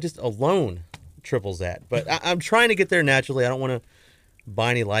 This guy just alone triples that. But I'm trying to get there naturally. I don't want to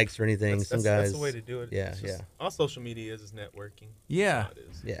buy any likes or anything. That's the way to do it. Yeah, It's just- yeah. All social media is networking. Yeah. That's all it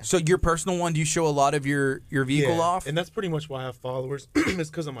is. Yeah. So your personal one, do you show a lot of your vehicle Yeah, off? and that's pretty much why I have followers. It's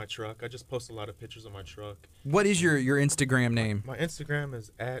because of my truck. I just post a lot of pictures of my truck. What is your Instagram name? My Instagram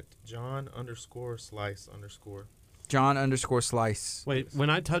is at John_Slice_. John_Slice. Wait, when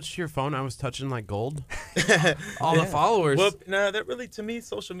I touched your phone, I was touching like gold? All the followers. Well, nah, that really, to me,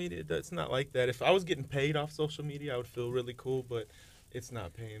 social media, it's not like that. If I was getting paid off social media, I would feel really cool, but it's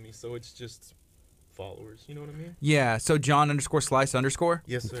not paying me, so it's just followers. You know what I mean? Yeah. So John_Slice_.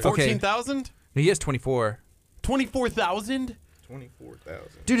 Yes, sir. Okay. 14,000? He has 24. 24,000?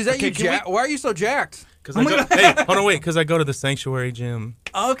 24,000. Dude, is that Okay, you can we- jacked? Why are you so jacked? Because I go, hey, hold on, wait, because I go to the Sanctuary Gym.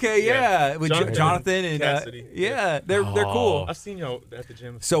 Okay, yeah, with Jonathan Jonathan and Cassidy. yeah, they're cool. I've seen y'all at the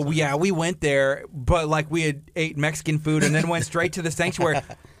gym. So we went there, but like we had ate Mexican food and then went straight to the sanctuary.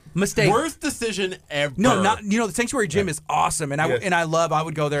 Mistake. Worst decision ever. No, not the sanctuary gym is awesome, and I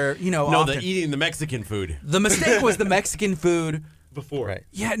would go there. No, often. eating the Mexican food. The mistake was the Mexican food. Before. Right.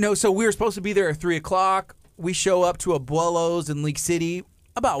 Yeah, no. So we were supposed to be there at 3:00. We show up to Abuelo's in League City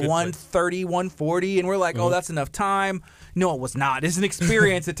about 1:30, 1:40, and we're like, oh, that's enough time. No, it was not. It's an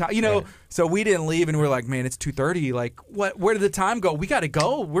experience at time, Right. So we didn't leave, and we're like, man, it's 2:30. Like, what? Where did the time go? We got to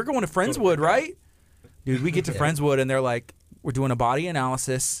go. We're going to Friendswood, right? Dude, we get to Friendswood, and they're like, we're doing a body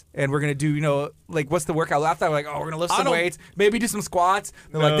analysis, and we're gonna do, like, what's the workout? After I'm like, oh, we're gonna lift some weights, maybe do some squats.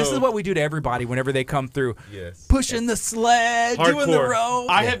 They're like, this is what we do to everybody whenever they come through. Yes. Pushing the sled, doing the Hardcore. row.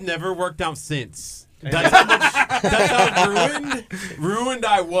 I have never worked out since. That's how ruined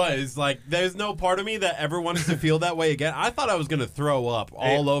I was. Like, there's no part of me that ever wanted to feel that way again. I thought I was gonna throw up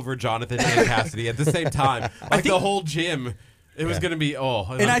all over Jonathan and Cassidy at the same time. Like the whole gym. It was gonna be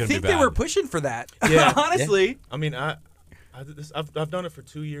and I think they were pushing for that. Yeah. Honestly. I mean, I've done it for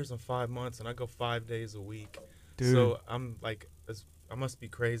 2 years and 5 months, and I go 5 days a week. Dude. So I'm like, I must be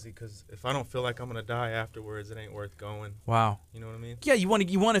crazy because if I don't feel like I'm gonna die afterwards, it ain't worth going. Wow. You know what I mean? Yeah, you want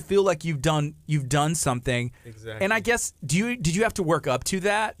to feel like you've done something. Exactly. And I guess did you have to work up to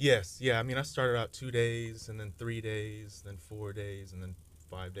that? Yes. Yeah. I mean, I started out 2 days, and then 3 days, then 4 days, and then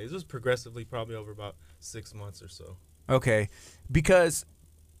 5 days. It was progressively, probably over about 6 months or so. Okay, because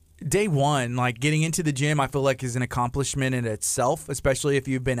day one, like getting into the gym, I feel like is an accomplishment in itself, especially if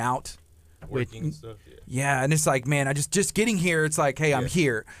you've been out Working and stuff. Yeah. Yeah, and it's like, man, I just getting here. It's like, hey, I'm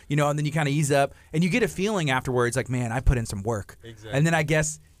here, and then you kind of ease up, and you get a feeling afterwards, like, man, I put in some work. Exactly. And then I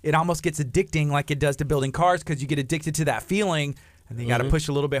guess it almost gets addicting, like it does to building cars, because you get addicted to that feeling, and then you got to push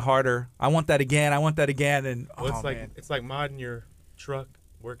a little bit harder. I want that again. And Well, it's like modding your truck.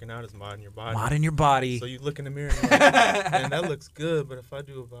 Working out is modding your body. Modding your body. So you look in the mirror and you're like, man, that looks good, but if I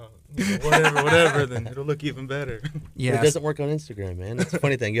do about whatever, then it'll look even better. Yeah. It doesn't work on Instagram, man. That's a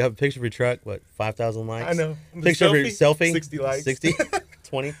funny thing. You have a picture of your truck, 5,000 likes? I know. The Picture of your selfie? 60 likes. 60?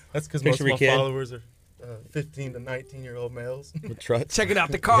 20? That's because most Picture of my of your kid? followers are 15 to 19-year-old males. With trucks? Checking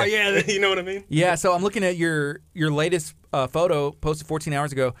out the car, yeah. You know what I mean? Yeah, so I'm looking at your latest photo posted 14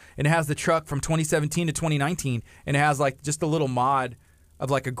 hours ago, and it has the truck from 2017 to 2019, and it has like just a little mod of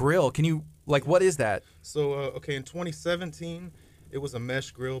like a grill. Can you, like, what is that? So okay, in 2017, it was a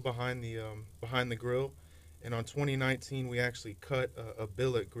mesh grill behind the grill, and on 2019 we actually cut a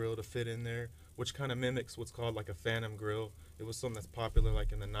billet grill to fit in there, which kind of mimics what's called like a phantom grill. It was something that's popular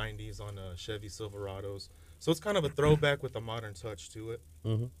like in the 90s on Chevy Silverados. So it's kind of a throwback with a modern touch to it.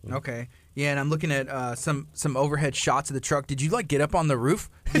 Mm-hmm. Okay. Yeah, and I'm looking at some overhead shots of the truck. Did you like get up on the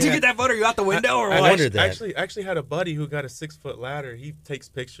roof? Did you get that photo? Are you out the window or what? I wondered that. I actually had a buddy who got a 6-foot ladder. He takes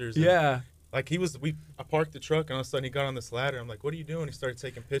pictures. and, Yeah. Like I parked the truck and all of a sudden he got on this ladder. I'm like, "What are you doing?" He started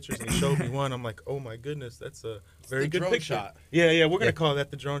taking pictures and he showed me one. I'm like, "Oh my goodness, that's a very good drone picture." shot. Yeah, we're gonna call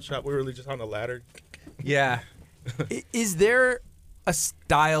that the drone shot. We're really just on the ladder. Yeah. Is there a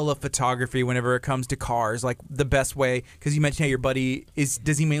style of photography whenever it comes to cars, like the best way? Because you mentioned how your buddy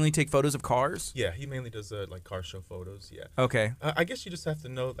does he mainly take photos of cars? Yeah, he mainly does like car show photos. Yeah. Okay. I guess you just have to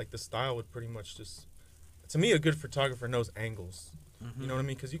know like the style would pretty much just. To me, a good photographer knows angles. You know what I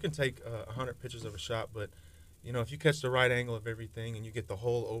mean? Because you can take 100 pictures of a shot, but if you catch the right angle of everything and you get the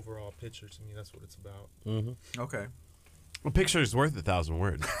whole overall picture, to me, that's what it's about. Mm-hmm. Okay. A picture is worth 1,000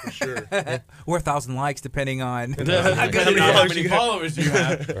 words. For sure. Or 1,000 likes, depending on Depending on how many followers you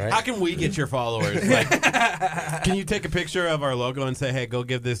have. Right. How can we get your followers? Like, can you take a picture of our logo and say, "Hey, go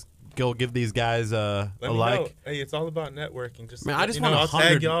give these guys a Let me like"? know. Hey, it's all about networking. Just Man, I just want want I'll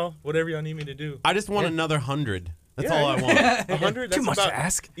 100. tag y'all, whatever y'all need me to do. I just want another 100. That's Yeah, all I yeah. want. 100. Too That's much about, to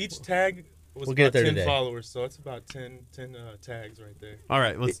ask. Each tag was We'll get it about there 10 today. followers, so it's about 10 tags right there. All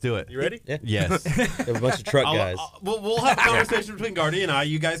right, let's do it. You ready? Yeah. Yes. You have a bunch of truck guys. We'll have a conversation between Guardy and I.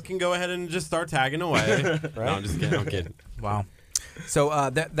 You guys can go ahead and just start tagging away. No, I'm just kidding. I'm kidding. Wow. So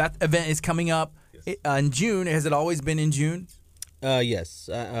that event is coming up in June. Has it always been in June? Yes.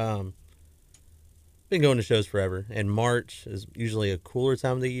 Been going to shows forever, and March is usually a cooler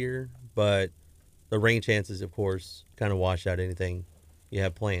time of the year, but the rain chances, of course, kind of wash out anything you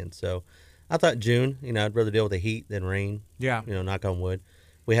have planned. So I thought June, I'd rather deal with the heat than rain. Yeah. Knock on wood.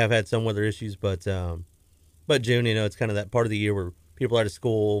 We have had some weather issues, but June, it's kind of that part of the year where people are out of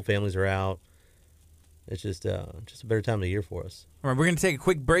school, families are out. It's just a better time of the year for us. All right, we're going to take a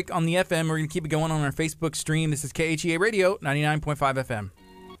quick break on the FM. We're going to keep it going on our Facebook stream. This is KHEA Radio, 99.5 FM.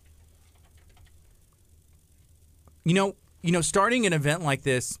 starting an event like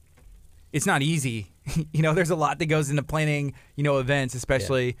this, it's not easy. There's a lot that goes into planning, events,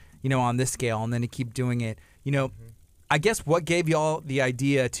 especially, on this scale, and then to keep doing it. I guess what gave y'all the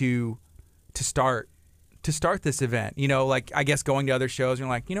idea to start this event? I guess going to other shows, you're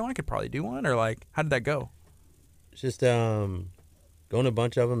like, I could probably do one, or like, how did that go? Just going to a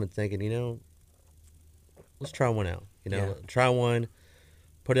bunch of them and thinking, let's try one out. Try one,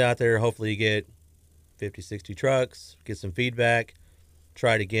 put it out there. Hopefully you get 50, 60 trucks, get some feedback,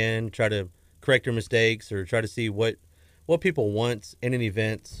 try it again, try to correct your mistakes, or try to see what people want in an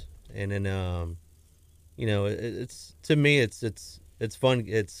event. And then, it's, to me, it's fun.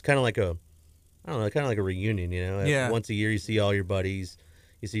 It's kind of like a reunion, Yeah. Once a year you see all your buddies,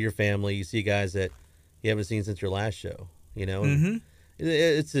 you see your family, you see guys that you haven't seen since your last show, and Mm-hmm.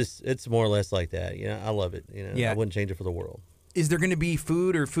 it's more or less like that. I love it. Yeah. I wouldn't change it for the world. Is there going to be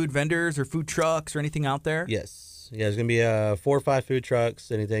food or food vendors or food trucks or anything out there? Yes. Yeah, there's going to be 4 or 5 food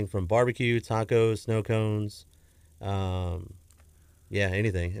trucks, anything from barbecue, tacos, snow cones,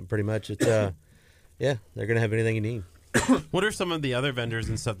 anything. And pretty much it's, they're going to have anything you need. What are some of the other vendors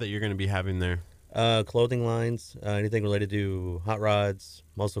and stuff that you're going to be having there? Clothing lines, anything related to hot rods,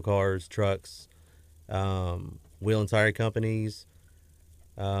 muscle cars, trucks, wheel and tire companies.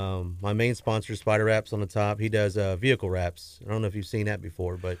 My main sponsor, Spider Wraps, on the top. He does vehicle wraps. I don't know if you've seen that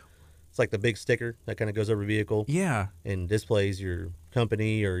before, but it's like the big sticker that kind of goes over a vehicle. Yeah. And displays your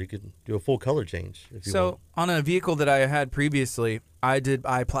company, or you could do a full color change if you want. So on a vehicle that I had previously, I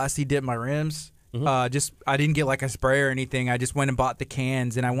plasti dipped my rims. Mm-hmm. I didn't get like a spray or anything. I just went and bought the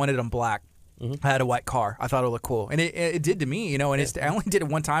cans, and I wanted them black. Mm-hmm. I had a white car. I thought it looked cool, and it did to me, and I only did it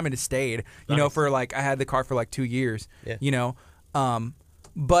one time, and it stayed. For like I had the car for like 2 years. Yeah.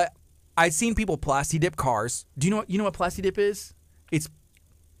 But I'd seen people plasti dip cars. Do you know what plasti dip is? It's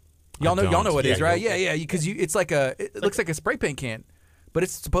y'all know what it is, right? Yeah, because it's like it looks like a spray paint can, but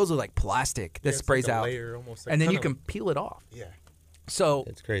it's supposedly like plastic that sprays like a out, layer, almost like and then you kinda- can peel it off. Yeah. So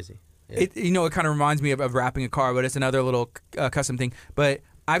It's crazy. Yeah. it kind of reminds me of wrapping a car, but it's another little custom thing. But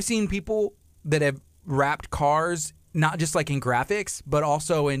I've seen people that have wrapped cars not just like in graphics, but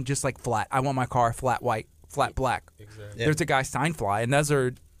also in just like flat. I want my car flat white, flat black. Exactly. Yeah. There's a guy Steinfly, and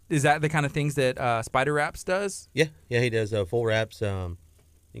is that the kind of things that Spider Wraps does? Yeah, he does full wraps. You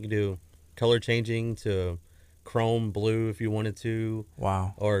can do color changing to chrome blue if you wanted to.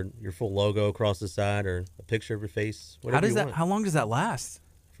 Wow. Or your full logo across the side, or a picture of your face. Whatever you want. How long does that last?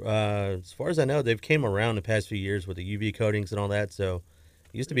 As far as I know, they've came around the past few years with the UV coatings and all that. So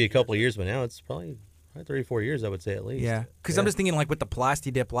it used to be a couple of years, but now it's probably 3 or 4 years, I would say, at least. Yeah, because I'm just thinking like with the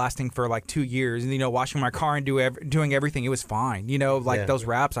plasti dip lasting for like 2 years, and washing my car and doing everything, it was fine. Yeah. Those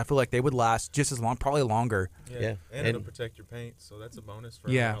wraps, I feel like they would last just as long, probably longer. Yeah. And it'll protect your paint, so that's a bonus for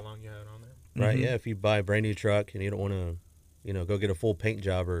Yeah. how long you had it on there. Right. Mhm. Yeah. If you buy a brand new truck and you don't want to, go get a full paint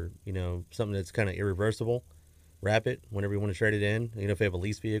job, or something that's kind of irreversible, wrap it whenever you want to trade it in. If you have a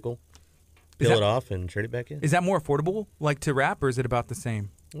lease vehicle, peel it off and trade it back in. Is that more affordable, like to wrap, or is it about the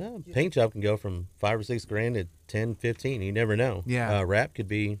same? Well, paint job can go from $5 or $6 grand to 10, 15. You never know. Yeah. Wrap could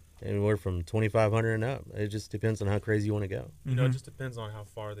be anywhere from 2,500 and up. It just depends on how crazy you want to go. It just depends on how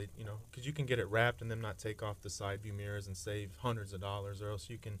far they, because you can get it wrapped and then not take off the side view mirrors and save hundreds of dollars, or else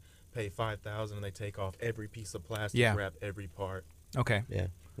you can pay $5,000 and they take off every piece of plastic, wrap every part. Okay. Yeah.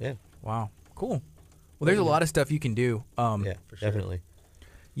 Yeah. Wow. Cool. Well, there's a lot of stuff you can do. Yeah, for sure. definitely.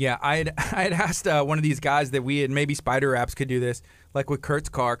 Yeah, I had asked one of these guys that maybe Spider Wraps could do this, like with Kurt's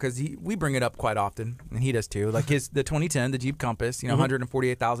car, because we bring it up quite often, and he does too. Like the 2010, the Jeep Compass,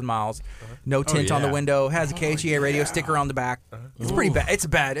 148,000 miles, no tint on the window, has a KHEA radio sticker on the back. It's pretty bad.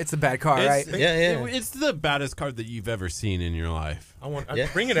 It's a bad car, right? Yeah. It's the baddest car that you've ever seen in your life.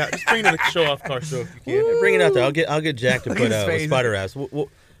 Bring it out. Just bring it to the show off car show if you can. Yeah, bring it out there. I'll get Jack to Look put at his face. Spider Wraps.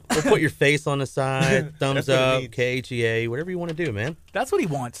 We'll put your face on the side, thumbs That's what it up, needs. KHEA, whatever you want to do, man. That's what he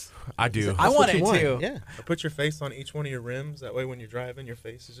wants. I do. I want What you it too. Yeah. Or put your face on each one of your rims. That way when you're driving, your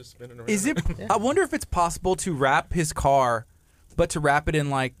face is just spinning around. Is it? I wonder if it's possible to wrap his car, but to wrap it in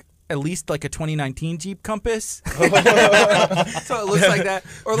like at least like a 2019 Jeep Compass, so it looks like that,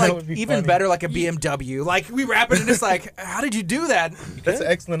 or That like would be even funny. better, like a BMW. Like we wrap it and it's like, how did you do that? That's an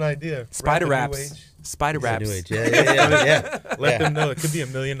excellent idea. Spider Wrap the new Wraps. age. Spider It's a Wraps. new age. Yeah. Let them know it could be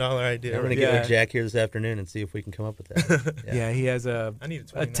 $1 million idea. I'm gonna get with Jack here this afternoon and see if we can come up with that. Yeah, he has a I need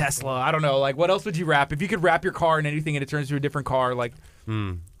a Tesla. I don't know. Like, what else would you wrap? If you could wrap your car in anything and it turns to a different car, like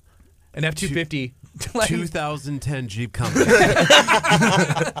an F-250. Like, 2010 Jeep Compass. you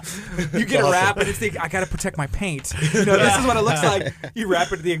get a wrap and it's I gotta protect my paint. This is what it looks like. You wrap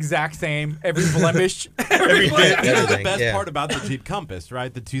it the exact same, every blemish, every blemish. You know the Everything, best part about the Jeep Compass,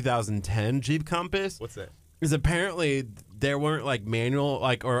 right? The 2010 Jeep Compass What's that? is apparently there weren't like manual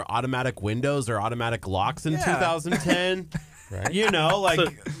like or automatic windows or automatic locks in 2010. Right. You know, like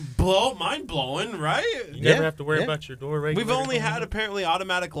mind blowing, right? You never have to worry about your door regulator. We've only had apparently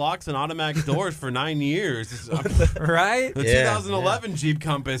automatic locks and automatic doors for 9 years. Right? The 2011 Jeep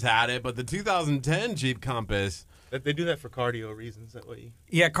Compass had it, but the 2010 Jeep Compass. They do that for cardio reasons. That way.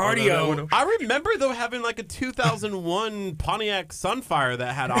 Yeah, cardio. I remember though having like a 2001 Pontiac Sunfire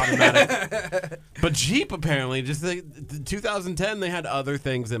that had automatic, but Jeep apparently just the 2010 they had other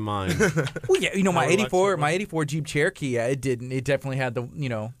things in mind. Well, yeah, my 84 Jeep Cherokee, it didn't. It definitely had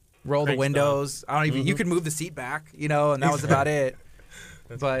the roll the windows. I don't even. You could move the seat back, and that was about it.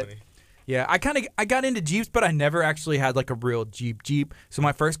 That's but funny. yeah, I got into Jeeps, but I never actually had like a real Jeep. So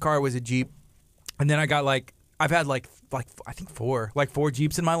my first car was a Jeep, and then I got I've had like I think four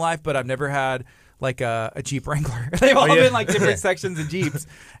Jeeps in my life, but I've never had like a Jeep Wrangler. They've all been like different sections of Jeeps,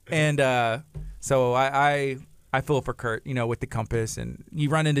 and so I feel for Kurt, with the Compass, and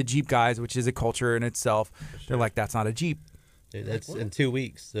you run into Jeep guys, which is a culture in itself. Sure. They're like, that's not a Jeep. Dude, that's in 2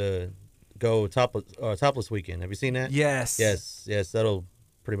 weeks. Go topless weekend. Have you seen that? Yes. That'll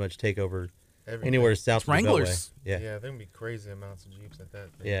pretty much take over. Everything. Anywhere south of the Wranglers. Beltway. Yeah, there can be crazy amounts of Jeeps at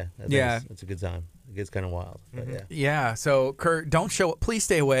that thing. Yeah, it's a good time. It gets kind of wild, but Yeah, so Kurt, don't show up. Please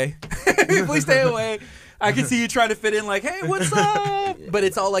stay away. Please stay away. I can see you trying to fit in like, hey, what's up? But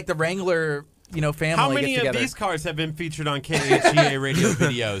it's all like the Wrangler, family. How many gets of together. these cars have been featured on KHEA radio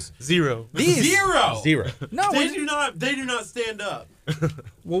videos? Zero. Zero. No, They do not stand up.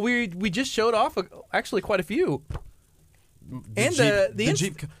 Well, we just showed off actually quite a few. The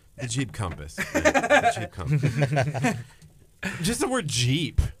Jeep Compass. The Jeep Compass. Just the word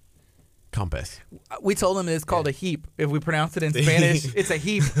Jeep Compass. We told him it's called a heap. If we pronounce it in Spanish, it's a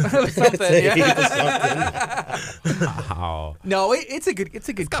heap of something. Wow. No, it's a good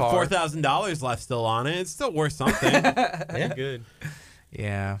car. Got $4,000 left still on it. It's still worth something. yeah, good.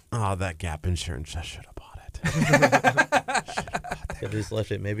 Yeah. Oh, that Gap insurance. I should have bought it. Could have just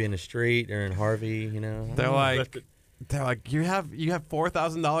left it maybe in the street or in Harvey. They're like, you have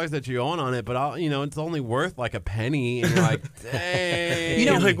 $4,000 that you own on it, but it's only worth like a penny. And you're like,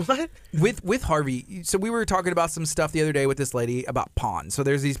 dang. Like what? With Harvey, so we were talking about some stuff the other day with this lady about ponds. So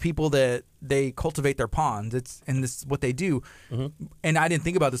there's these people that they cultivate their ponds. This is what they do. Mm-hmm. And I didn't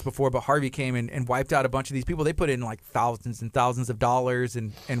think about this before, but Harvey came and wiped out a bunch of these people. They put in like thousands and thousands of dollars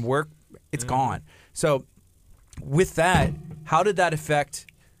and work. It's gone. So with that, how did that affect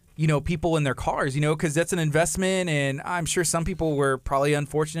people in their cars, because that's an investment, and I'm sure some people were probably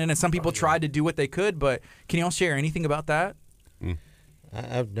unfortunate, and some people tried to do what they could, but can y'all share anything about that?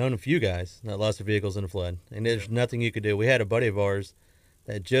 I've known a few guys that lost their vehicles in a flood, and there's nothing you could do. We had a buddy of ours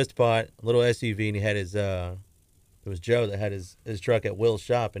that just bought a little SUV, and he had his, it was Joe that had his truck at Will's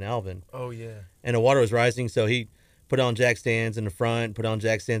shop in Alvin. Oh, yeah. And the water was rising, so he put on jack stands in the front, put on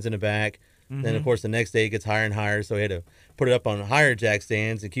jack stands in the back. Mm-hmm. Then, of course, the next day it gets higher and higher, so he had to put it up on higher jack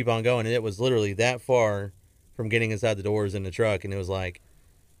stands and keep on going. And it was literally that far from getting inside the doors in the truck. And it was like,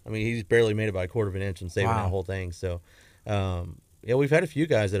 he's barely made it by a quarter of an inch and saving that whole thing. So, we've had a few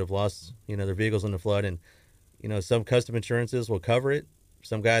guys that have lost, their vehicles in the flood. And, some custom insurances will cover it.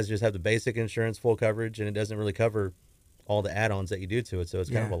 Some guys just have the basic insurance, full coverage, and it doesn't really cover all the add-ons that you do to it. So it's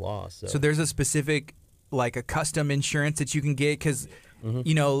kind of a loss. So there's a specific, like a custom insurance that you can get because –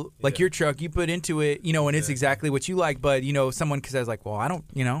 like your truck, you put into it, and it's exactly what you like. But, someone says like, well, I don't,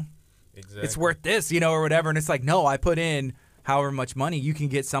 exactly. It's worth this, or whatever. And it's like, no, I put in however much money. You can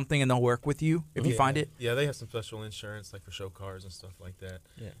get something and they'll work with you if you find it. Yeah, they have some special insurance like for show cars and stuff like that.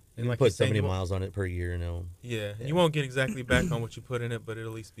 Yeah. And you like put so many miles on it per year, Yeah. You won't get exactly back on what you put in it, but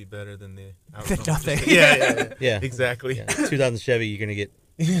it'll at least be better than the outcome. Nothing. Yeah. Exactly. Yeah. 2000 Chevy, you're going to get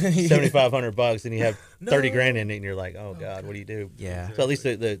 $7,500 and you have 30 grand in it and you're like, oh God, what do you do? Yeah. So at least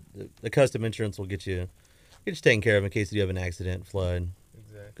the custom insurance will get you taken care of in case you have an accident, flood,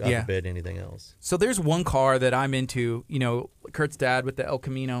 God forbid anything else. So there's one car that I'm into, Kurt's dad with the El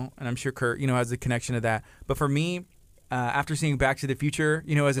Camino, and I'm sure Kurt, has a connection to that. But for me, after seeing Back to the Future,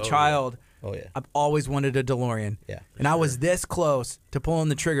 as a child, I've always wanted a DeLorean. Yeah. And I was this close to pulling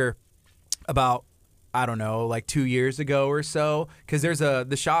the trigger about, I don't know, like 2 years ago or so, because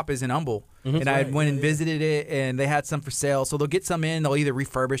the shop is in Humble, and I went and visited it, and they had some for sale. So they'll get some in, they'll either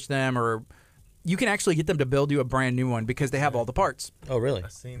refurbish them, or you can actually get them to build you a brand new one because they have all the parts. Oh, really?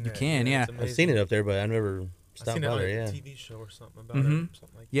 I've seen that. You can, yeah. I've seen it up there, but I never stopped by there. Yeah, a TV show or something about it.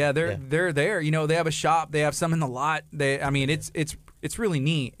 Something like yeah, they're there. They have a shop. They have some in the lot. It's really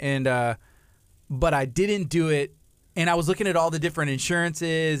neat. And but I didn't do it And I was looking at all the different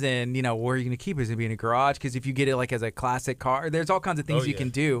insurances and, you know, where are you going to keep it? Is it be in a garage? Because if you get it like as a classic car, there's all kinds of things you can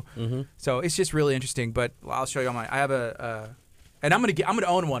do. So it's just really interesting. But I'll show you all I have and I'm gonna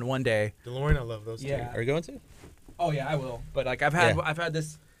own one day. DeLorean, I love those. Yeah. Too. Are you going to? Oh yeah, I will. But like I've had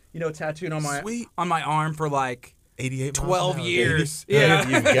this, you know, tattooed on my arm for like 88 12 miles an hour. years. Yeah,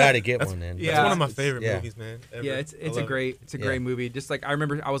 you've got to get one then. Yeah. That's one of my favorite Yeah. movies, man. Ever. Yeah, it's I a love great it. great movie. Just like I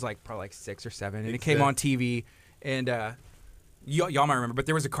remember, I was like probably like 6 or 7, and it came on TV, and y'all might remember, but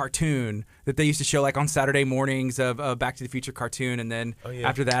there was a cartoon that they used to show like on Saturday mornings of Back to the Future cartoon, and then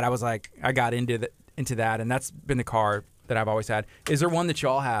after that, I was like, I got into that, and that's been the car that I've always had. Is there one that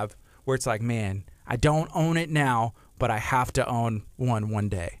y'all have where it's like, man, I don't own it now, but I have to own one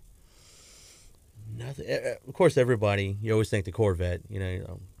day? Nothing. Of course, everybody, you always think the Corvette. You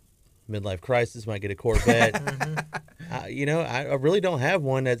know, midlife crisis might get a Corvette. You know, I really don't have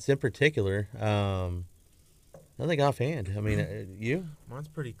one that's in particular. Nothing offhand. I mean, you? Mine's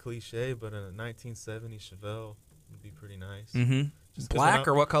pretty cliche, but a 1970 Chevelle would be pretty nice. Mm-hmm. Black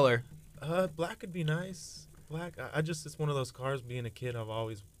or what color? Black would be nice. Black. I just, it's one of those cars. Being a kid, I've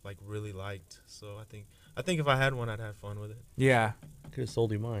always like really liked. So I think if I had one, I'd have fun with it. Yeah. Could have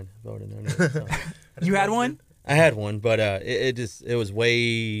sold you mine if I would have known it. So. You had one? I had one, but it was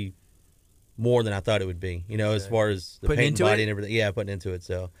way more than I thought it would be. You know, as far as the Putting paint into and body it? and everything. Yeah, putting into it.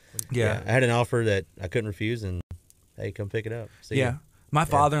 So Yeah. I had an offer that I couldn't refuse, and hey, come pick it up. See ya. My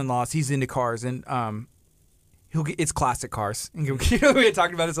father-in-law, he's into cars, and it's classic cars. We had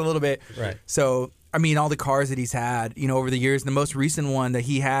talked about this a little bit. Right. So, I mean, all the cars that he's had, you know, over the years, the most recent one that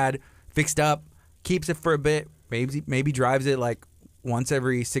he had fixed up, keeps it for a bit, maybe drives it like once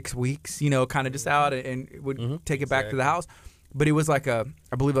every 6 weeks, you know, kind of just out and would take it back to the house. But it was like I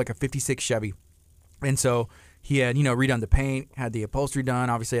believe like a 56 Chevy. And so he had, you know, redone the paint, had the upholstery done,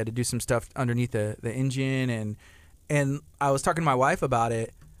 obviously had to do some stuff underneath the engine. And I was talking to my wife about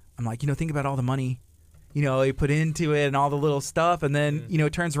it. I'm like, you know, think about all the money, you know, he put into it and all the little stuff. And then, you know,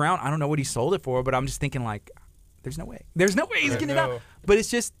 it turns around. I don't know what he sold it for, but I'm just thinking like, there's no way he's getting it out. But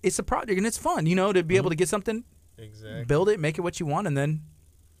it's a project and it's fun, you know, to be able to get something, build it, make it what you want, and then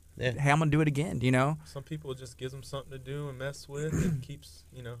hey, I'm gonna do it again, you know. Some people, it just gives them something to do and mess with, and keeps,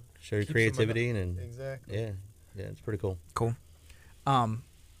 you know, show your creativity and exactly. Yeah, it's pretty cool. Cool.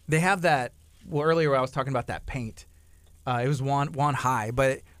 They have that. Well, earlier I was talking about that paint. It was Juan High,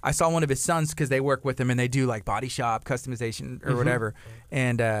 but I saw one of his sons because they work with him and they do like body shop customization or whatever,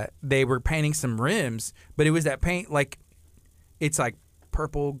 and they were painting some rims, but it was that paint like it's like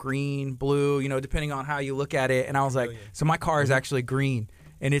purple, green, blue, you know, depending on how you look at it. And I was like, so my car is actually green,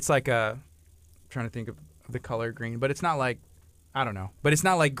 and it's like I'm trying to think of the color green, but it's not like, I don't know, but it's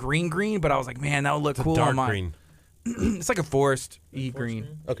not like green, but I was like, man, that would look cool dark on my green. It's like a forest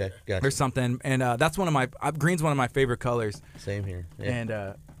green. Okay, gotcha. Or something, and that's one of my green's one of my favorite colors. Same here. Yeah.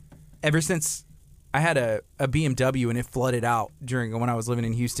 And ever since I had a BMW and it flooded out when I was living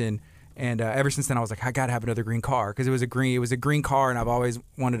in Houston, and ever since then I was like, I gotta have another green car because it was a green car, and I've always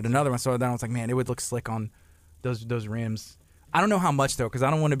wanted another one. So then I was like, man, it would look slick on those rims. I don't know how much though, because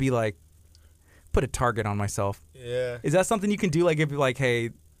I don't want to be like put a target on myself. Yeah. Is that something you can do? Like if you're like, hey,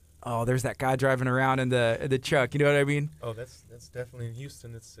 oh, there's that guy driving around in the truck. You know what I mean? Oh, that's definitely in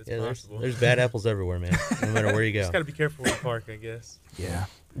Houston. It's possible. possible. There's bad apples everywhere, man. No matter where you go. Just gotta be careful where you park, I guess. Yeah.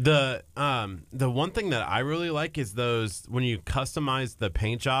 The one thing that I really like is those when you customize the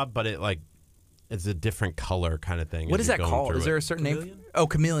paint job, but it's a different color kind of thing. What is that called? Is there a certain name? Oh,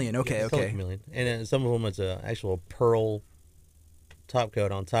 chameleon. Okay, yeah, it's called okay. Chameleon. And some of them it's an actual pearl top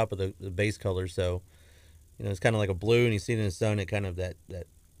coat on top of the base color. So, you know, it's kind of like a blue, and you see it in the sun. It kind of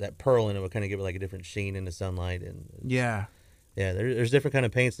that pearl in it will kind of give it like a different sheen in the sunlight. And yeah. There's different kind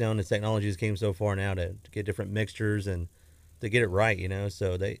of paints now, and the technology has came so far now to get different mixtures and to get it right, you know.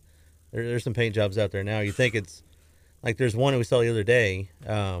 So there's some paint jobs out there now. You think it's like there's one that we saw the other day.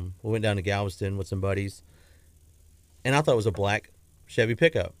 We went down to Galveston with some buddies, and I thought it was a black Chevy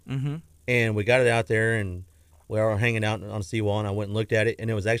pickup. Mm-hmm. And we got it out there, and we were hanging out on a seawall, and I went and looked at it,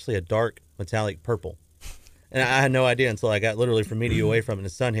 and it was actually a dark metallic purple. And I had no idea until I got literally from media away from it, and the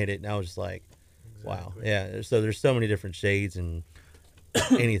sun hit it, and I was just like, wow. Yeah, so there's so many different shades and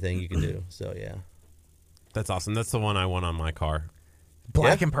anything you can do. So, yeah. That's awesome. That's the one I want on my car.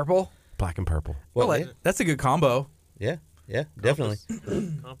 Black and purple? Black and purple. Well, that's a good combo. Yeah, definitely.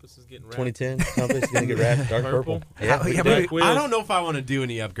 Compass is getting wrapped. 2010 Compass is going to get wrapped dark purple. Yeah, I don't know if I want to do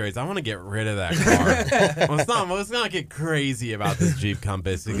any upgrades. I want to get rid of that car. Let's not get crazy about this Jeep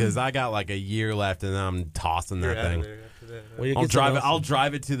Compass because I got like a year left and then I'm tossing that thing. Well, you I'll get drive it. something I'll else.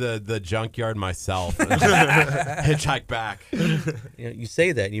 drive it to the junkyard myself. And hitchhike back. You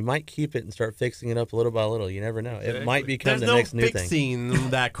say that you might keep it and start fixing it up little by little. You never know. It might become There's the no next new thing. fixing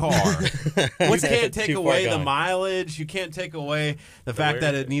that car. You can't take Too far away the gone. mileage. You can't take away the fact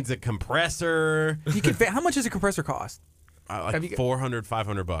that it needs a compressor. You can. How much does a compressor cost? Have Like you- $400,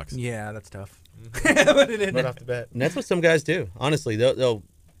 $500. Yeah, that's tough. Right off the bat. And that's what some guys do. Honestly, they'll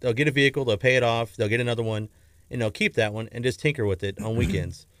get a vehicle, they'll pay it off, they'll get another one, and they'll keep that one and just tinker with it on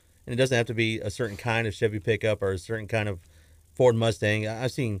weekends. And it doesn't have to be a certain kind of Chevy pickup or a certain kind of Ford Mustang.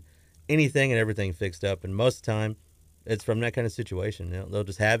 I've seen anything and everything fixed up, and most of the time, it's from that kind of situation. They'll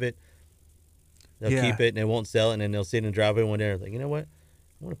just have it, they'll Yeah. keep it, and they won't sell it, and then they'll sit in the driveway one day and think, you know what, I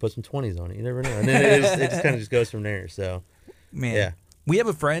want to put some 20s on it. You never know. And then it just kind of just goes from there. So, Man, yeah. we have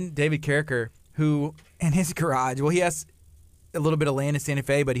a friend, David Carricker, who in his garage, well, he has a little bit of land in Santa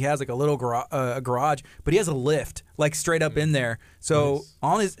Fe, but he has like a little garage, but he has a lift like straight up in there. So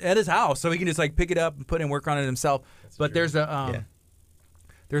at his house, so he can just like pick it up and put in work on it himself. But there's a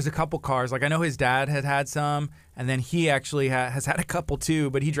there's a couple cars. Like I know his dad had some, and then he actually has had a couple too.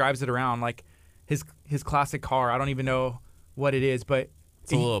 But he drives it around like his classic car. I don't even know what it is, but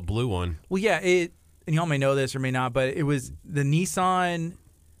It's a little blue one. well, yeah, and y'all may know this or may not, but it was the Nissan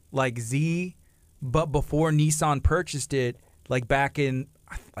like Z, but before Nissan purchased it, like back in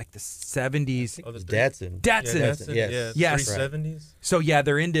like the 70s. Oh, the Datsun. Datsun. Yeah, Datsun. Yes. Yes. 370s. So yeah,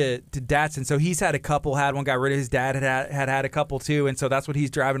 they're into Datsun. So he's had a couple, had one, got rid of his dad, had a couple too, and so that's what he's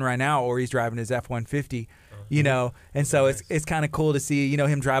driving right now, or he's driving his F-150, you know. And so it's kind of cool to see,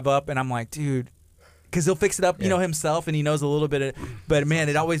 him drive up, and I'm like, dude, because he'll fix it up, himself, and he knows a little bit of, but man,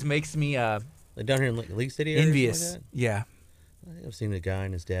 it always makes me Like down here in League City area or something envious. like that? Yeah. I think I've seen a guy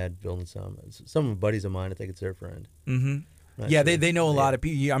and his dad building some. Some buddies of mine, I think it's their friend. Mm-hmm. Not Yeah, sure. they know a lot of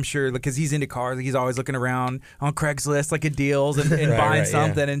people. I'm sure because he's into cars. He's always looking around on Craigslist, like at deals and Right, buying right,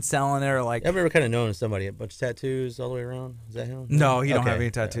 something and selling it. Or like, I remember kind of knowing somebody, a bunch of tattoos all the way around. Is that him? no, he don't have Okay,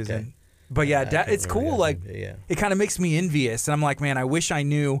 any tattoos okay. in. But yeah, I can't it's remember cool. the Like, guy's name, but yeah. it kind of makes me envious, and I'm like, man, I wish I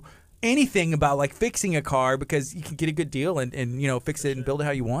knew anything about like fixing a car because you can get a good deal and fix it and build it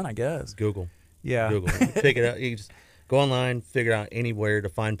how you want. I guess. Google. Yeah. Google. Pick it up. You just go online, figure out anywhere to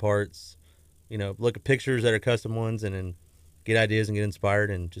find parts. Look at pictures that are custom ones, and then get ideas and get inspired,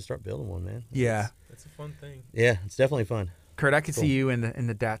 and just start building one, man. Yeah. That's a fun thing. Yeah, it's definitely fun. Kurt, I could Cool. see you in the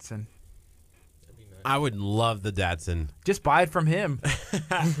Datsun. That'd be nice. I would love the Datsun. Just buy it from him,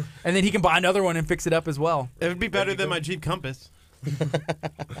 and then he can buy another one and fix it up as well. It would be better than my Jeep Compass.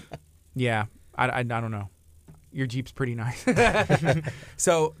 Yeah, I don't know. Your Jeep's pretty nice.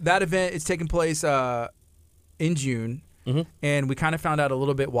 So that event is taking place in June, Mhm. and we kind of found out a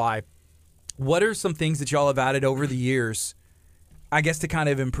little bit why. What are some things that y'all have added over the years, I guess, to kind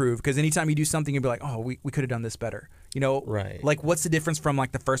of improve? Because anytime you do something, you'll be like, oh, we could have done this better. Right. Like, what's the difference from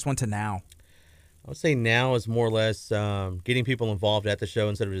like the first one to now? I would say now is more or less getting people involved at the show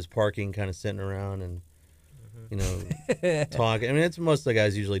instead of just parking, kind of sitting around and talk. I mean, it's most of the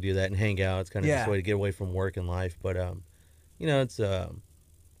guys usually do that and hang out. It's kind of just Yeah. a way to get away from work and life. But it's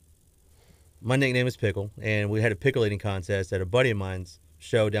my nickname is Pickle, and we had a pickle eating contest at a buddy of mine's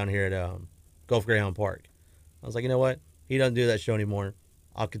show down here at Gulf Greyhound Park. I was like, you know what? He doesn't do that show anymore.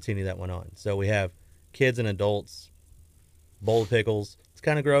 I'll continue that one on. So we have kids and adults, bowl of pickles. It's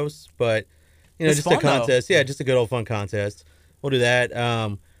kind of gross, but It's just fun, a contest. Yeah, just a good old fun contest. We'll do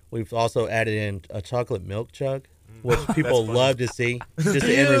that. We've also added in a chocolate milk chug, which people fun. love to see. Just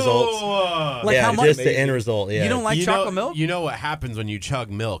the end results. Like, yeah, how much- just the end result. Yeah. You don't like chocolate milk? You know what happens when you chug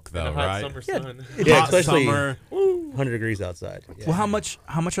milk, In though, a hot right? summer Yeah, sun. Yeah, Hot especially summer. 100 degrees outside. Yeah. Well, how much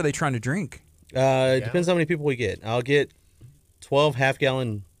are they trying to drink? It depends how many people we get. I'll get 12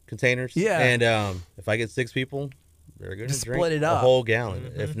 half-gallon containers. Yeah. And if I get 6 people, they're going to Just drink split it a up. whole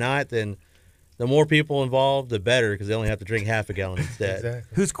gallon. If not, then the more people involved, the better, because they only have to drink half a gallon instead.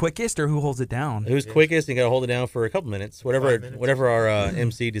 Exactly. Who's quickest or who holds it down? Who's quickest? You got to hold it down for a couple minutes, whatever 5 minutes. whatever our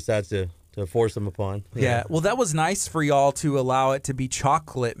MC decides to force them upon. Yeah. Well, that was nice for y'all to allow it to be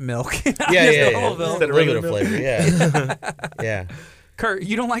chocolate milk. Yeah, Just yeah, the yeah. whole milk. Instead of regular flavor. Yeah. Yeah. Kurt,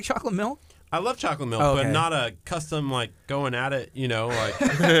 you don't like chocolate milk? I love chocolate milk, Okay. but not a custom like going at it.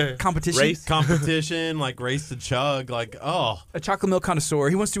 Like Competition? race competition, like race to chug. Like A chocolate milk connoisseur.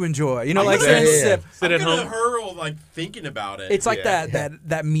 He wants to enjoy. I Like know. sit and Yeah, yeah. sip. Sit I'm at gonna home. hurl like thinking about it. It's like Yeah.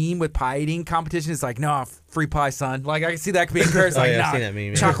 that meme with pie eating competition. It's like, no, free pie, son. Like, I can see that being Kurt's Oh, like, yeah, I've nah, seen that meme,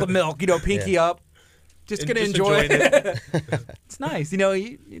 yeah. chocolate milk, pinky up. Just And going to just enjoy enjoying it. It's nice.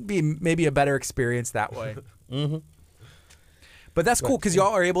 It'd be maybe a better experience that way. Mm-hmm. But that's cool because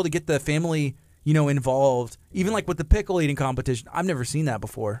y'all are able to get the family involved. Even like with the pickle eating competition, I've never seen that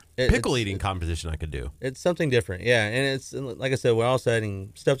before. Pickle eating competition I could do. It's something different, yeah. And it's like I said, we're also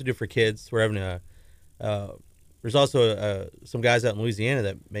adding stuff to do for kids. We're having there's also some guys out in Louisiana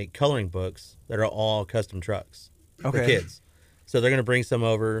that make coloring books that are all custom trucks for kids. So they're going to bring some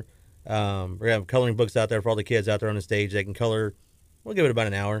over. We're going to have coloring books out there for all the kids out there on the stage. They can color. We'll give it about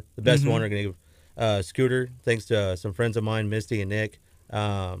an hour. The best one are going to give Scooter, thanks to some friends of mine, Misty and Nick.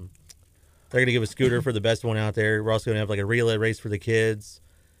 They're going to give a Scooter for the best one out there. We're also going to have like a relay race for the kids.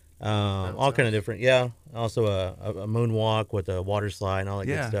 All kind of different. Yeah. Also a moonwalk with a water slide and all that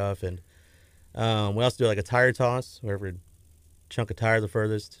good stuff. And we also do like a tire toss, whoever chunk a tire the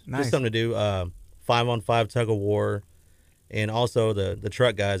furthest. Nice. Just something to do. 5-on-5 tug of war. And also the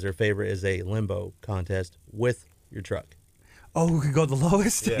truck guys, their favorite is a limbo contest with your truck. Oh, who could go the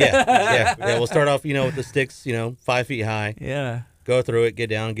lowest? Yeah. We'll start off, with the sticks, 5 feet high. Yeah. Go through it, get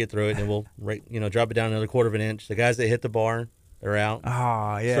down, get through it, and we'll, drop it down another 1/4 inch. The guys that hit the bar, they're out.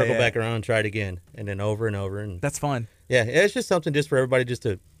 Oh, yeah. Circle back around and try it again, and then over and over. And that's fun. Yeah, it's just something just for everybody just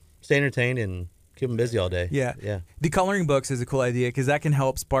to stay entertained and keep them busy all day. Yeah. Yeah. The coloring books is a cool idea because that can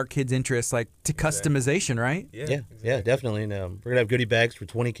help spark kids' interest, like to customization, right? Yeah, definitely. And we're going to have goodie bags for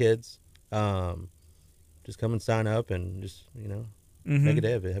 20 kids. Just come and sign up and just, make a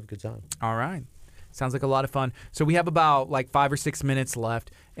day of it. Have a good time. All right. Sounds like a lot of fun. So we have about like 5 or 6 minutes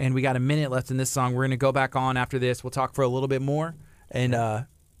left, and we got a minute left in this song. We're going to go back on after this. We'll talk for a little bit more and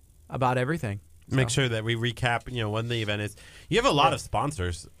about everything. Make sure that we recap, when the event is. You have a lot of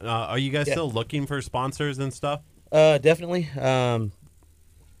sponsors. Are you guys still looking for sponsors and stuff? Definitely.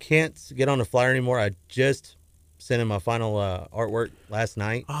 Can't get on the flyer anymore. I just sent in my final artwork last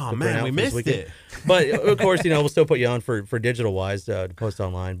night. Oh, man, we missed it. But, of course, we'll still put you on for digital-wise to post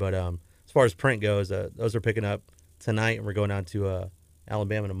online. But as far as print goes, those are picking up tonight, and we're going down to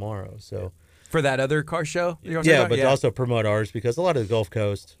Alabama tomorrow. So for that other car show? Also promote ours because a lot of the Gulf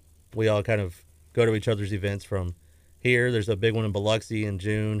Coast, we all kind of go to each other's events from here. There's a big one in Biloxi in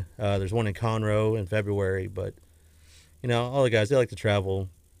June. There's one in Conroe in February. But, all the guys, they like to travel.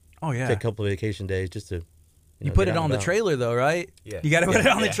 Oh, yeah. Take a couple of vacation days just to You put it on the trailer, though, right? Yeah. You got to put it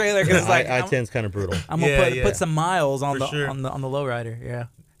on the trailer because like I-10's kind of brutal. I'm gonna put some miles on on the lowrider. Yeah.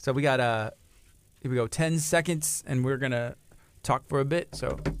 So we got here we go, 10 seconds, and we're gonna talk for a bit.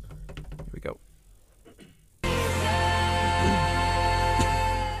 So here we go.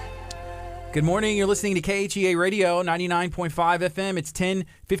 Good morning. You're listening to KHEA Radio 99.5 FM. It's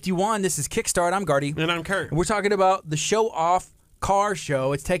 10:51. This is Kickstart. I'm Gardy. And I'm Kurt. And we're talking about the Show Off Car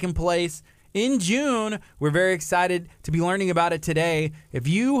Show. It's taking place in June. We're very excited to be learning about it today. If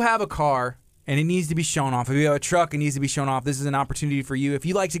you have a car and it needs to be shown off, if you have a truck, it needs to be shown off, this is an opportunity for you. If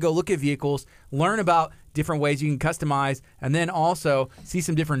you like to go look at vehicles, learn about different ways you can customize, and then also see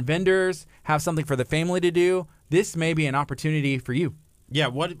some different vendors, have something for the family to do, this may be an opportunity for you. Yeah,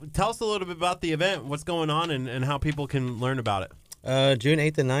 tell us a little bit about the event, what's going on, and how people can learn about it. June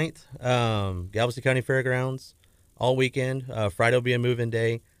 8th and 9th, Galveston County Fairgrounds, all weekend. Friday will be a move-in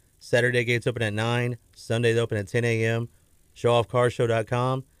day. Saturday gates open at 9. Sunday they open at 10 a.m.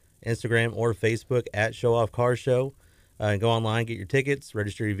 ShowOffCarShow.com, Instagram or Facebook at ShowOffCarShow. And go online, get your tickets,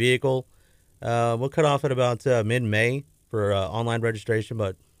 register your vehicle. We'll cut off at about mid-May for online registration,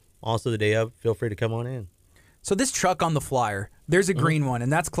 but also the day of, feel free to come on in. So this truck on the flyer, there's a green one,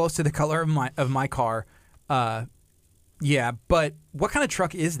 and that's close to the color of my car. Yeah, but what kind of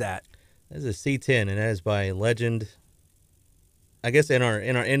truck is that? This is a C10, and that is by Legend. I guess in our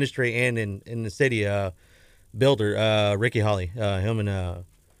industry and in the city, builder Ricky Holly, him and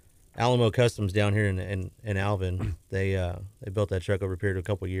Alamo Customs down here in Alvin. They built that truck over a period of a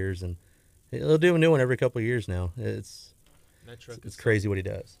couple of years, and they'll do a new one every couple of years now. It's crazy what he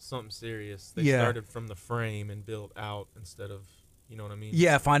does. Something serious. They started from the frame and built out instead of, you know what I mean?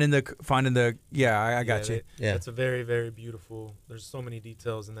 Yeah, finding the. Yeah, I got you. It's a very, very beautiful. There's so many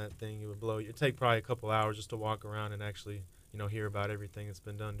details in that thing. It would blow you. It'd take probably a couple hours just to walk around and actually, hear about everything that's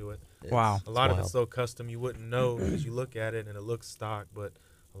been done to it. Wow. A lot of it's so custom you wouldn't know because you look at it and it looks stock, but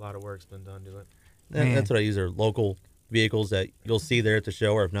a lot of work's been done to it. That's what I use, are local vehicles that you'll see there at the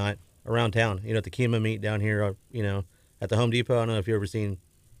show, or if not, around town. At the Kima meet down here, at the Home Depot. I don't know if you've ever seen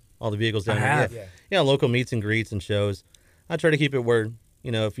all the vehicles down there. Yeah, local meets and greets and shows. I try to keep it where,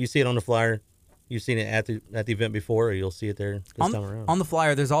 if you see it on the flyer, you've seen it at the event before, or you'll see it there this time around. On the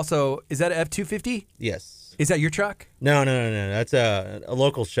flyer, there's also, is that an F-250? Yes. Is that your truck? No. That's a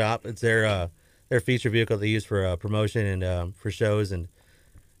local shop. It's their feature vehicle they use for promotion and for shows. And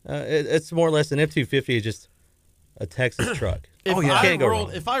it's more or less an F-250 is just a Texas truck.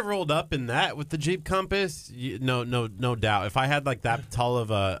 If I rolled up in that with the Jeep Compass, no doubt. If I had like that tall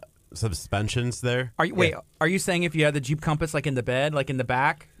of a suspensions there. Are you saying if you had the Jeep Compass like in the bed, like in the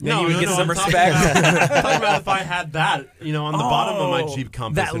back, then No, you would no, get no, some I'm talking respect? I'm talking about if I had that, on the bottom of my Jeep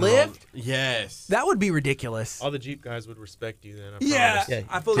Compass. that and all- lift? Yes. That would be ridiculous. All the Jeep guys would respect you then. I Yeah, promise. Yeah,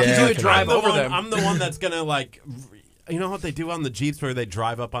 I feel like you would definitely. drive I'm the over one, them. I'm the one that's gonna like. You know what they do on the Jeeps where they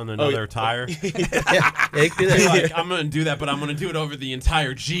drive up on another tire? Yeah, you can do that. Like, I'm gonna do that, but I'm gonna do it over the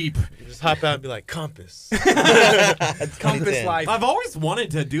entire Jeep. You just hop out and be like, Compass. That's Compass 2010. life. I've always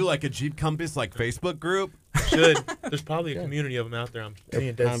wanted to do like a Jeep Compass like Facebook group. Should. There's probably a community of them out there. I'm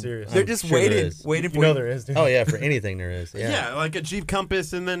being dead serious. They're just sure there waiting, is. waiting You for know you. there is, dude. Oh yeah, for anything there is. Yeah, Yeah. like a Jeep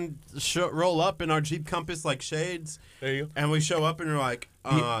Compass, and then roll up in our Jeep Compass like shades, There you go. and we show up and we're like,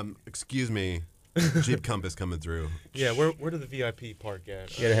 excuse me, Jeep Compass coming through. Yeah, where do the VIP park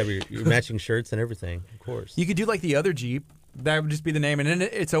at? You gotta have your matching shirts and everything, of course. You could do like the other Jeep. That would just be the name, and then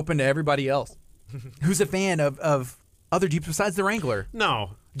it's open to everybody else who's a fan of other Jeeps besides the Wrangler.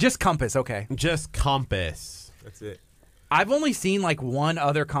 No, Just Compass, okay. just Compass. That's it. I've only seen like one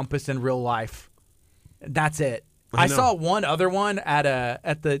other Compass in real life. That's it. I I know. saw one other one at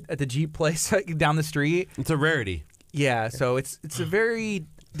the Jeep place down the street. It's a rarity. Yeah, so it's a very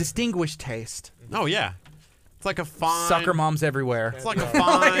distinguished taste. Oh yeah, it's like a fine Sucker moms everywhere. It's like a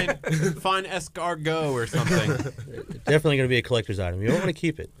fine escargot or something. Definitely gonna be a collector's item. You don't want to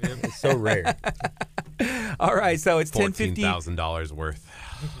keep it. It's so rare. All right, so it's $10.50 $14,000 worth.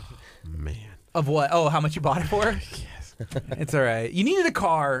 Man. of what? Oh, how much you bought it for? Yes. It's all right. You needed a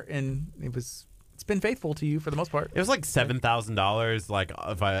car, and it's been faithful to you for the most part. It was like $7,000. Like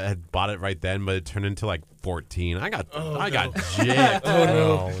if I had bought it right then, but it turned into like 14. I got gypped. Oh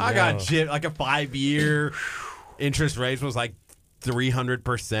no. I got gypped. Like a 5-year interest rate was like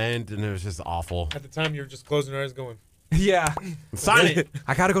 300%, and it was just awful. At the time, you were just closing your eyes, going, Yeah. Sign it.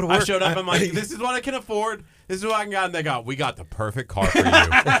 I got to go to I work. showed up. I'm like, this is what I can afford. This is what I can get. And they go, we got the perfect car for you.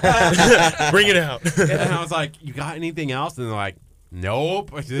 "Bring it out." And I was like, you got anything else? And they're like,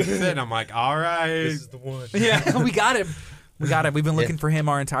 nope. This is it. And I'm like, all right. This is the one. Yeah, we got him. We got him. We've been looking for him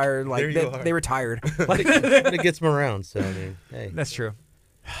our entire There you are. they retired. But it gets them around. So I mean, hey. That's true.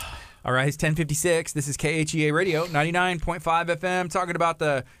 All right, it's 10:56. This is KHEA Radio, 99.5 FM, talking about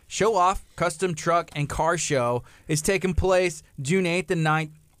the Show Off Custom Truck and Car Show. It's taking place June 8th and 9th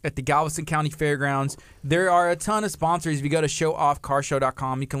at the Galveston County Fairgrounds. There are a ton of sponsors. If you go to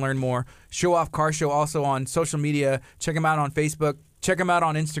showoffcarshow.com, you can learn more. Show Off Car Show also on social media. Check them out on Facebook. Check them out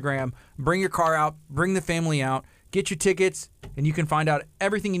on Instagram. Bring your car out. Bring the family out. Get your tickets, and you can find out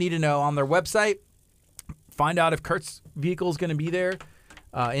everything you need to know on their website. Find out if Kurt's vehicle is going to be there.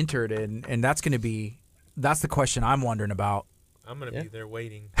 Entered, and that's the question I'm wondering about. I'm gonna Yeah. be there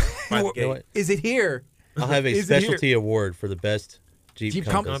waiting by the You know gate. what? Is it here? I'll have a Is it here? specialty award for the best Jeep, Jeep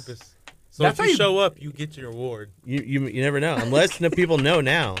Compass. Compass. So That's if how you you- show up, you get your award. You never know unless the people know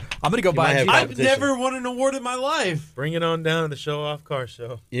now. I'm gonna go buy might a have Jeep. time. I've competition. never won an award in my life. Bring it on down to the Show Off Car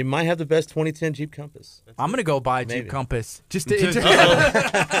Show. You might have the best 2010 Jeep Compass. I'm gonna go buy a Maybe. Jeep Compass. Just You Both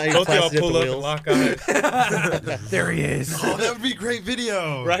y'all plastic pull the up and wheels. lock eyes. there he is. Oh, that would be a great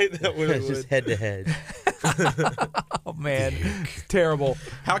video. Right? That would. It's just head to head. Oh man, terrible.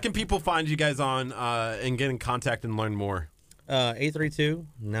 How can people find you guys on and get in contact and learn more?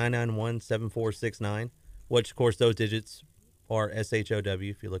 832-991-7469, which of course those digits are SHOW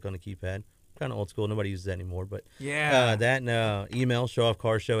if you look on the keypad. Kind of old school. Nobody uses that anymore. But Yeah. that and email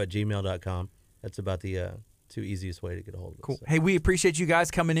showoffcarshow@gmail.com. That's about the two easiest way to get a hold of us. Cool. So, Hey, we appreciate you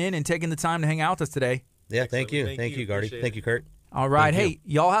guys coming in and taking the time to hang out with us today. yeah, thank you. Thank Thank you. you, Gardy. Appreciate Thank it. you, Kurt. All right. Thank Hey,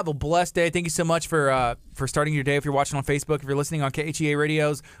 y'all have a blessed day. Thank you so much for starting your day. If you're watching on Facebook, if you're listening on KHEA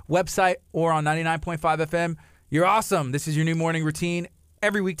Radio's website or on 99.5 FM, you're awesome. This is your new morning routine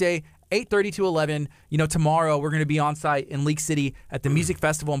every weekday, 8:30 to 11. You know, tomorrow we're going to be on site in Leak City at the Music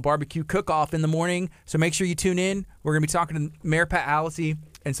Festival and Barbecue Cook-Off in the morning. So make sure you tune in. We're going to be talking to Mayor Pat Allison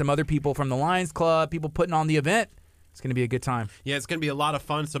and some other people from the Lions Club, people putting on the event. It's going to be a good time. Yeah, it's going to be a lot of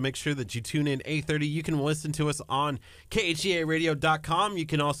fun, so make sure that you tune in 8:30. You can listen to us on KHEAradio.com. You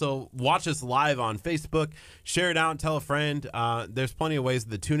can also watch us live on Facebook. Share it out and tell a friend. There's plenty of ways,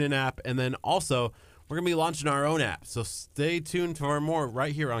 the TuneIn app. And then also, we're going to be launching our own app, so stay tuned for more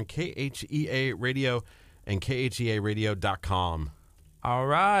right here on KHEA Radio and KHEAradio.com. All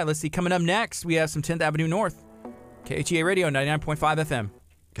right. Let's see. Coming up next, we have some 10th Avenue North. KHEA Radio, 99.5 FM.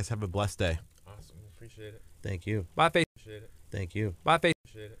 Guys, have a blessed day. Awesome. Appreciate it. Thank you. Bye, Faith. Appreciate it. Thank you. Bye, Faith.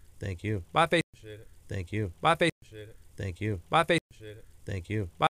 Appreciate it. Thank you. Bye, Faith. Appreciate it. Thank you. Bye, Faith. Appreciate it. Thank you. Bye, Faith. Appreciate it. Thank you. Bye.